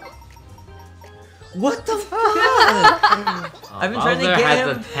 What the fuck? I've been trying to Bowser get has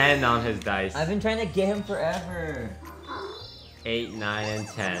him. a 10 on his dice. I've been trying to get him forever. 8, 9, and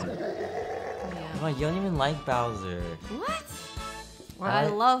 10. Come Yeah. on, you don't even like Bowser. What? I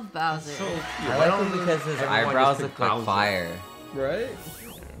love Bowser. So cute. I like him because his everyone eyebrows just look pick like Bowser? fire. Right?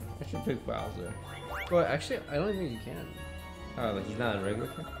 I should pick Bowser. Well, actually, I don't think you can. Oh, like he's not a regular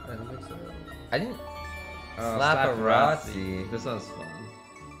pick? I don't think so. I didn't. Slap Slap-a-razzi. This one's fun.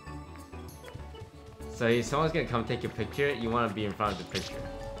 So if someone's gonna come take your picture, you want to be in front of the picture.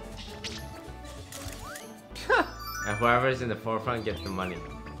 And whoever's in the forefront gets the money.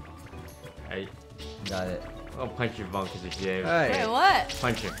 Right? Got it. I'll punch your bum because you're gay. Hey. Wait, what?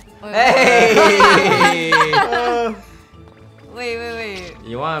 Punch her. Wait, Hey! wait.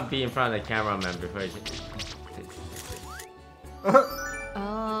 You want to be in front of the cameraman before you...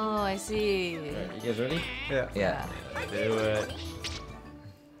 Oh, I see. Alright, you guys ready? Yeah. Yeah. Let's do it.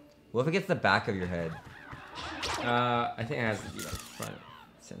 What if it gets the back of your head? I think it has to be like front,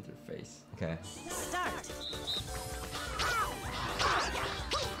 center face. Okay. Start.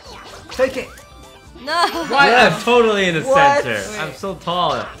 Take it. No. Why? I'm totally in the What? center. Wait. I'm so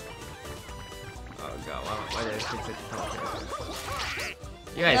tall. Oh god, why did I fix it tall?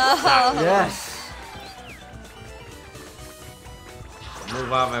 You guys No. suck. Yes.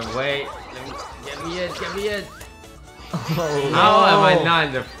 Move out my way. Get me in. Oh, How am I not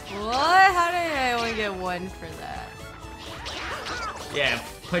in the... What? How did I only get one for that? Yeah,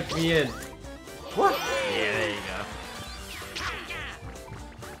 punch me in. What? Yeah, there you go.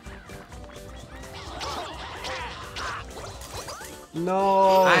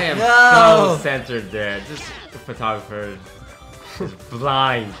 No. I am No. so centered there. This photographer is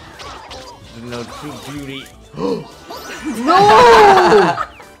blind. There's no true beauty.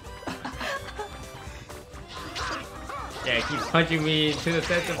 Yeah, keep punching me into the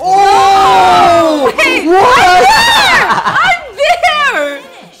center. Oh! Wait, what? I'm there!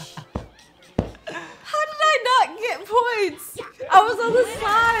 Finish. How did I not get points? I was on the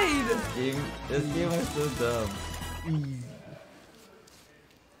side. This game is so dumb.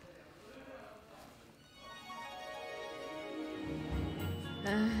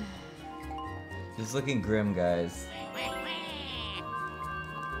 It's looking grim, guys.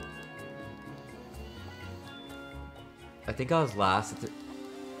 I think I was last.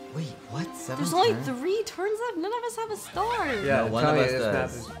 Wait, what? There's only 3 turns left. None of us have a star. Yeah, No, one tell of me us this map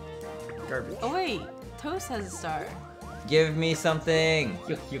does. is garbage. Oh wait, Toast has a star. Give me something.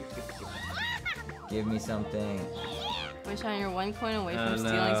 Yuck, yuck, yuck, yuck. Give me something. Wishon, you're 1 coin away from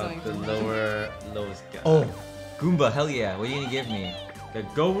stealing something the from me. lowest guy. Oh, Goomba, hell yeah. What are you gonna give me? The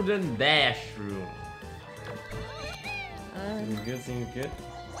golden dash room. Uh, Seems good, seems good.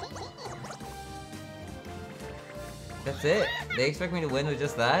 That's it? They expect me to win with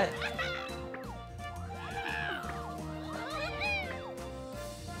just that?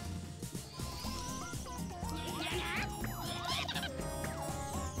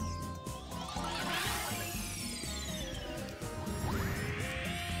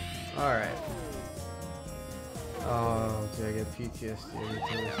 Alright. Oh, dude, I get PTSD every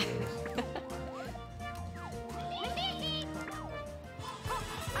time I say this.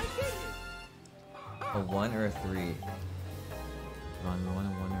 A 1 or a 3? On 1, a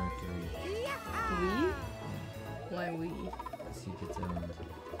 1 or a 3? we? Why we? So you get to...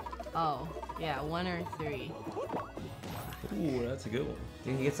 Oh, yeah, 1 or 3. Ooh, that's a good one.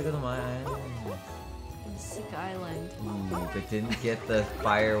 Dude, he gets to go to my island. Sick island. Ooh, but didn't get the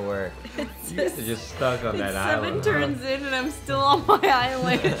firework. You're just stuck on that It's island. 7 turns in and I'm still on my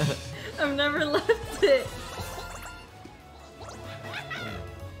island. I've never left it.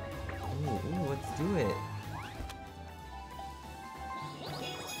 Ooh, let's do it.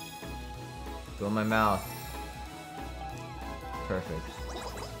 Go in my mouth. Perfect.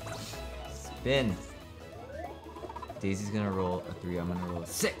 Spin. Daisy's gonna roll a 3, I'm gonna roll a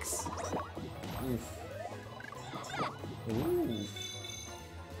 6. Oof. Ooh.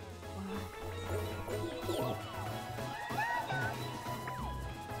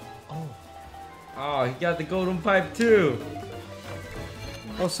 Oh, he got the golden pipe too.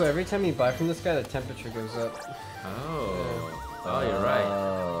 Also, every time you buy from this guy, the temperature goes up. Oh. Oh, you're right.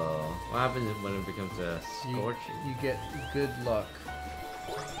 Oh. What happens when it becomes a scorching? You get good luck.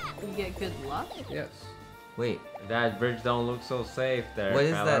 You get good luck? Yes. Wait, That bridge don't look so safe there. what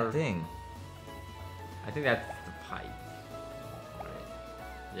is fella. that thing? I think that's the pipe. Right.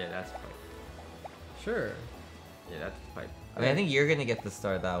 Yeah, that's the pipe. Sure. Yeah, that's the pipe. I mean, I think you're gonna get the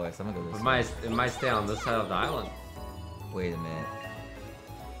star that way, so I'm gonna go this way. It might stay on this side of the island. Wait a minute.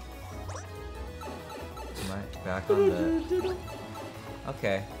 Am I back on the...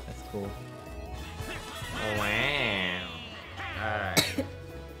 Okay, that's cool. Wow. Alright.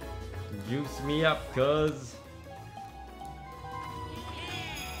 Juice me up, cuz.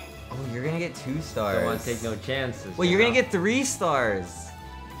 Oh, you're gonna get 2 stars. Don't want to take no chances. Wait, you you're gonna know? get 3 stars!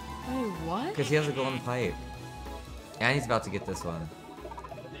 Wait, what? Because he has a golden pipe. And he's about to get this one.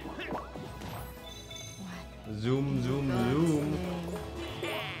 Zoom, zoom, zoom.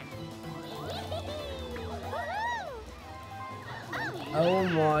 Oh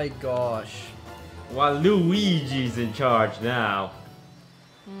my gosh. While Luigi's in charge now.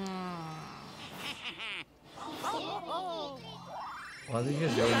 Wow, these are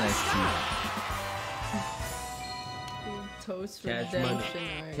really nice teeth. Toast Cash redemption.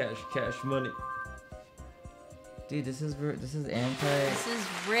 money. Art. Cash money. Dude, this is anti... This is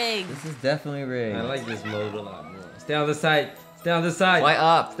rigged. This is definitely rigged. I like this mode a lot more. Stay on the side. Stay on the side. Why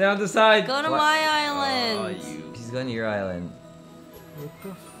up? Stay on the side. Go to What? my Oh, island. you. He's going to your island.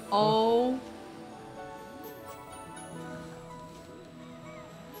 Oh.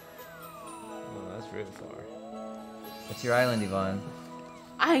 Oh, that's real far. What's your island, Yvonne?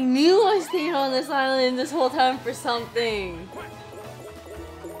 I knew I stayed on this island this whole time for something.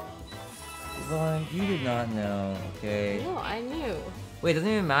 Yvonne, you did not know, okay? No, I knew. Wait, it doesn't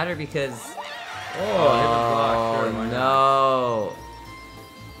even matter because... Oh, hit the block. Sure, why not? no!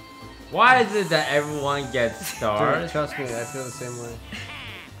 Why is it that everyone gets Dude, stars? trust me, I feel the same way.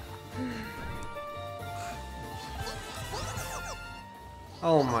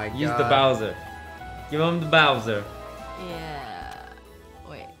 Oh my god. Use the Bowser. Give him the Bowser. Yeah.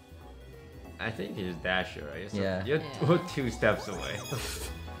 Wait. I think you just dash it, right? Yeah. You're Yeah. 2 steps away.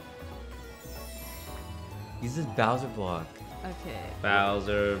 Use this Bowser block. Okay.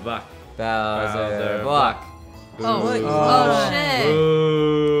 Bowser buck. Bowser block. Oh, What? oh shit.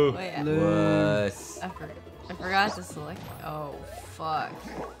 Boo. Wait, Wuss. I forgot to select. Oh, fuck.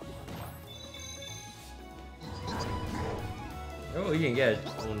 Oh, you can get it.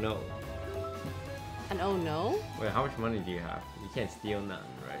 Oh no. And oh no? Wait, how much money do you have? You can't steal nothing,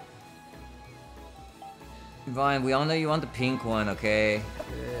 right? Yvonne, we all know you want the pink one, okay?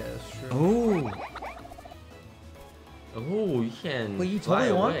 Yeah, that's true. Ooh! Oh, you can. Well, you fly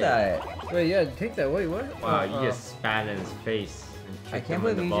totally want away. that. Wait, yeah, take that. Wait, what? Wow, Oh, you just spat in his face. And I kicked can't him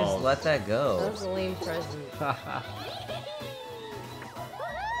in believe the you balls. just let that That go. was a lame present.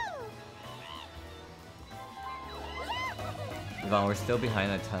 Yvonne, we're still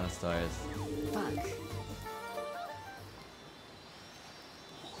behind a ton of stars. Fuck.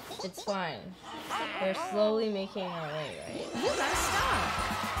 It's It's fine. We're slowly making our way, right? You got a star.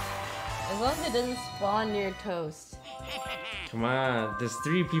 As long as it doesn't spawn near Toast. Come on, there's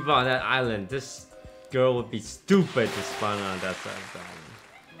 3 people on that island. This girl would be stupid to spawn on that side of the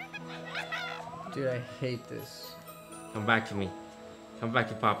island. Dude, I hate this. Come back to me. Come back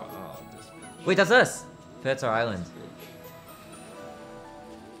to Papa. Oh, this. Wait, that's us. That's our island.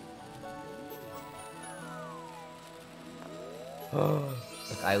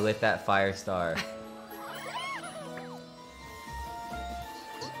 Look, I lit that fire star.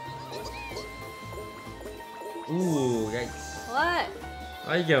 Ooh, yikes. What?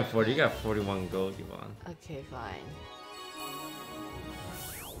 Oh, you got 40. You got 41 gold, Yvonne. Okay, fine.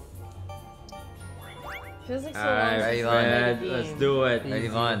 Feels like so long Alright, since we Yvonne. played a let's game. do it. Hey,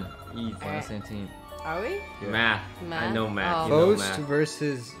 Yvonne. Easy. We're on the same team. Are we? Math. I Math? know math. Oh. You know Ghost math.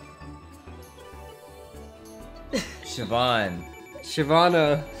 versus Siobhan.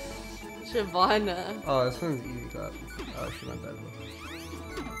 Shyvana. Shyvana. Oh, this one's easy clap. Oh, she's not that one.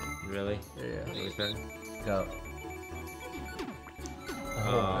 Really? Yeah. Really good? Go.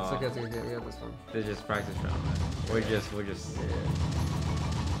 Oh, that's okay. That's okay. We got this one. They just practice round. Man. We're just. Wait.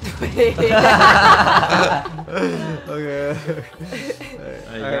 Okay.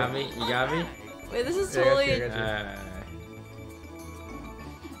 You got me? You got me? Wait, this is Yeah, I got totally. you, I got you. Alright.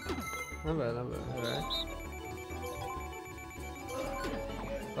 Not bad, not bad. Alright.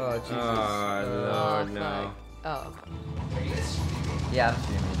 Oh, Jesus. Oh, Lord, no. fuck. Oh. Yeah, I'm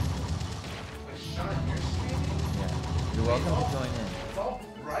streaming. Yeah. You're welcome to join in. It's all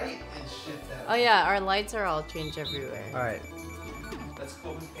bright and shit that. Oh yeah, our lights are all changed everywhere. Alright. That's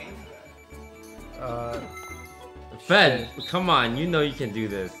cool. Who's paying for that? Fed, come on. You know you can do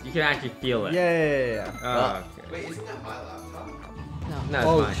this. You can actually feel it. Yeah. Oh, okay. Wait, isn't that my laptop? No. No, it's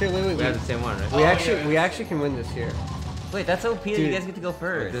Oh, fine. shit, wait, We have the same one, right? We actually can win this here. Wait, that's OP that you Dude. guys get to go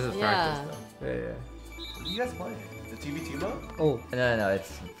first. This is Yeah. practice, Yeah. What do you guys play? The TBT mode? Oh. No,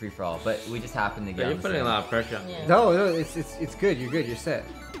 it's free for all. But we just happened to though. get. But you're on the putting a same- lot of pressure on me. Yeah. No, it's good. You're good. You're set.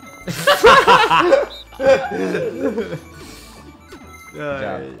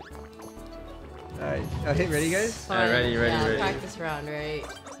 Alright. Alright. Okay, ready, guys? Fun. Alright, ready, Yeah, ready. practice round, right?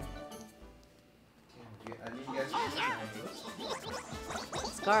 I need you guys to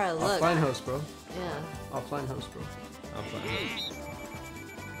Scara, look. Offline host, bro. Yeah. Offline host, bro. I'm fine.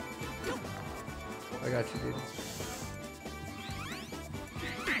 I got you, dude.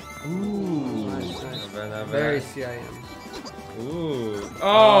 Ooh. Nice. Not bad, not Very bad. CIM. Ooh.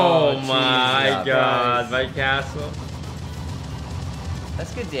 Oh, Oh, my Jesus god. Christ. My castle.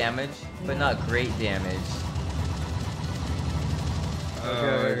 That's good damage, but not great damage. Oh,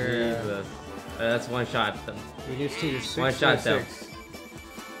 Okay. Jesus. That's one shot. Reduce to 6. One shot, though.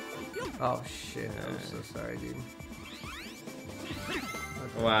 Oh, shit. I'm so sorry, dude.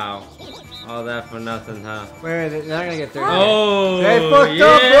 Wow. All that for nothing, huh? Wait, they're not gonna get 30. Oh, They fucked yeah.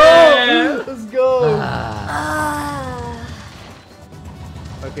 up, bro! Let's go!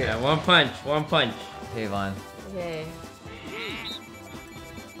 Okay. Yeah, one punch. One punch. Hey, Vaughn. Okay.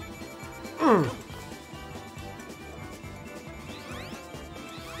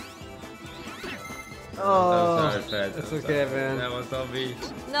 Oh, I'm sorry, Fed. that's I'm okay, sorry. man. That one's on me.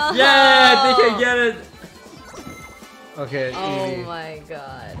 No. Yeah, they can get it. Okay, Oh easy. my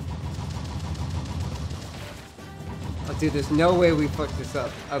god. Oh, dude, there's no way we fuck this up.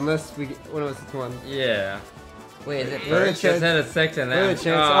 Unless we get one of us gets one. Yeah. Wait, is it Where first? Just had a second. What a after.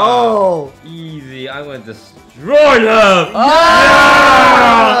 chance. Oh, Oh! easy. I'm gonna destroy them.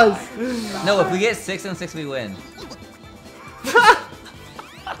 Yes! No, if we get 6 on 6, we win.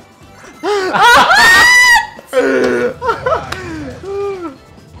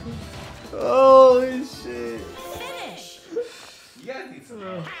 Holy shit. Finish. You guys need some.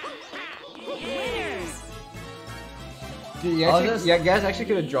 Winners. Dude, you, Oh, actually, this- you guys actually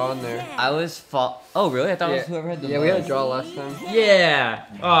could have drawn there. I was fall. Oh, really? I thought it was whoever had the Yeah, we had a most. draw last time. Yeah.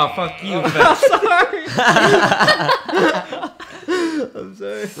 Oh, fuck you, Fed. I'm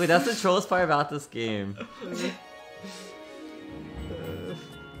sorry. Wait, that's the trollest part about this game.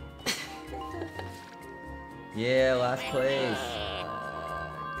 Yeah, last place.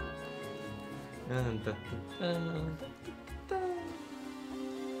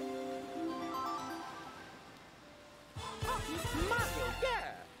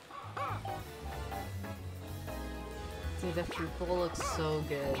 Dude, the fruit bowl looks so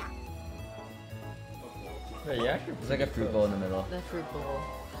good. Hey, you actually There's like a fruit bowl in the middle. The fruit bowl.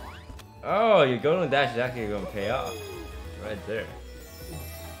 Oh, your golden dash is actually gonna pay off. Right there.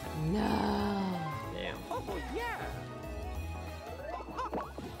 No. Damn.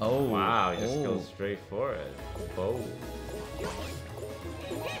 Oh, Wow, just oh. go straight for it. Bow.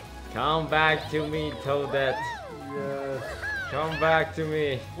 Come back to me, Toadette. Yes. Come back to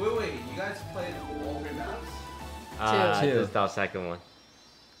me. Wait, you guys played all 3 maps? Two. This is our second one.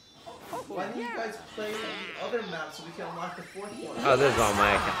 Why didn't you guys play the other map so we can unlock the 4th one? Oh, this is on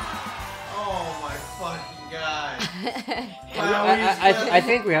my account. Oh my fucking god. I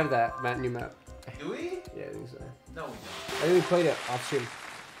think we have that new map. Do we? Yeah, I think so. No, we don't. I think we played it off stream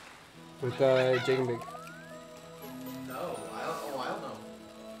with Jake and Big. No, I don't know.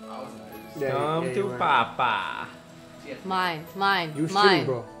 I wasn't there. Yeah, Come you to weren't. Papa. Mine. You were streaming,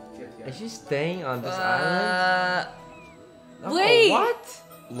 bro. Is she staying on this island? Wait. What?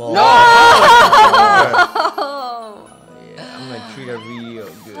 Lol. No! Yeah, I'm gonna treat her real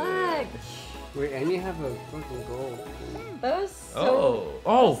good. Fuck. Wait, and you have a fucking goal. That was so.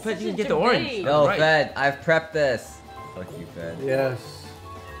 Oh, Such Fed, you a can get the orange. debate. No, Right. Fed, I've prepped this. Fuck you, Fed. Yes.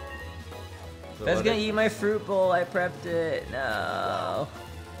 So Fed's what gonna is- eat my fruit bowl. I prepped it. No.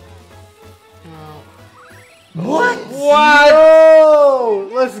 No. What? What? Oh,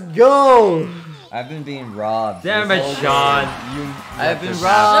 let's go. I've been being robbed. Damn this it, whole Sean. game. You. I've let been this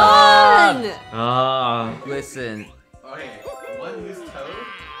robbed. Sean! Ah. Listen, Okay, one who's Toad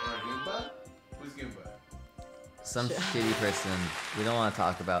or Goomba? Who's Goomba? some shitty person. We don't want to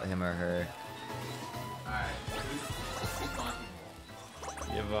talk about him or her. Alright, who's Donkey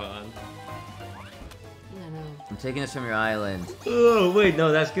Kong? Yvonne. I know. I'm taking this from your island. Oh, wait,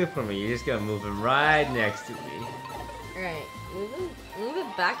 no, that's good for me. You're just gonna move him right next to me. Alright, move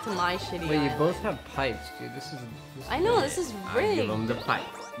it back to my shitty Wait, you island. both have pipes, dude. This is I know, this is I give rigged. him the pipe.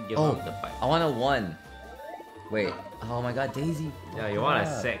 Give Oh, him the pipe. I want a 1. Wait. Oh my god, Daisy. Yeah, you want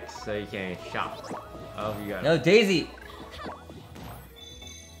a 6 so you can shop. Oh, you got No, Daisy.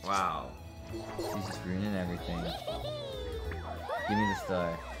 Wow. She's just ruining everything. Give me the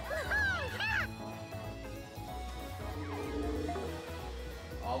star.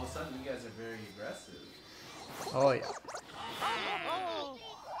 All of a sudden, you guys are very aggressive. Oh yeah.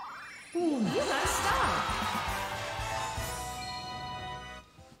 You got a star.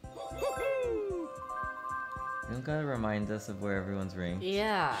 You don't gotta remind us of where everyone's ranked.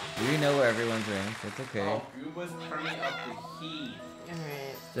 Yeah. We know where everyone's ranked. It's okay. Oh, Goomba's turning up the heat.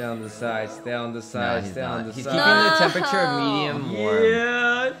 Alright. Stay on the side, stay on the No, side, he's stay on not. the He's side. keeping the temperature medium warm.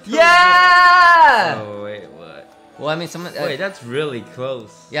 Yeah! Yeah! Oh, wait, what? Well, I mean, someone. Wait, that's really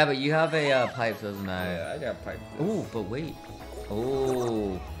close. Yeah, but you have a pipe, so it doesn't matter. Yeah, I got pipe. Ooh, but wait.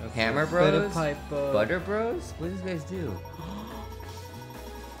 Oh, That's Hammer a Better Bros? pipe. Butter Bros? What do these guys do?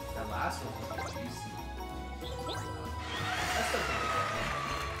 That last one was juicy. That's the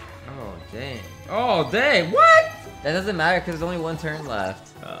Oh, dang. Oh, dang, what? That doesn't matter because there's only 1 turn left.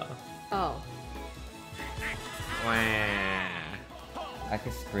 Oh. Wah. I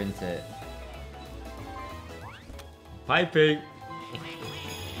could sprint it. Piping.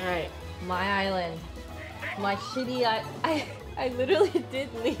 Alright, my island. My shitty I literally did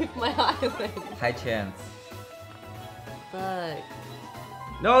leave my island. High chance. Fuck.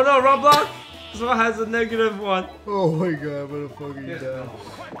 No, no, wrong block. This one has a -1. Oh my god, I'm gonna fucking die.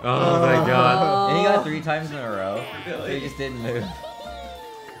 Oh my god. And he got 3 times in a row. So Really? he just didn't move.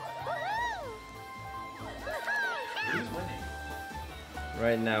 Who's winning?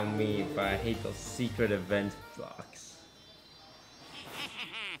 Right now, me, but I hate those secret event blocks.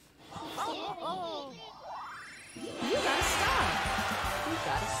 You got a star. You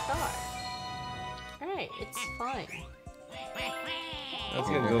got a star. Alright, it's fine. Let's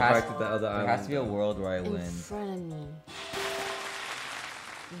There go has- back to the other There island. has to be a world where I In win. front of me.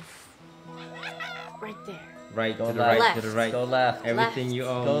 Right there. Right Go to the left. right, to the Left. right. Go left. Everything Left. you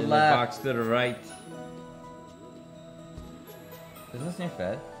own Go in left. the box to the right. Isn't this near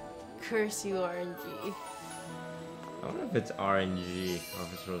Fed? Curse you, RNG. I wonder if it's RNG or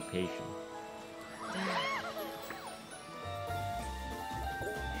if it's rotation.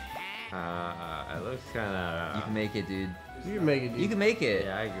 It looks You kinda... can make it, dude. You can make it, You dude. can make it.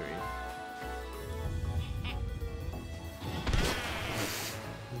 Yeah, I agree.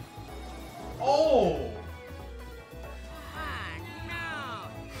 Oh!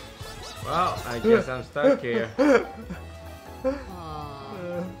 Well, I guess I'm stuck here.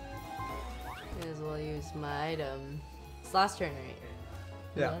 Aw. May as well use my item. It's last turn, right?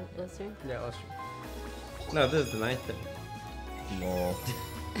 Yeah. Last turn? Yeah, let's No, this is the ninth thing. Lol.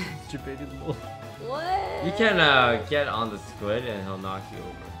 debated more. What? You can get on the squid and he'll knock you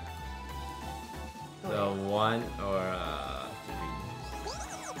over. So 1 or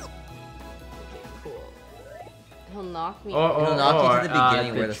 3. Cool. He'll knock me. Or, He'll knock you to the or,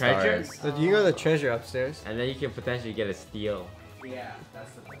 beginning where the star treasure. is. So you got the treasure upstairs. And then you can potentially get a steal. Yeah,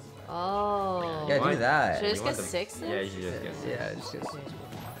 that's the best part. Oh. Yeah, do What? that. Should I just You want get the- 6 then? Yeah, you should just get 6. Yeah, just get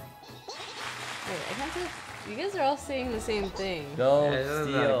Wait, I can't tell. You guys are all saying the same thing. Go Yeah, it doesn't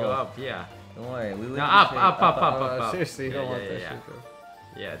steal. matter, go up, yeah. Don't worry, we No, wouldn't up, be up, saying- up, up. Seriously, you don't want that yeah. shit, bro.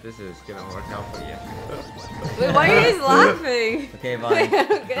 Yeah, this is gonna work out for you. Wait, why are you guys laughing? Okay, I Vaughn.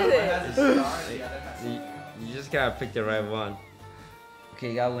 don't get One it. has a star, the other has You just gotta pick the right one. Okay,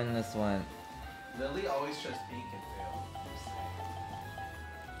 you gotta win this one. Lily always chose pink and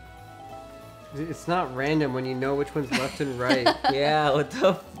fail. It's not random when you know which one's left and right. Yeah, what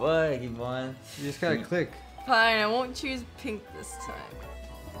the fuck, Yvonne? You just gotta click. Fine, I won't choose pink this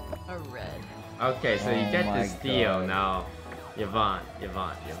time. Or red. Okay, so you Oh get my the steal God. now. Yvonne,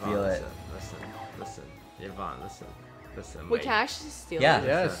 Steal it. listen. Yvonne, listen. We wait. can actually steal Yeah. it.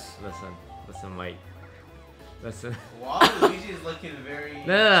 Yes. Listen, wait. Listen. Waluigi is looking very.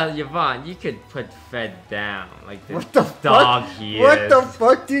 No, Yvonne, you could put Fed down. Like the What the dog fuck? he What is. the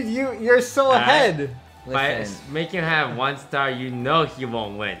fuck, dude? You're so Alright. ahead. By Listen, making him have 1 star, you know he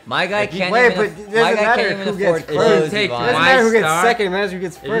won't win. my guy If you- can't Wait, even. but aff- it my doesn't guy matter can't even who gets afford first. clothes, If you take It Yvonne. doesn't my matter who gets star- second, it matters who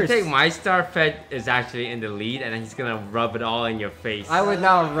gets If you first. take my star, Fed is actually in the lead, and then he's gonna rub it all in your face. I would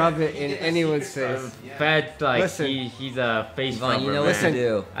not rub it in anyone's face. Fed, like, Listen. he's a face Yvonne, rubber, you know man. what to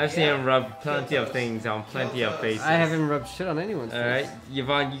do. I've seen him rub plenty of things on plenty of faces. I haven't rubbed shit on anyone's face. Alright,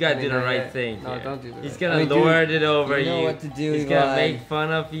 Yvonne, you gotta I mean, do the not right yet. thing. No, here. don't do that. He's gonna I mean, dude, lord it over you you. know what to do, He's gonna Yvonne. make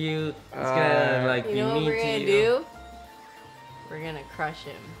fun of you. He's gonna, like, You be know what mean we're to gonna you. do? We're gonna crush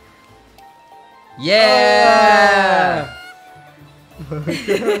him. Yeah!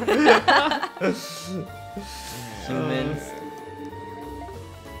 Humans.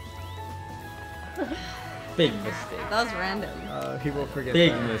 Big mistake. That was random. People forget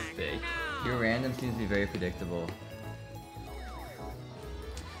Big that. mistake. Your random seems to be very predictable.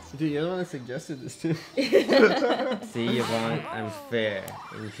 Dude, you're the one that suggested this too. See, Yvonne, I'm fair.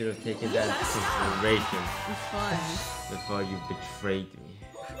 And you should have taken that into consideration It's fun. before you betrayed me.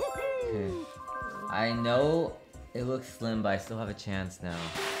 Okay. I know it looks slim, but I still have a chance now.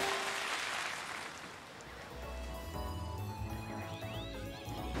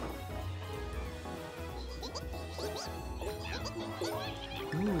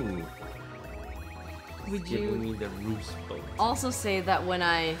 Ooh, Would giving you me the roost boat. also say that when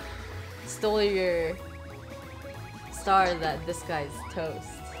I stole your star that this guy's toast?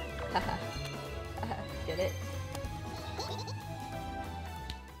 Get it?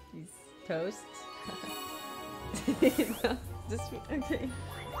 He's toast? No, just okay.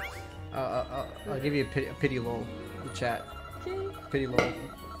 I'll give you a pity lol in the chat. Okay. Pity lol.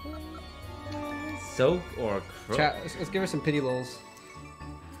 Soak or croak? Chat, let's give her some pity lols.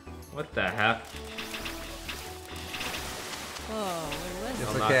 What the heck? Oh, wait, It's I'm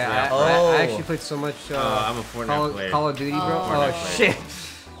what? not okay. that. I actually played so much I'm a Fortnite player. Call of Duty, bro. Oh. Oh, Fortnite shit.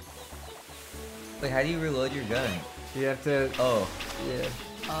 Wait, how do you reload your gun? You have to. Oh, Yeah.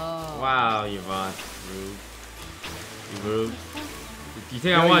 Oh. Wow, Yvonne. Rude. You rude. You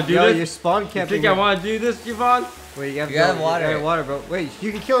think I Yo, want to do yo, this? You're spawn You camping. think I want to do this, Yvonne? Wait, you have You gotta no, water You gotta it. water, bro. Wait,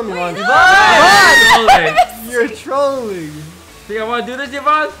 you can kill him, Yvonne. Yvonne! You're trolling. Think I want to do this,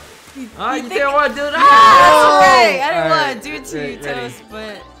 Yvonne? Huh? You think I want to do this? Ah, that's okay. I didn't Alright, want to do it to you, ready. Toast,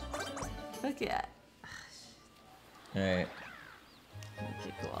 but look at. alright.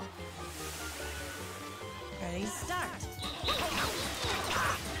 Okay, cool. Ready, start.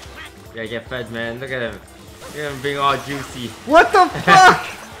 Yeah, get fed, man. Look at him. Look at him being all juicy. What the fuck?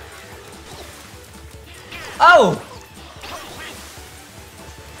 Oh!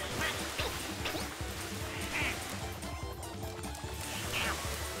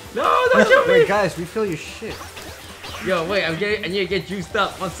 No, don't shoot me! Wait, guys, refill your shit. Yo, wait, I need to get juiced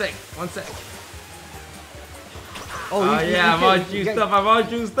up. One sec. Oh, you yeah, I'm all can't- you juiced can't- up. I'm all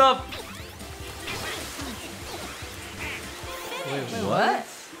juiced up. What?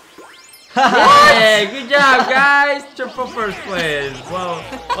 Hey, good job, guys. Triple first place.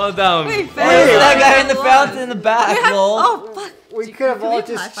 Well done. Wait, Hey, that guy in the fountain in the back, lol. Oh, fuck. We could have Can all we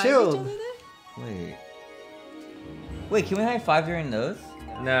just high-five each chilled. other there? Wait. Wait, can we high five during those?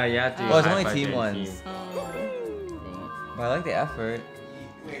 No, you have to. Oh, it's high only five team your ones. team. Oh. Well, I like the effort.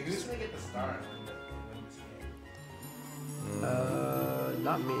 Wait, who's gonna get the star?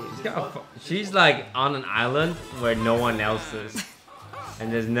 Not me. She's like on an island where no one else is.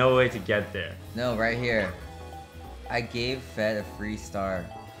 And there's no way to get there. No, right here. I gave Fed a free star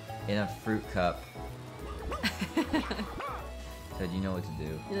in a fruit cup. Fed, you know what to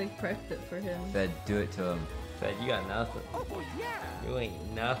do. You like prepped it for him. Fed, do it to him. Fed, you got nothing. You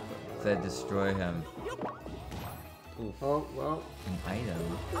ain't nothing. Fed, destroy him. Oof. Oh, well. An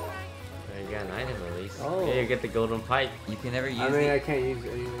item. You got an item at least. Oh. Yeah, you get the golden pipe. You can never use I mean, it. I can't use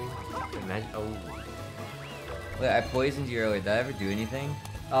anything. Oh. Wait, I poisoned you earlier. Did I ever do anything?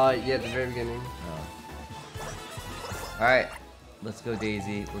 Yeah, at the very beginning. Alright, let's go,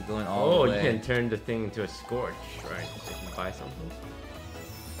 Daisy. We're going all Oh, the you way. can turn the thing into a scorch, right? So you can buy something.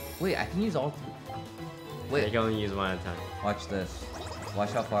 Wait, I can use all. You Wait, can only use one at a time. watch this.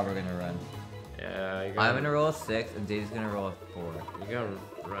 Watch how far we're gonna run. Yeah, you I'm gonna roll a 6, and Daisy's gonna roll a 4. You gotta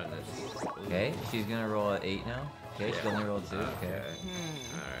run it. Okay, she's gonna roll an 8 now. Okay, she can only roll 2. Okay.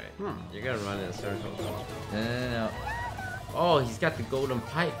 Alright. You're gonna run in a circle. No. Oh, he's got the golden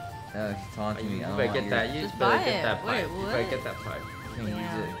pipe. No, he's taunting me. You I don't better want get your- that. You Just better buy get it. that pipe. Wait, You better what? get that pipe. Can't use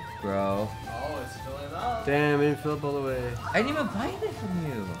Yeah. it, bro. Oh, it's filling up. Damn, I didn't fill up all the way. I didn't even buy it from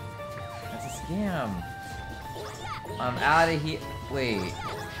you. That's a scam. I'm out of here. Wait.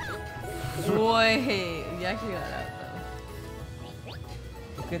 Wait, you actually got out though.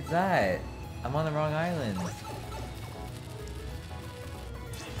 Look at that. I'm on the wrong island.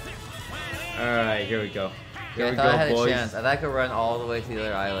 Alright, here we go. Here I we thought I had go, a boys. chance. I thought I could run all the way to the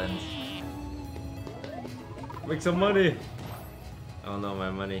other islands. Make some money. Oh no, my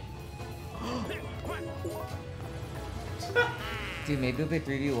money. Dude, maybe we'll play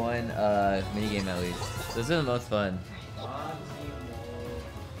 3v1 minigame at least. Those are the most fun.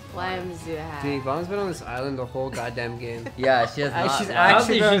 YMZoo hat. Dude, Yvonne's been on this island the whole goddamn game. Yeah, she has not. She's run. How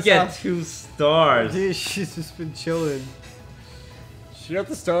actually did she knows get how- 2 stars? Dude, she's just been chilling. She got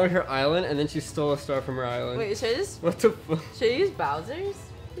the star on her island, and then she stole a star from her island. Wait, should I just What the fuck? should I use Bowser's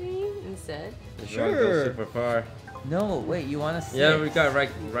thingy instead? You wanna go Sure. super far. No, wait, you want to see? Yeah, we got right.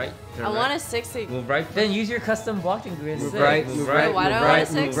 Turn I right. want a 60. Move right. Then use your custom blocking grid. Move six. right, Move move right, right, Why move do I right,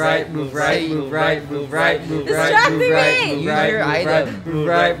 want move six? right, move right, move right, move right, move right, Distracting move right, me! move Use right, your move item. right, move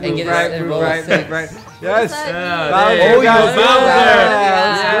right, And move get right, it and move roll right, six. move right. What's Yes. that Yeah, mean? there Oh, you go, you Bowser.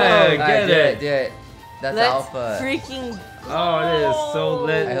 Yeah. Yeah, get do it. Do it. That's Let's alpha. freaking Oh, it is so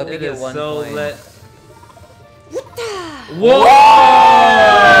lit. I hope you It get is 1 so point. lit.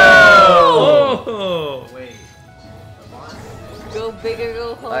 Whoa! Whoa! Wait. Go bigger,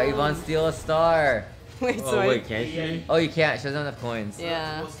 go home. Alright, Yvonne, steal a star. Wait, Oh sorry. wait, can't you? Oh, you can't. She doesn't have enough coins.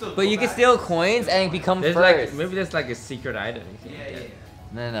 Yeah. We'll still But go you can back. steal coins and become There's first. like maybe there's like a secret item. You Yeah, can't yeah. get.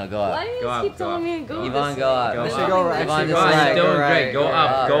 No, go up. Why do you Go just up, keep go telling up. me to go Yvonne, this go way? up. Go I up. should go right. Yvonne, I should this go Come on, way. right. you're doing Go great. right. Go up,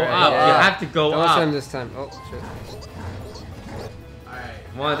 right, go right, up. go You up. have to go Don't swim up. this time. Oh shit.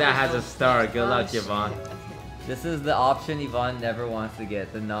 Alright. One that has a star. Good Oh, luck, shit. Yvonne. This is the option Yvonne never wants to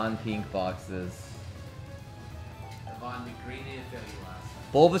get, the non-pink boxes. Yvonne, the green is Philly last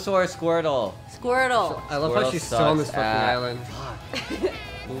time. Bulbasaur, Squirtle. Squirtle. I love how Squirtle she's still on this sucks fucking at- island.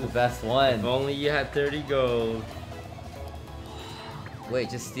 The best If one. only you had 30 gold. Wait,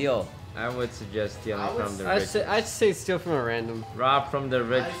 just steal. I would suggest stealing I would from the I'd rich. say steal from a random. Rob from the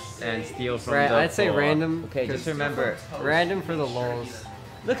rich I'd and say- steal from Right, the I'd say poor. random. Okay, 'cause just remember. random for the lulz.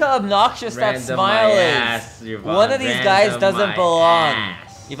 Look how obnoxious that Random smile my is. ass, Yvonne. One of these guys Random doesn't my belong.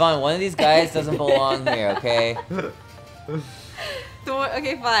 ass. Yvonne, one of these guys doesn't belong here, okay?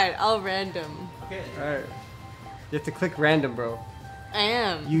 Okay, fine. I'll random. Okay. Alright. You have to click random, bro. I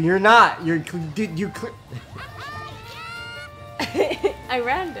am. You're not. Dude, you click. I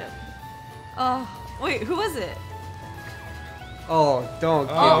random. Oh, wait, who was it? Oh, don't.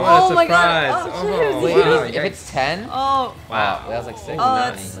 Oh, Oh, what a oh my God. surprise. Oh, Oh, Wait, wow. if it's 10? Oh, Wow, that was like 6. Oh,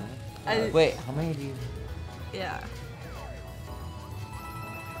 that's- I, Wait, how many do you... yeah.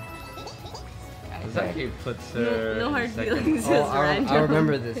 This actually puts her No in hard second. feelings. Oh, It's I random.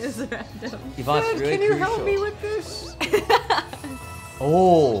 remember this. It's random. Yvonne, it's really crucial. with this?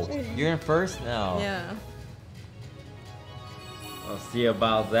 Oh, you're in first now. Yeah. I'll see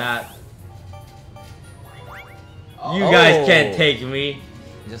about that. You guys can't take me.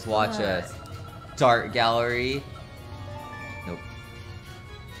 Just watch us. Dart gallery. Nope.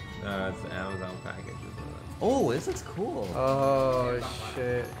 No, it's the Amazon package. Oh, this looks cool. Oh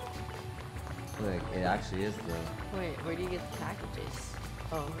shit. Look, it actually is though. Wait, where do you get the packages?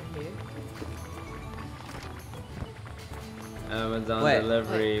 Oh, over here. Amazon Wait.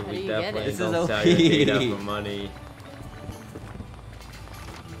 delivery. Wait, how do We you get definitely it? This is don't sell your data OP. for money.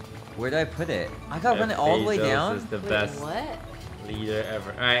 Where do I put it? I gotta run it all the way Bezos down? is the Wait, best what? leader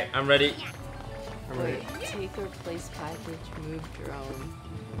ever. Alright, I'm ready. Wait, take or place package, move drone.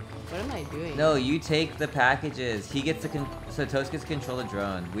 What am I doing? No, you take the packages. He gets to so Toast gets to control the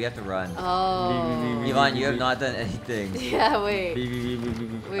drone. We have to run. Oh. Yvonne, you have not done anything. Yeah, wait.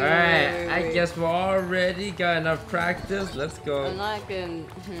 Alright, wait, I wait. guess we're all ready. Got enough practice. Let's I'm go. not gonna.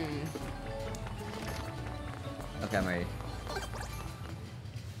 Okay, I'm ready.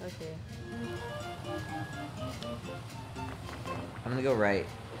 Okay. I'm gonna go right.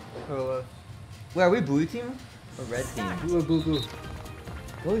 Oh, Wait, are we blue team or red team? boo boo boo.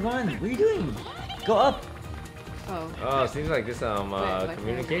 Go Yvonne, what are you doing? Go up. Oh. Oh, seems like there's some Wait,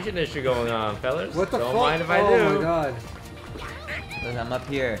 communication issue going on, fellas. What the Don't fuck? mind if I do. Oh my god. Look, I'm up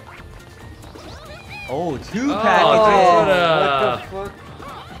here. Oh, 2 Oh, packages. what What the fuck?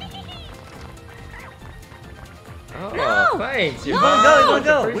 Oh, No! thanks, Yvonne, Yvonne.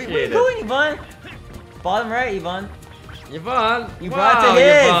 go. Where Appreciate you going, Yvonne? Bottom right, Yvonne. Yvonne, You wow, brought the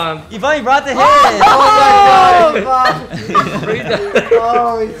hit. Yvonne. Yvonne, you brought the hit. Oh my Frida.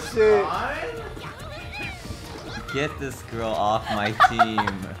 Holy shit. Get this girl off my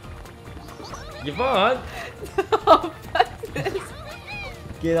team. Yvonne. Oh, fuck this.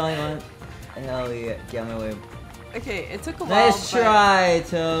 Get on, Yvonne. Hell yeah, get on my way. Okay, it took a while. Nice but try,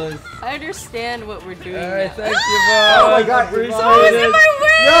 Toes. I understand what we're doing. All right, now. thanks, Yvonne. Oh my god, Appreciate Yvonne. Oh, it's in it. my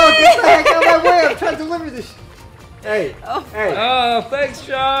way! Yo, get the heck out of my way! I'm trying to deliver this. Hey, Oh. hey. Oh, thanks,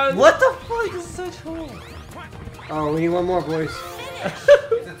 Sean. What the fuck? This is so troll. Oh, we need one more, boys.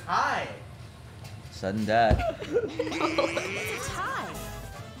 It's a tie. Sudden death. It's a tie.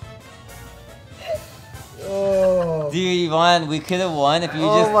 Oh. Dude, Yvonne, we could have won if you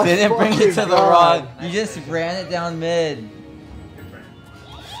Oh just my didn't bring it to fucking the God. wrong. You just ran it down mid.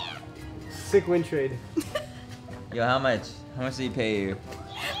 Sick win trade. Yo, how much? How much did he pay you?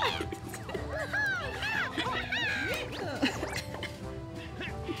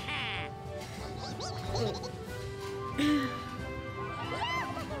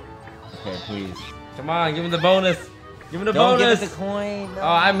 Okay, please. Come on, give him the bonus. Give him the Don't bonus. give us the coin. No. Oh,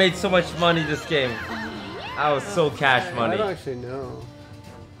 I made so much money this game. I was so cash I money. don't actually know.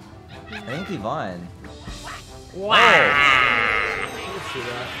 I think Yvonne. Let's see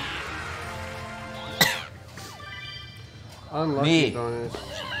that. Unlucky Me. bonus.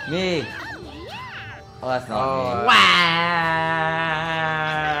 Me. Oh, that's not me. Wow.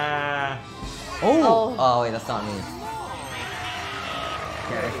 Oh. Oh, wait, that's not me.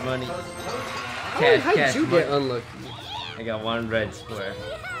 Cash money. How did you get unlucky? I got one red square.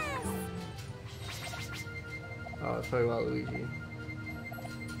 Oh, it's probably Waluigi.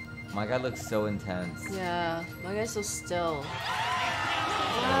 My guy looks so intense. Yeah, my guy's so still.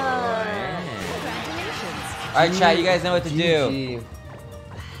 Alright, chat, you guys know what to do. GG.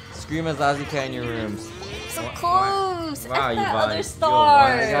 Scream as loud as you can in your rooms. So close! Wow, At that Yvonne, other you're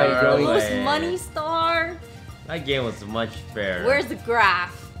star! one star Most away. money star! That game was much fairer. Where's the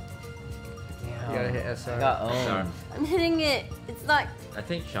graph? You gotta hit SR. I got Sorry. owned. I'm hitting it. It's not. I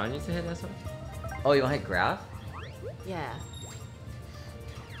think Sean used to hit that one. Oh, you want to hit graph? Yeah.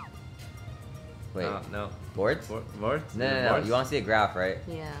 Wait, No. boards? Boards? No. Boards? You want to see a graph, right?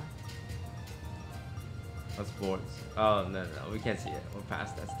 Yeah. What's boards? Oh, no. We can't see it. We're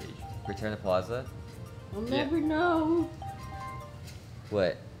past that stage. Return to plaza? We'll Yeah. never know.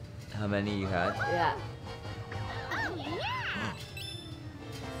 What? How many you had? Yeah.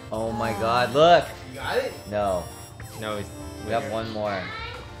 Oh my god, look! You got it? No. No, We have one more.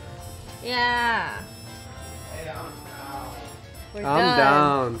 Yeah. Hey, I'm down. We're I'm done.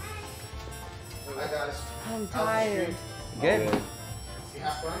 down. Hi, guys. I'm tired. Good? See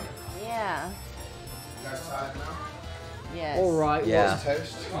half run? Yeah. You guys tired now? Yes. Alright, Yeah.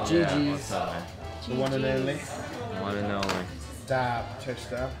 Toast. GG's. One and only. One and only. Dab. Toast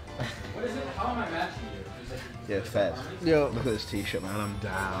dab. What is it? How am I matching you? Is it Yeah, Fed. Yo. Look at this t-shirt, man. I'm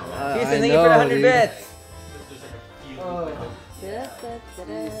down. He's I thank you know, for the 100 dude. bits! just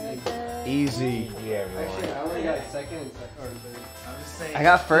like a few? Easy. Yeah, everyone. I only got second or third. I'm just saying. I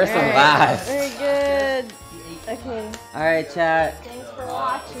got first and Alright, last. Very good. Okay. Alright, chat. Thanks for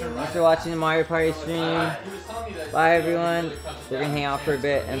watching. Thanks for watching the Mario Party stream. He was telling me that Bye, everyone. We're gonna hang out for a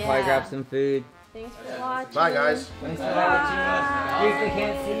bit and probably Yeah. grab some food. Thanks for watching. Bye, guys. Thanks for watching us. They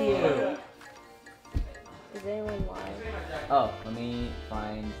can't see you. Is anyone live? Oh, let me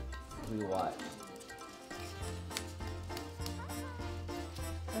find who to watch.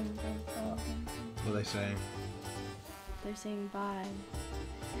 What are they saying? They're saying bye.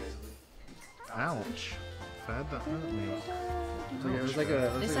 Ouch. Fed, that hurt me. It was like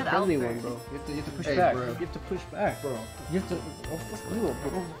a They said friendly Albert. one, bro. You have to push Hey, back. bro. You have to push back, bro. You have to.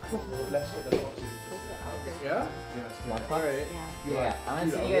 Yeah? Alright. Yeah, I'm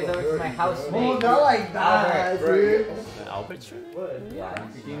gonna send you guys over to my housemate. Oh, not like that, dude. Albert Street? Yeah,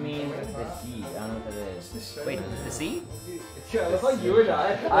 I'm streaming the seed. I don't know what that is. Wait, the sea? Yeah, it looks like you or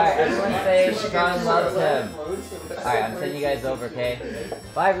I. Alright, everyone say Sean loves him. Alright, I'm sending you guys over, okay?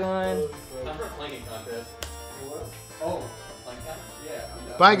 Bye, everyone. Time for a planking contest. Oh, planking contest?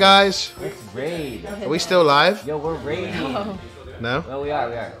 Yeah. Bye, guys. It's raid. Are we still live? Yo, we're raiding. No? Well, we are.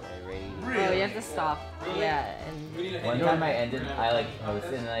 We're raiding. Oh, you have to stop. Yeah, and One time I ended, I like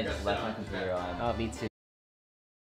hosted and then I just left my computer on. Oh, me too.